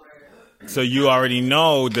before. So you already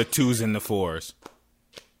know the 2s and the 4s.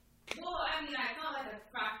 Well, I mean, I felt like I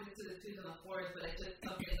practiced to the 2s and the 4s, but it's just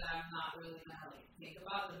something that I'm not really gonna like think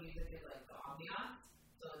about. The music is like the ambiance,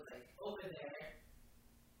 so it's like over there.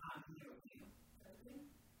 I'm here with you.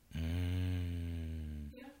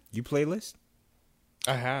 You playlist?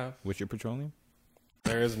 I have. With your petroleum?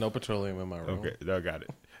 There is no petroleum in my room. Okay, I got it.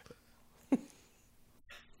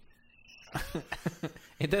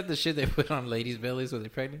 Ain't that the shit they put on ladies' bellies when they're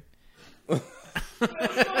pregnant? No.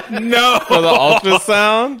 For the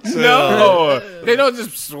ultrasound? No. They don't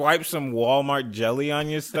just swipe some Walmart jelly on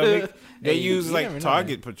your stomach. They Hey, use you like never know,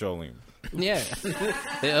 Target petroleum. Yeah.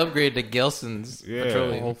 They upgrade to Gelson's Yeah.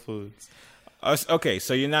 petroleum. Whole Foods. Okay,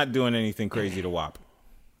 so you're not doing anything crazy to WAP.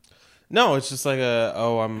 No, it's just like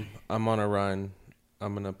I'm on a run.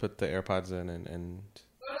 I'm gonna put the AirPods in and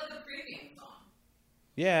What was the pregame song?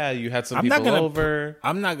 yeah, you had some I'm people not gonna over.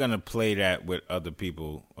 I'm not gonna play that with other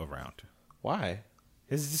people around. Why?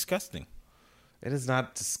 It's disgusting. It is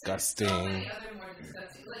not disgusting. So many other more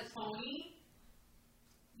disgusting. Like Tony.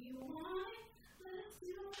 You want it? Let's do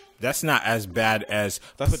it. That's not as bad as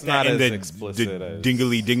That's put that not in as the explicit as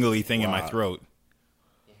dingly thing in my WAP. throat.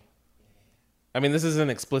 I mean, this is an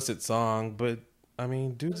explicit song, but I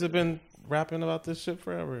mean, dudes have been rapping about this shit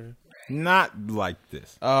forever. Not like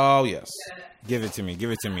this. Oh yes. Give it to me.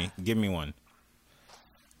 Give it to me. Give me one.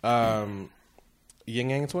 Yin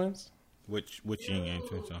Yang Twins. Which Yin Yang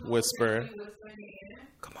Twin song? Whisper.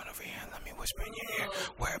 Come on over here and let me whisper in your ear.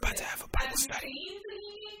 We're about to have a Bible study.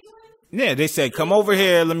 Yeah, they said, come over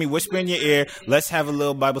here. Let me whisper in your ear. Let's have a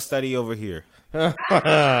little Bible study over here. That's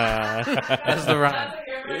the rhyme.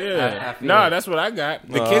 Yeah. I feel No, it. that's what I got.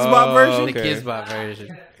 The Kids Bop version? The Okay. Kids Bop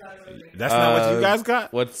version. That's not what you guys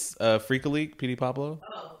got? What's Freak a Leak? PD Pablo.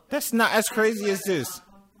 That's not as crazy as this.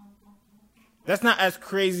 That's not as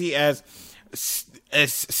crazy as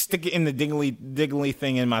stick it in the diggly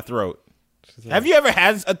thing in my throat. Have you ever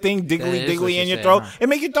had a thing That is what diggly she in your said, throat? huh? It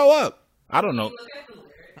make you throw up. I don't know.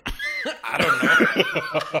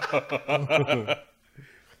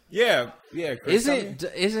 Yeah. Chris, tell me.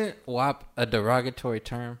 Isn't WAP a derogatory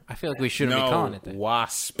term? I feel like we shouldn't be calling it that.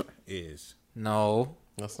 WASP is. No.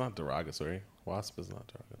 That's not derogatory. Wasp is not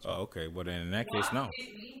derogatory. Oh, okay. Well, then in that case, no.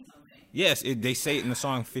 Yes, they say it in the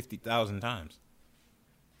song 50,000 times.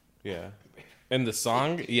 Yeah. In the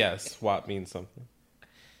song, yes, WAP means something.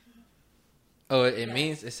 Oh,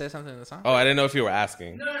 it says something in the song? Oh, I didn't know if you were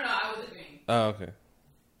asking. No, I was agreeing. Oh, okay.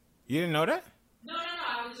 You didn't know that? No,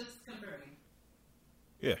 I was just confirming.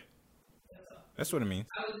 Yeah. That's what it means.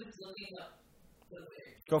 I was just looking up the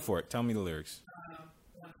lyrics. Go for it. Tell me the lyrics.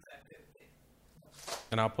 1 second.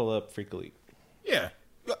 And I'll pull up Freak a Leak. Yeah.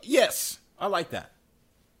 Yes. I like that.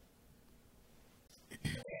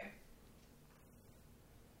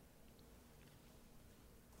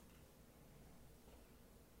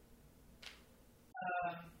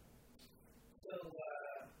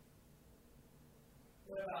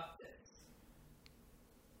 What about this?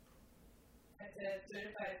 I said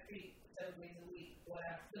certified freak 7 days a week. What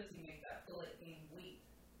have pussy make that bullet game weak?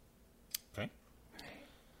 Okay.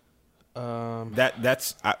 Right?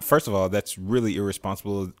 That's first of all, that's really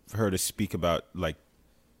irresponsible for her to speak about like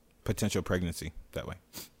potential pregnancy that way.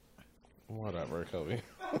 Whatever, Kobe.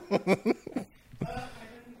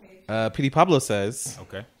 PD Pablo says,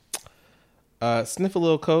 Okay. sniff a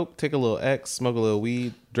little coke, take a little X, smoke a little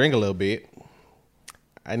weed, drink a little bit.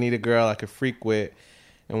 I need a girl I can freak with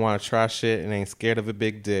and want to try shit and ain't scared of a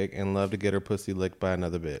big dick and love to get her pussy licked by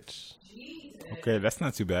another bitch. Jesus. Okay, that's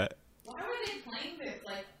not too bad. Why were they playing this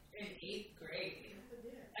like in 8th grade?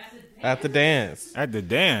 At the dance. At the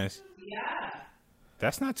dance, Yeah.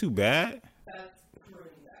 that's not too bad. That's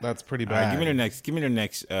pretty bad. That's pretty All right, bad. give me the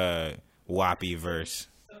next whoppy verse.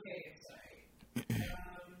 Okay, sorry.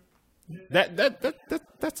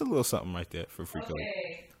 That's a little something right there for Freak a Leak.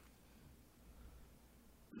 Okay.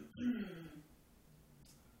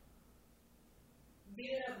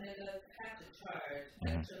 Beat it up, nigga. Extra charge,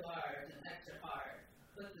 extra large, and extra hard.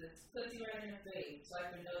 put this pussy right in her face so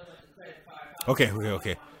I can know what the credit card.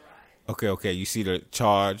 Okay. You see the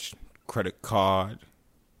charge, credit card.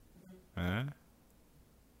 Huh?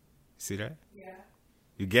 See that? Yeah.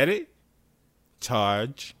 You get it?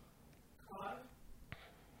 Charge. Card.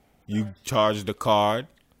 You charge the card.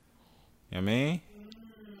 You know what I mean?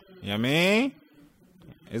 You know what I mean?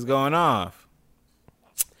 It's going off.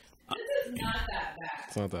 This is not that bad.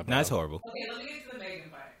 It's not that bad. That's horrible. Okay, let me get to the Megan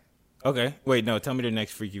part. Okay. Wait, no. Tell me the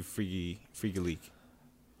next freaky leak.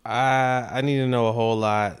 I need to know a whole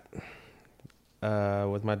lot.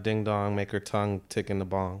 With my ding dong, make her tongue tick in the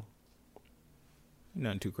bong.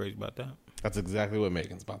 Nothing too crazy about that. That's exactly what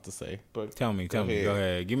Megan's about to say. But Tell me. Go ahead.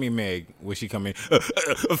 ahead. Give me Meg. Will she come in?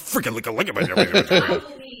 Freaking lick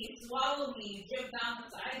Swallow me, drip down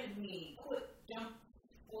inside of me. Quit, jump,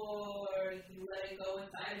 or you let it go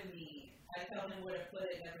inside of me. I tell him where to put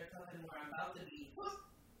it, never tell him where I'm about to be.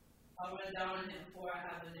 I'll run down on him before I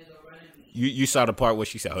have a nigga running me. You saw the part where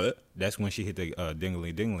she said, huh? That's when she hit the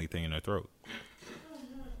dingly thing in her throat.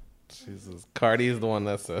 Jesus, Cardi is the one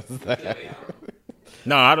that says that.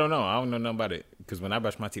 No, I don't know. I don't know nothing about it. Because when I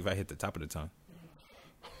brush my teeth, I hit the top of the tongue.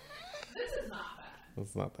 This is not bad.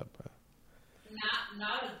 It's not that bad.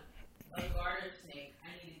 Not a garter snake. I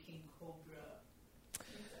need a king cobra.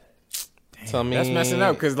 Tell me, That's messing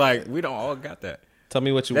up because, like, we don't all got that. Tell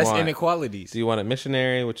me what you That's want. inequalities. Do you want it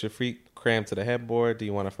missionary with your feet crammed to the headboard? Do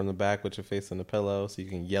you want it from the back with your face on the pillow so you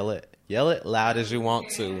can yell it loud as you want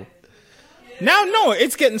to? Now, no,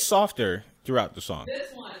 it's getting softer throughout the song.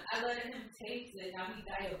 This one, I let him taste it. Now he's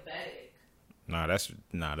diabetic.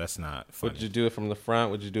 That's not funny. Would you do it from the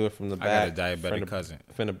front? Would you do it from the I back? got a diabetic cousin.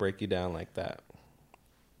 Finna break you down like that.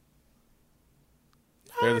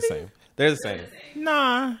 They're the same. They're the same.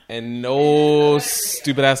 Nah. And no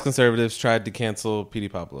stupid ass conservatives tried to cancel Petey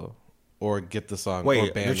Pablo or get the song. or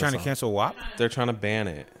Wait, ban they're the trying to song. cancel WAP? They're trying to ban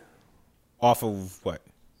it. Off of what?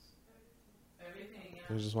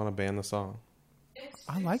 They just want to ban the song.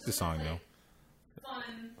 I like the song, though.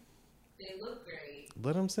 Fun. They look great.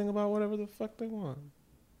 Let them sing about whatever the fuck they want.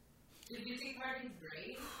 Did you see Cardi's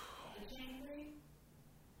braid? The chain braid?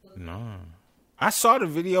 No. I saw the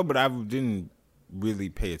video, but I didn't really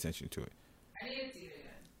pay attention to it. I need to see it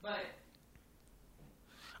again. But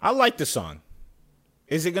I like the song.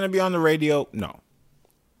 Is it going to be on the radio? No.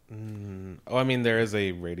 Oh, I mean, there is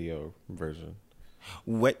a radio version.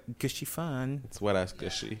 Wet, gushy fun. It's Wet Ass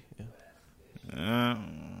Gushy. Yeah.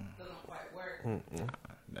 doesn't quite work.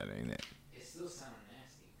 That ain't it. It still sounds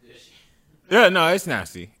nasty. Gushy. Yeah, no, it's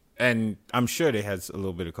nasty. And I'm sure they had a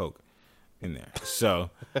little bit of coke in there. So,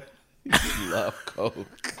 Love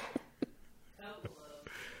Coke.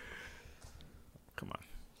 come on.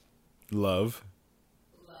 Love.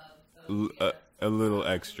 A little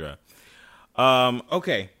extra.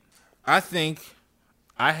 Okay. I think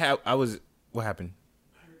what happened?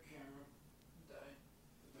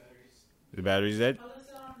 The battery's dead?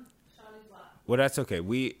 Well, that's okay.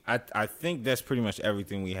 I think that's pretty much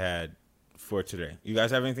everything we had for today. You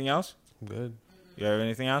guys have anything else? Good. You have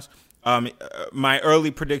anything else? My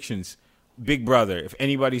early predictions. Big Brother. If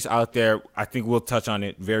anybody's out there, I think we'll touch on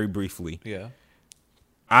it very briefly. Yeah.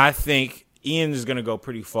 I think Ian is going to go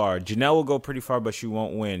pretty far. Janelle will go pretty far, but she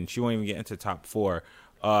won't win. She won't even get into top 4.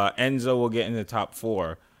 Enzo will get into top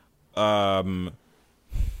 4.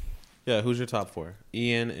 Yeah, who's your top 4?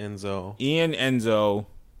 Ian, Enzo.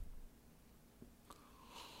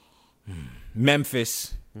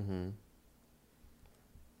 Memphis.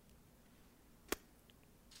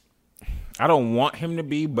 I don't want him to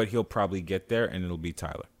be, but he'll probably get there, and it'll be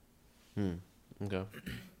Tyler. Okay.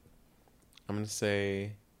 I'm going to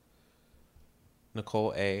say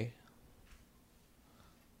Nicole A.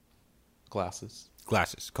 Glasses.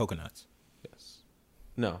 Coconuts. Yes.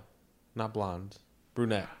 No, not blonde.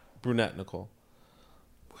 Brunette Nicole.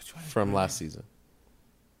 Which one? From last season.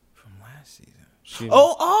 From last season. She,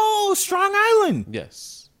 Strong Island.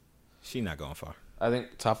 Yes. She's not going far. I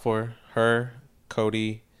think top 4, her,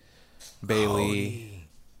 Cody, Bailey,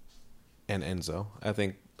 and Enzo. I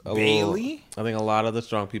think a lot of the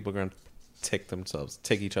strong people are going to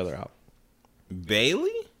take each other out.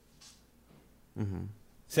 Bailey? Mm-hmm.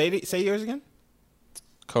 Say yours again.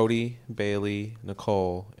 Cody, Bailey,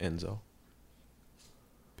 Nicole, Enzo.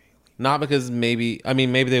 Not because maybe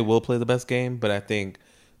they will play the best game, but I think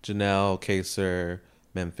Janelle, Kaser,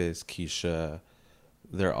 Memphis, Keisha,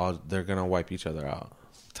 they're gonna wipe each other out.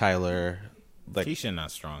 Tyler, Keisha not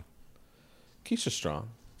strong. Keisha's strong.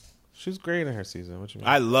 She's great in her season. What you mean?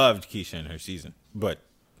 I loved Keisha in her season, but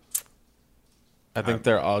I think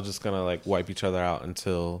they're all just gonna wipe each other out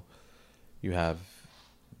until you have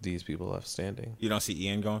these people left standing. You don't see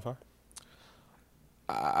Ian going far?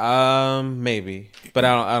 Maybe, but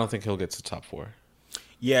I don't think he'll get to top 4.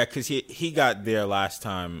 Yeah, because he got there last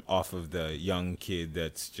time off of the young kid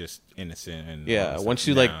that's just innocent. And Yeah, once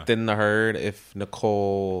you like thin the herd, if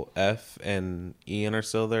Nicole F and Ian are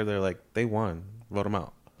still there, they're like they won. Vote them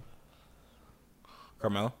out.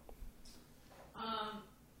 Carmelo.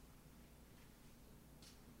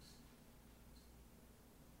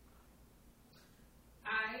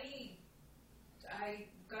 I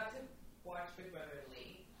got to watch Big Brother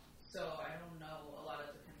late, so I don't know a lot of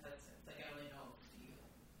the contestants. Like, I only know a few.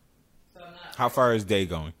 So I'm not. How far is Day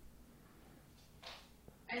going?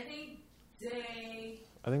 I think Day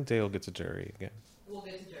I think Day will get to jury again. will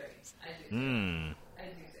get to jury. I do. Hmm.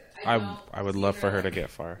 I do. I would love for her to get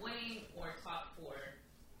far. Winning or top 4,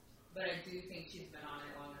 but I do think she's been on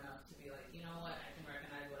it long enough to be like, you know what? I can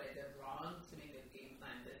recognize what I did wrong to make a game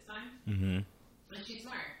plan this time. Mm-hmm. And she's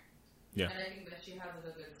smart. Yeah. And I think that she has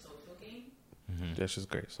a good social game. Yeah, she's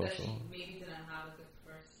great That she social. maybe didn't have a good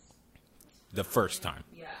first. The first time.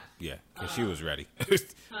 Yeah. Yeah, because she was ready.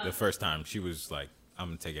 The first time, she was like, I'm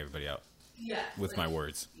going to take everybody out Yeah. with my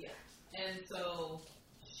words. Yeah. And so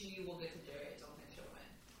she will get to jury. I don't think she'll win.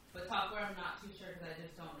 But top 4, I'm not too sure because I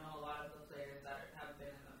just don't know a lot of the players that have been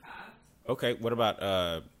in the past. Okay, what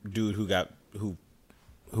about dude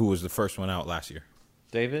who was the first one out last year?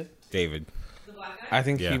 David? David. The black guy? I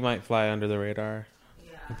think Yeah. he might fly under the radar.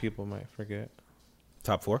 Yeah. And people might forget.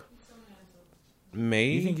 Top 4?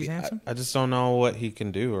 Maybe. You think he's handsome? I just don't know what he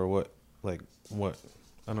can do or what. I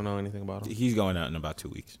don't know anything about him. He's going out in about 2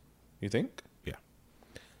 weeks. You think? Yeah.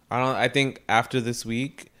 I think after this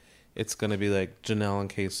week, it's gonna be like Janelle and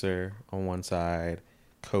Kaser on one side,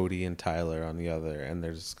 Cody and Tyler on the other, and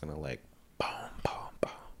they're just gonna like, boom, boom,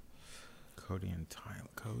 boom. Cody and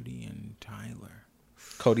Tyler.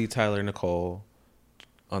 Cody, Tyler, Nicole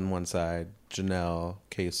on one side, Janelle,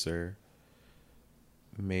 Kaser,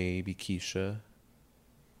 maybe Keisha.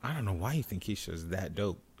 I don't know why you think Keisha's that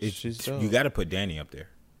dope. She's dope. You got to put Danny up there.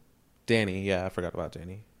 Danny, yeah, I forgot about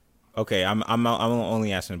Danny. Okay, I'm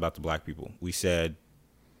only asking about the black people. We said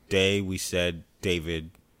Day. We said David.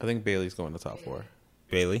 I think Bailey's going to top 4.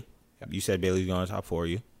 Bailey. You said Bailey's going to top 4.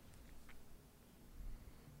 You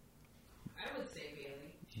I would say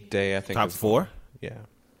Bailey. Day, I think top is 4. Yeah.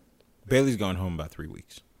 Bailey's going home about 3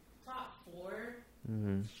 weeks. Top 4?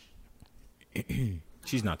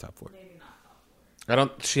 She's not top 4. Maybe not top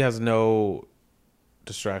 4. She has no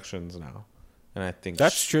distractions now. And I think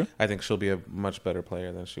That's true. I think she'll be a much better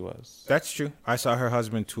player than she was. That's true. I saw her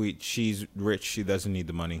husband tweet, "She's rich. She doesn't need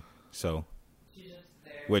the money." So, She's just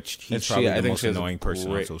there. which And he's probably I the think most she has a annoying person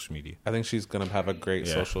on great- social media. I think she's going to have a great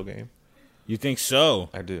Yeah. social game. You think so?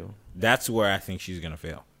 I do. That's where I think she's gonna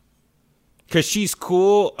fail. Cause she's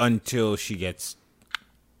cool until she gets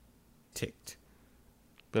ticked.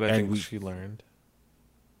 But I And think we- she learned.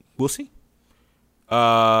 We'll see.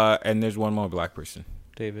 And there's one more black person.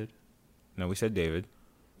 David. No, we said David.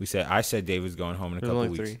 I said David's going home in a There's couple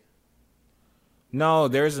only weeks. 3. No,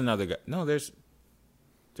 there's another guy. No, there's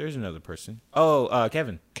another person. Oh,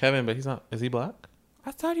 Kevin. Kevin, but he's not. Is he black?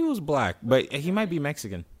 I thought he was black, but he might be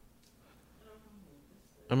Mexican.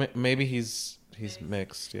 I mean, maybe he's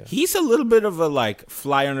mixed. Yeah. He's a little bit of a like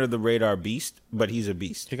fly under the radar beast, but he's a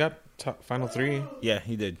beast. He got final 3. Yeah,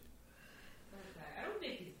 he did. I don't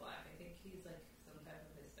think he's black. I think he's like some type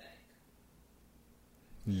of Hispanic.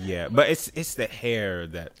 Yeah, but it's the hair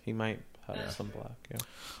that. He might have some black. Yeah.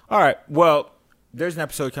 All right. Well, there's an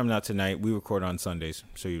episode coming out tonight. We record on Sundays,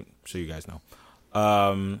 so you guys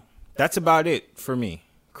know. That's about it for me.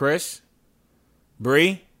 Chris,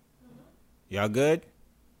 Bree, y'all good?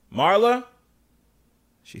 Marla,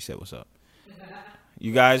 she said, "What's up?"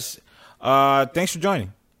 You guys, thanks for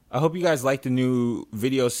joining. I hope you guys like the new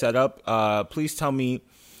video setup. Please tell me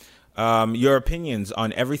your opinions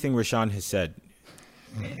on everything Rashawn has said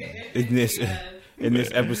in this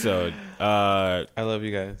episode. I love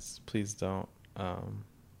you guys. Please don't.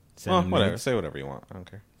 Send them Whatever. nudes. Say whatever you want. I don't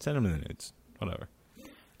care. Send them the nudes. Whatever.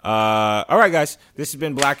 All right, guys. This has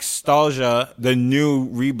been Blackstalgia, the new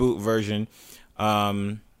reboot version.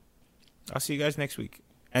 I'll see you guys next week.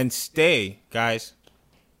 And stay, guys.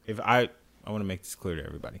 I want to make this clear to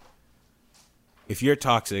everybody. If you're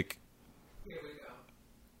toxic, Here we go.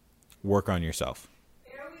 work on yourself.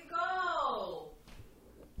 There we go.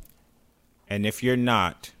 And if you're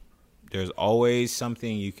not, there's always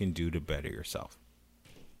something you can do to better yourself.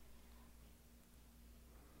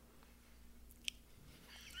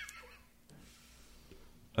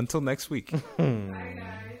 Until next week. Bye,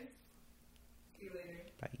 guys.